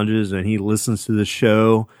my lodges, and he listens to the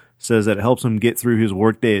show. Says that it helps him get through his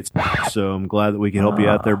workday. So I'm glad that we can help you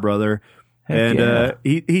out there, brother. And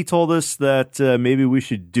he told us that maybe we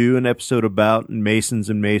should do an episode about Masons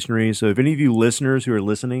and Masonry. So if any of you listeners who are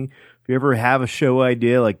listening, if you ever have a show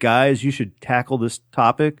idea, like, guys, you should tackle this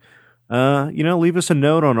topic, leave us a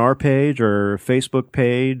note on our page or Facebook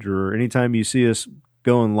page, or anytime you see us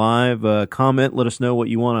going live, comment, let us know what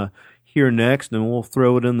you want to hear next, and we'll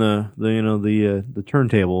throw it in the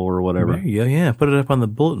turntable or whatever. Yeah. Put it up on the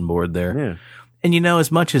bulletin board there. Yeah. And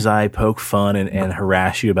as much as I poke fun and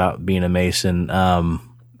harass you about being a Mason,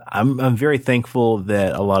 I'm very thankful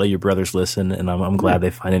that a lot of your brothers listen, and I'm glad they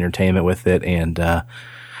find entertainment with it. And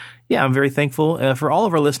I'm very thankful for all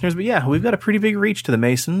of our listeners. But we've got a pretty big reach to the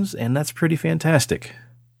Masons, and that's pretty fantastic.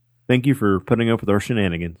 Thank you for putting up with our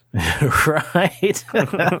shenanigans. Right.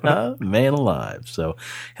 Man alive. So,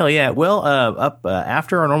 hell yeah. Well,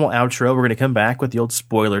 after our normal outro, we're going to come back with the old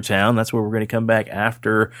Spoiler Town. That's where we're going to come back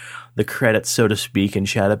after the credits, so to speak, and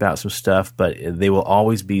chat about some stuff. But they will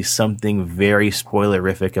always be something very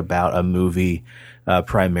spoilerific about a movie,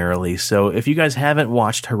 primarily. So if you guys haven't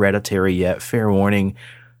watched Hereditary yet, fair warning,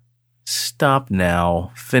 stop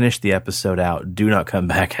now, finish the episode out. Do not come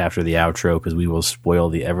back after the outro, because we will spoil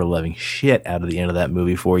the ever-loving shit out of the end of that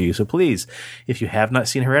movie for you. So please, if you have not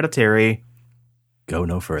seen Hereditary, go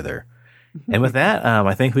no further. And with that,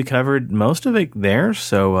 I think we covered most of it there.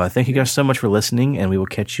 So thank you guys so much for listening, and we will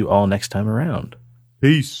catch you all next time around.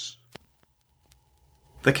 Peace.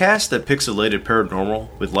 The cast at Pixelated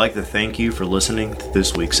Paranormal would like to thank you for listening to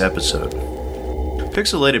this week's episode.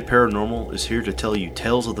 Pixelated Paranormal is here to tell you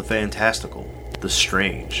tales of the fantastical, the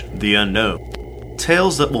strange, the unknown.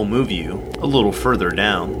 Tales that will move you a little further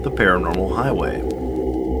down the paranormal highway.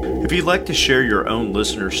 If you'd like to share your own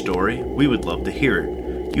listener story, we would love to hear it.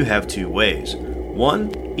 You have two ways. One,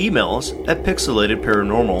 email us at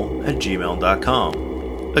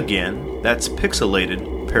pixelatedparanormal@gmail.com. Again, that's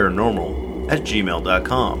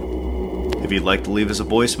pixelatedparanormal@gmail.com. If you'd like to leave us a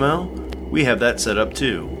voicemail, we have that set up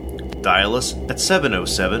too. Dial us at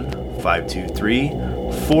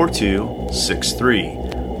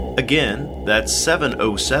 707-523-4263. Again, that's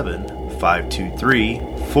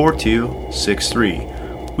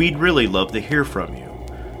 707-523-4263. We'd really love to hear from you.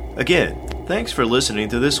 Again, thanks for listening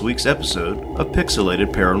to this week's episode of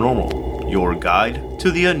Pixelated Paranormal, your guide to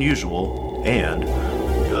the unusual and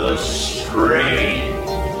the strange.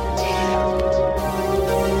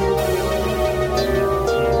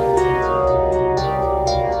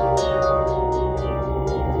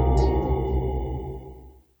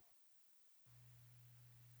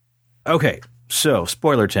 Okay, so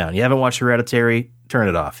Spoiler Town. You haven't watched Hereditary? Turn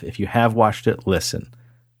it off. If you have watched it, listen.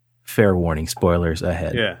 Fair warning, spoilers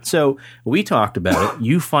ahead. Yeah. So we talked about it.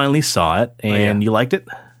 You finally saw it, and you liked it?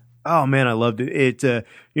 Oh, man, I loved it.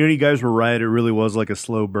 You guys were right. It really was like a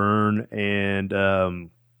slow burn. And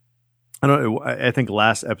I think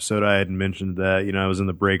last episode I had mentioned that, I was in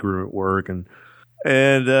the break room at work, and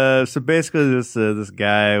so basically this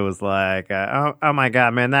guy was like, oh my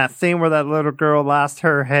God, man, that scene where that little girl lost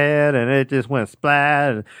her head and it just went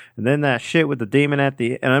splat, and then that shit with the demon at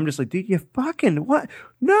the, and I'm just like, dude, you fucking what?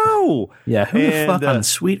 No. Yeah. Who the fuck on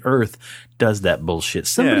sweet earth does that bullshit?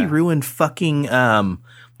 Somebody ruined fucking, they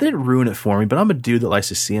didn't ruin it for me, but I'm a dude that likes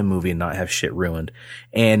to see a movie and not have shit ruined.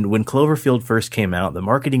 And when Cloverfield first came out, the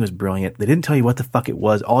marketing was brilliant. They didn't tell you what the fuck it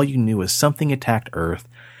was. All you knew was something attacked Earth.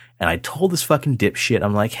 And I told this fucking dipshit,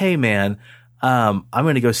 I'm like, hey man, I'm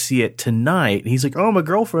going to go see it tonight. And he's like, oh, my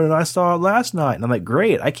girlfriend and I saw it last night. And I'm like,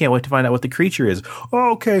 great. I can't wait to find out what the creature is.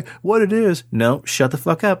 Oh, okay. What it is? No, shut the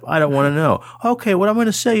fuck up. I don't want to know. Okay. What I'm going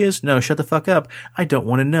to say is, no, shut the fuck up. I don't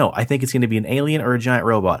want to know. I think it's going to be an alien or a giant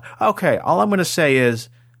robot. Okay. All I'm going to say is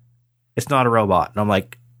it's not a robot. And I'm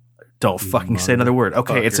like, don't fucking say another word.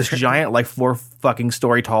 Okay. It's this giant, like 4 fucking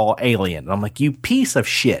story tall alien. And I'm like, you piece of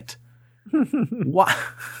shit. What?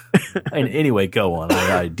 And anyway, go on.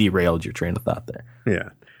 I derailed your train of thought there. Yeah.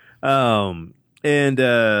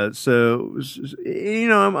 So, you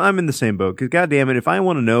know, I'm in the same boat because, goddamn it, if I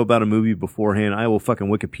want to know about a movie beforehand, I will fucking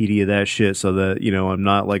Wikipedia that shit so that, you know, I'm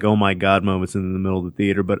not like, oh my God moments in the middle of the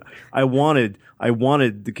theater. But I wanted,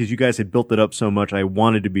 because you guys had built it up so much, I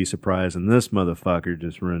wanted to be surprised, and this motherfucker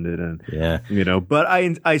just ruined it. And, Yeah. you know, but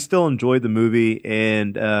I still enjoyed the movie.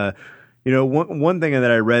 And, you know, one thing that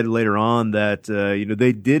I read later on that, you know,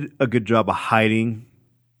 they did a good job of hiding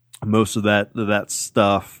most of that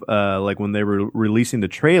stuff, like when they were releasing the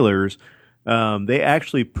trailers, they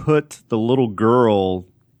actually put the little girl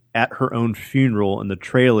at her own funeral in the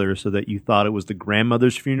trailer so that you thought it was the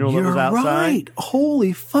grandmother's funeral that was outside. Right.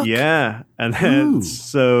 Holy fuck. Yeah. And then,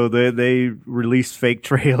 so they released fake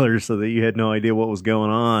trailers so that you had no idea what was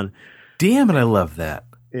going on. Damn it, I love that.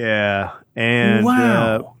 Yeah. And,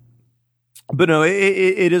 wow. But no,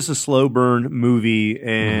 it is a slow burn movie,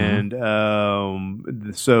 and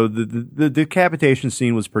so the decapitation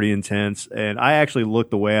scene was pretty intense. And I actually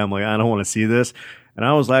looked away. I'm like, I don't want to see this. And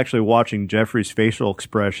I was actually watching Jeffrey's facial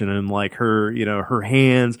expression, and like her, you know, her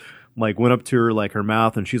hands like went up to her like her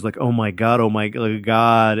mouth, and she's like, oh my God.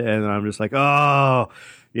 And I'm just like, oh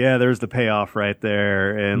yeah, there's the payoff right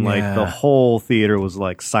there. And like the whole theater was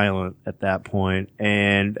like silent at that point.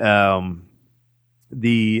 And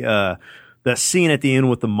that scene at the end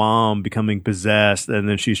with the mom becoming possessed, and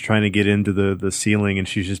then she's trying to get into the ceiling, and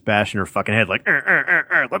she's just bashing her fucking head like,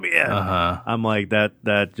 let me in. I'm like,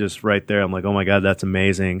 that just right there. I'm like, oh my God, that's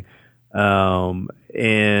amazing. And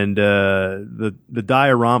the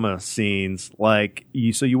diorama scenes, like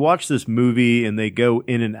so you watch this movie and they go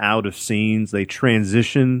in and out of scenes. They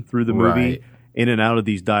transition through the movie in and out of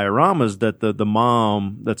these dioramas that the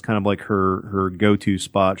mom, that's kind of like her go-to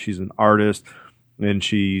spot. She's an artist. And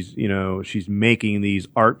she's making these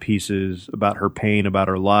art pieces about her pain, about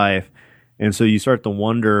her life. And so you start to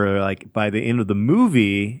wonder, like, by the end of the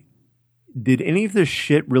movie, did any of this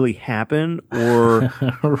shit really happen? Or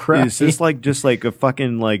is this like just like a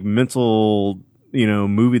fucking like mental, you know,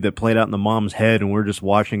 movie that played out in the mom's head, and we're just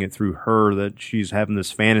watching it through her, that she's having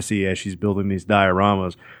this fantasy as she's building these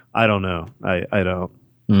dioramas? I don't know. I don't.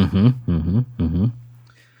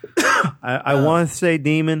 I want to say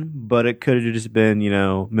demon, but it could have just been, you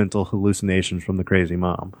know, mental hallucinations from the crazy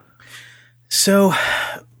mom. So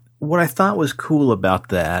what I thought was cool about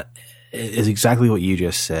that is exactly what you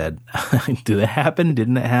just said. Did it happen?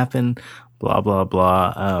 Didn't it happen? Blah, blah,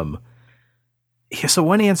 blah. So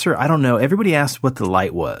one answer, I don't know. Everybody asked what the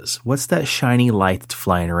light was. What's that shiny light that's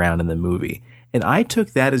flying around in the movie? And I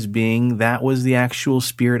took that as being that was the actual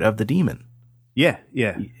spirit of the demon. Yeah.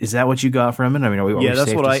 Is that what you got from it? I mean,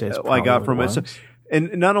 that's what I got from it. So,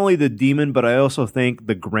 and not only the demon, but I also think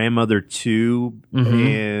the grandmother too.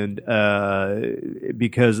 And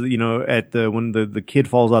because, you know, when the kid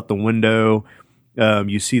falls out the window,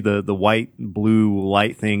 you see the white blue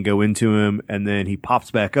light thing go into him, and then he pops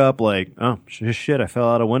back up like, oh shit, I fell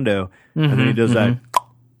out a window, and then he does that.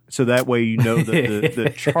 So that way you know that the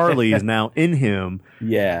Charlie is now in him.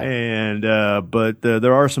 Yeah. And but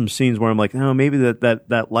there are some scenes where I'm like, no, maybe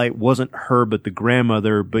that light wasn't her, but the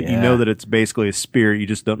grandmother. But you know that it's basically a spirit. You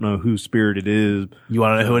just don't know whose spirit it is. You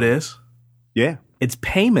want to know who it is? Yeah. It's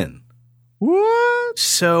Payman. What?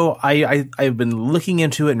 So I've been looking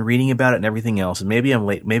into it and reading about it and everything else. And maybe I'm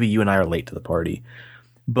late. Maybe you and I are late to the party.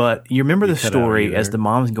 But you remember the story as the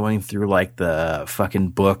mom's going through like the fucking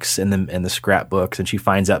books and the scrapbooks, and she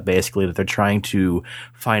finds out basically that they're trying to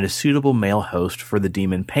find a suitable male host for the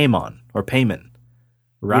demon Paimon,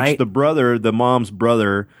 right? Which the mom's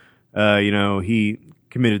brother, you know, he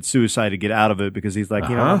committed suicide to get out of it because he's like,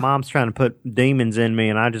 you know, my mom's trying to put demons in me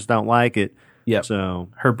and I just don't like it. Yep. So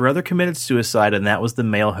her brother committed suicide, and that was the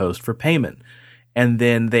male host for Paimon. And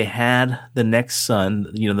then they had the next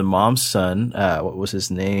son, you know, the mom's son. What was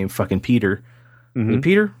his name? Fucking Peter. Was it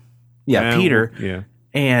Peter? Yeah, Peter. Yeah.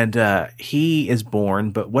 And he is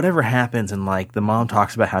born, but whatever happens, and like the mom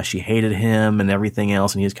talks about how she hated him and everything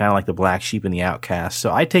else, and he was kind of like the black sheep and the outcast.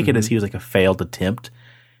 So I take it as he was like a failed attempt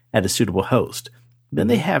at a suitable host. Then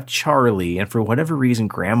they have Charlie, and for whatever reason,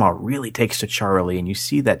 Grandma really takes to Charlie, and you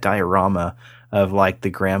see that diorama of like the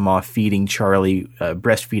grandma feeding Charlie,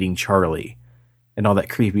 breastfeeding Charlie. And all that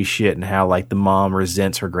creepy shit, and how like the mom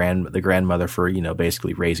resents the grandmother for, you know,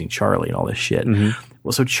 basically raising Charlie and all this shit.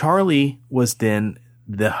 Well, so Charlie was then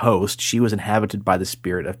the host. She was inhabited by the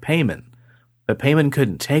spirit of Paimon. But Paimon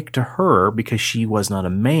couldn't take to her because she was not a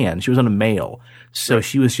man. She was not a male. So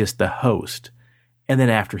she was just the host. And then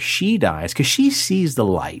after she dies, because she sees the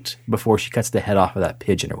light before she cuts the head off of that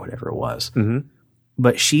pigeon or whatever it was.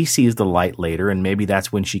 But she sees the light later, and maybe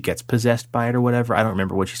that's when she gets possessed by it or whatever. I don't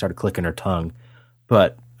remember when she started clicking her tongue,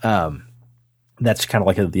 but that's kind of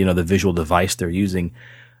like the visual device they're using.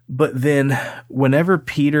 But then whenever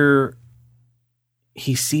Peter,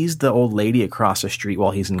 he sees the old lady across the street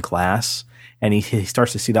while he's in class, and he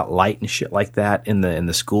starts to see that light and shit like that in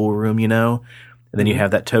the schoolroom, And then you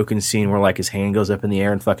have that token scene where like his hand goes up in the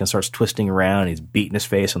air and fucking starts twisting around. And he's beating his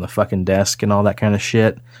face on the fucking desk and all that kind of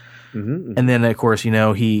shit. Mm-hmm. And then of course,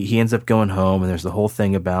 he ends up going home, and there's the whole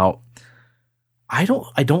thing about, I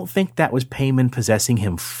don't think that was Paimon possessing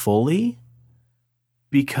him fully,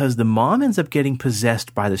 because the mom ends up getting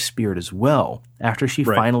possessed by the spirit as well after she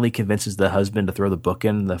finally convinces the husband to throw the book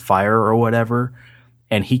in the fire or whatever,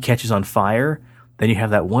 and he catches on fire. Then you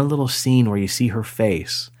have that one little scene where you see her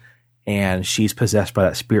face, and she's possessed by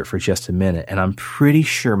that spirit for just a minute. And I'm pretty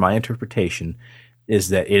sure my interpretation is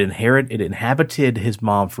that it inhabited his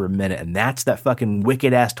mom for a minute, and that's that fucking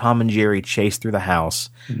wicked ass Tom and Jerry chase through the house.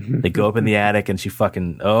 They go up in the attic, and she's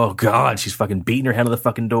fucking beating her head on the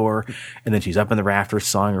fucking door, and then she's up in the rafters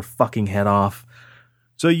sawing her fucking head off.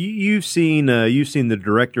 So you've seen the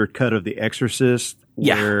director cut of The Exorcist,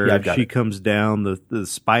 where she comes down the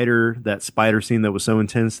spider, that spider scene that was so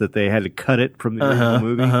intense that they had to cut it from the original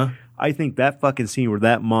movie. I think that fucking scene where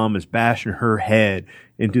that mom is bashing her head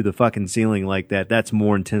into the fucking ceiling like that's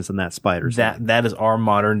more intense than that spider scene. That is our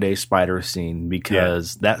modern day spider scene,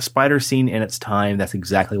 because that spider scene in its time, that's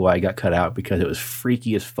exactly why it got cut out, because it was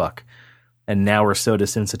freaky as fuck. And now we're so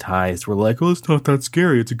desensitized. We're like, oh, it's not that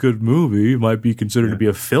scary. It's a good movie. It might be considered to be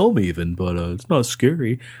a film even, but it's not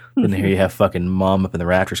scary. And here you have fucking mom up in the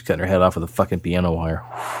rafters cutting her head off with a fucking piano wire.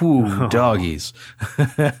 Whew, doggies.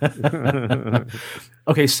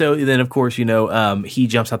 Okay, so then, of course, he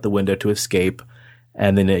jumps out the window to escape,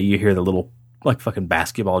 and then you hear the little, like, fucking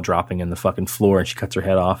basketball dropping in the fucking floor, and she cuts her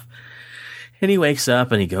head off. And he wakes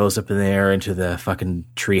up, and he goes up in there into the fucking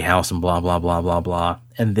tree house and blah, blah, blah, blah, blah.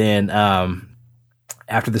 And then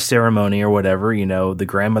after the ceremony or whatever, the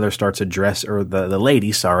grandmother starts the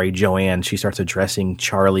lady, Joanne, she starts addressing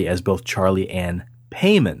Charlie as both Charlie and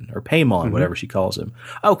Paimon, or Paimon, whatever she calls him.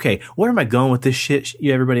 Okay, where am I going with this shit?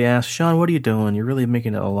 Everybody asks, Sean, what are you doing? You're really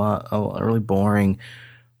making it really boring.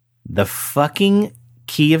 The fucking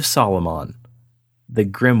Key of Solomon, the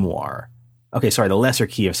grimoire. Okay, sorry, the Lesser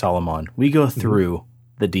Key of Solomon. We go through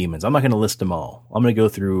the demons. I'm not going to list them all. I'm going to go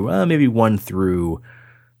through maybe 1 through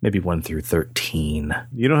 13.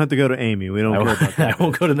 You don't have to go to Amy. We don't care about that. I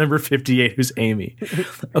won't go to number 58, who's Amy.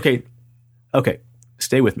 Okay,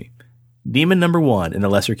 stay with me. Demon number 1 in the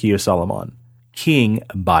Lesser Key of Solomon, King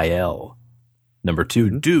Baal. Number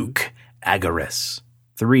 2, Duke Agaris.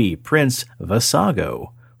 3, Prince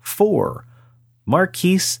Vasago. 4,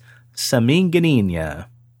 Marquise Saminganinia.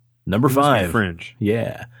 Number 5, French.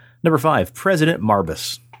 Yeah. Number 5, President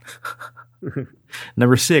Marbus.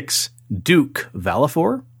 Number 6, Duke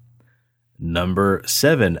Valifor. Number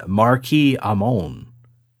 7, Marquis Amon.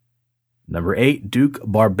 Number 8, Duke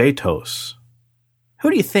Barbatos.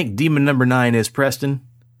 Who do you think demon number 9 is, Preston?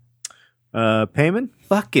 Paimon?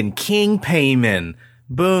 Fucking King Paimon.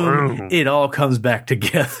 Boom. It all comes back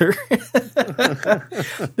together.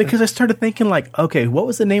 Because I started thinking like, okay, what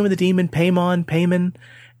was the name of the demon? Paimon?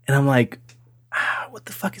 And I'm like, what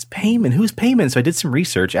the fuck is Paimon? Who's Paimon? So I did some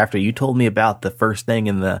research after you told me about the first thing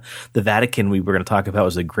in the Vatican we were going to talk about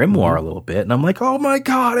was the grimoire a little bit. And I'm like, oh my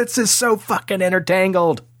God, it's just so fucking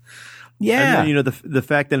intertangled. Yeah. And then, the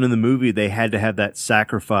fact that in the movie they had to have that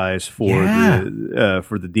sacrifice for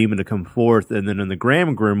the demon to come forth. And then in the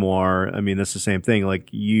grimoire, I mean, that's the same thing. Like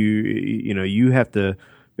you have to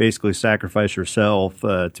basically sacrifice yourself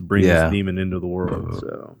to bring this demon into the world.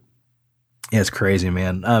 So. Yeah, it's crazy,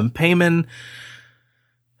 man. Paimon,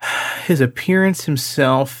 his appearance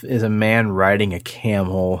himself is a man riding a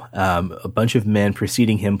camel, a bunch of men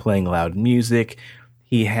preceding him playing loud music.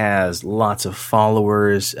 He has lots of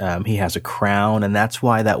followers. He has a crown, and that's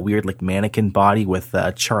why that weird like mannequin body with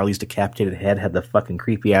Charlie's decapitated head had the fucking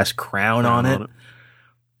creepy ass crown on it.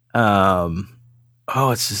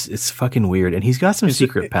 It's fucking weird, and he's got some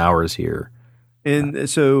secret powers here. And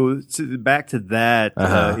so back to that,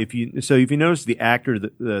 if you notice the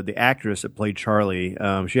actress that played Charlie,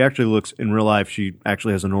 she actually looks in real life. She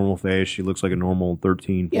actually has a normal face. She looks like a normal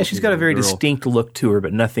 13. Yeah, she's got a very distinct look to her,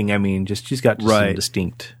 but nothing. I mean, she's got some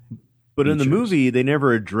distinct. But features. In the movie, they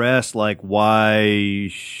never address like why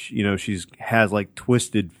she's has like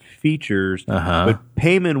twisted features. But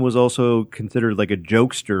Paimon was also considered like a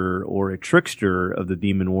jokester or a trickster of the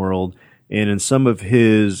demon world. And in some of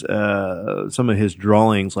his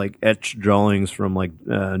drawings, like etched drawings from like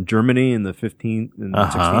Germany in the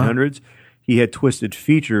 1600s, he had twisted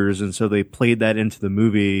features, and so they played that into the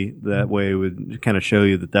movie. That way it would kind of show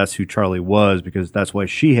you that that's who Charlie was, because that's why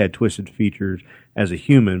she had twisted features as a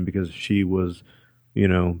human, because she was,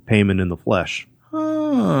 Paimon in the flesh.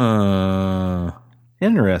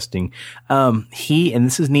 Interesting. And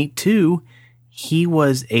this is neat too, he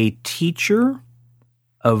was a teacher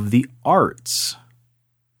of the arts.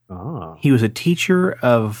 He was a teacher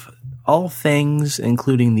of all things,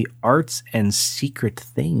 including the arts and secret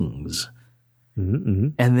things. Mm-hmm.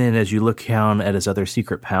 And then as you look down at his other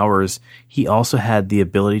secret powers, he also had the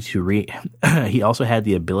ability to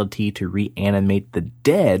reanimate the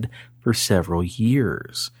dead for several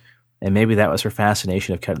years. And maybe that was her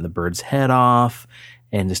fascination of cutting the bird's head off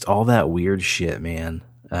and just all that weird shit, man.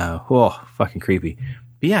 Fucking creepy.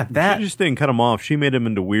 But yeah, she just didn't cut him off. She made him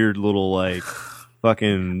into weird little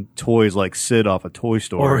fucking toys like Sid off a Toy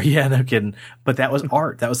Story. No kidding. But that was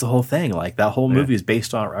art. That was the whole thing. Like that whole movie is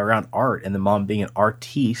based around art, and the mom being an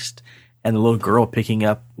artiste, and the little girl picking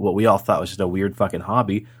up what we all thought was just a weird fucking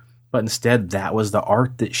hobby, but instead that was the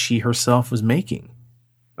art that she herself was making.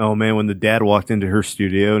 Oh man, when the dad walked into her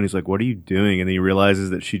studio and he's like, "What are you doing?" and he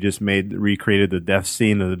realizes that she just recreated the death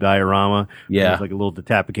scene of the diorama. Yeah, with like a little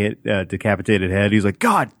decapitated head. He's like,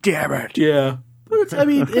 "God damn it!" Yeah. I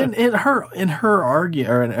mean, in her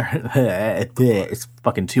argument, it's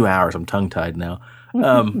fucking 2 hours. I'm tongue tied now.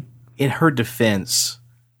 In her defense,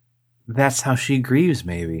 that's how she grieves.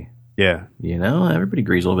 Maybe. Yeah. Everybody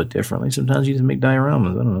grieves a little bit differently. Sometimes you just make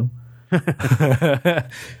dioramas. I don't know.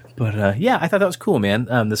 But I thought that was cool, man.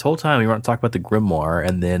 This whole time we weren't talking about the grimoire,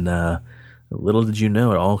 and then little did you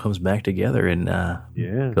know, it all comes back together and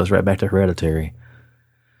goes right back to Hereditary.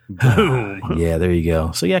 Boom. Yeah, there you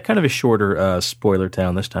go. So kind of a shorter spoiler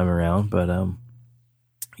town this time around, but I'm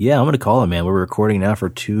going to call it, man. We're recording now for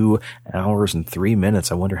 2 hours and 3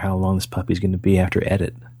 minutes. I wonder how long this puppy's going to be after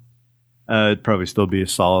edit. It'd probably still be a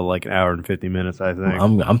solid like an hour and 50 minutes, I think.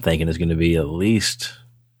 I'm thinking it's going to be at least,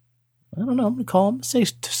 I don't know, I'm going to call him, say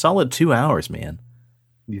solid 2 hours, man.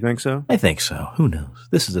 You think so? I think so. Who knows?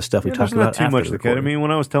 This is the stuff we talk about too after much the to cut. I mean,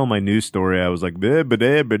 when I was telling my news story, I was like, I got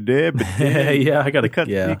to cut.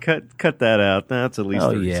 Yeah, you cut that out. That's at least.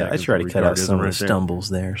 Oh yeah, I try to cut out some of the stumbles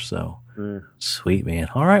there. So sweet, man.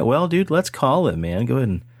 All right, well, dude, let's call it, man. Go ahead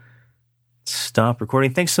and stop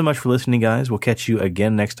recording. Thanks so much for listening, guys. We'll catch you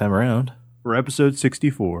again next time around for episode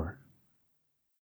 64.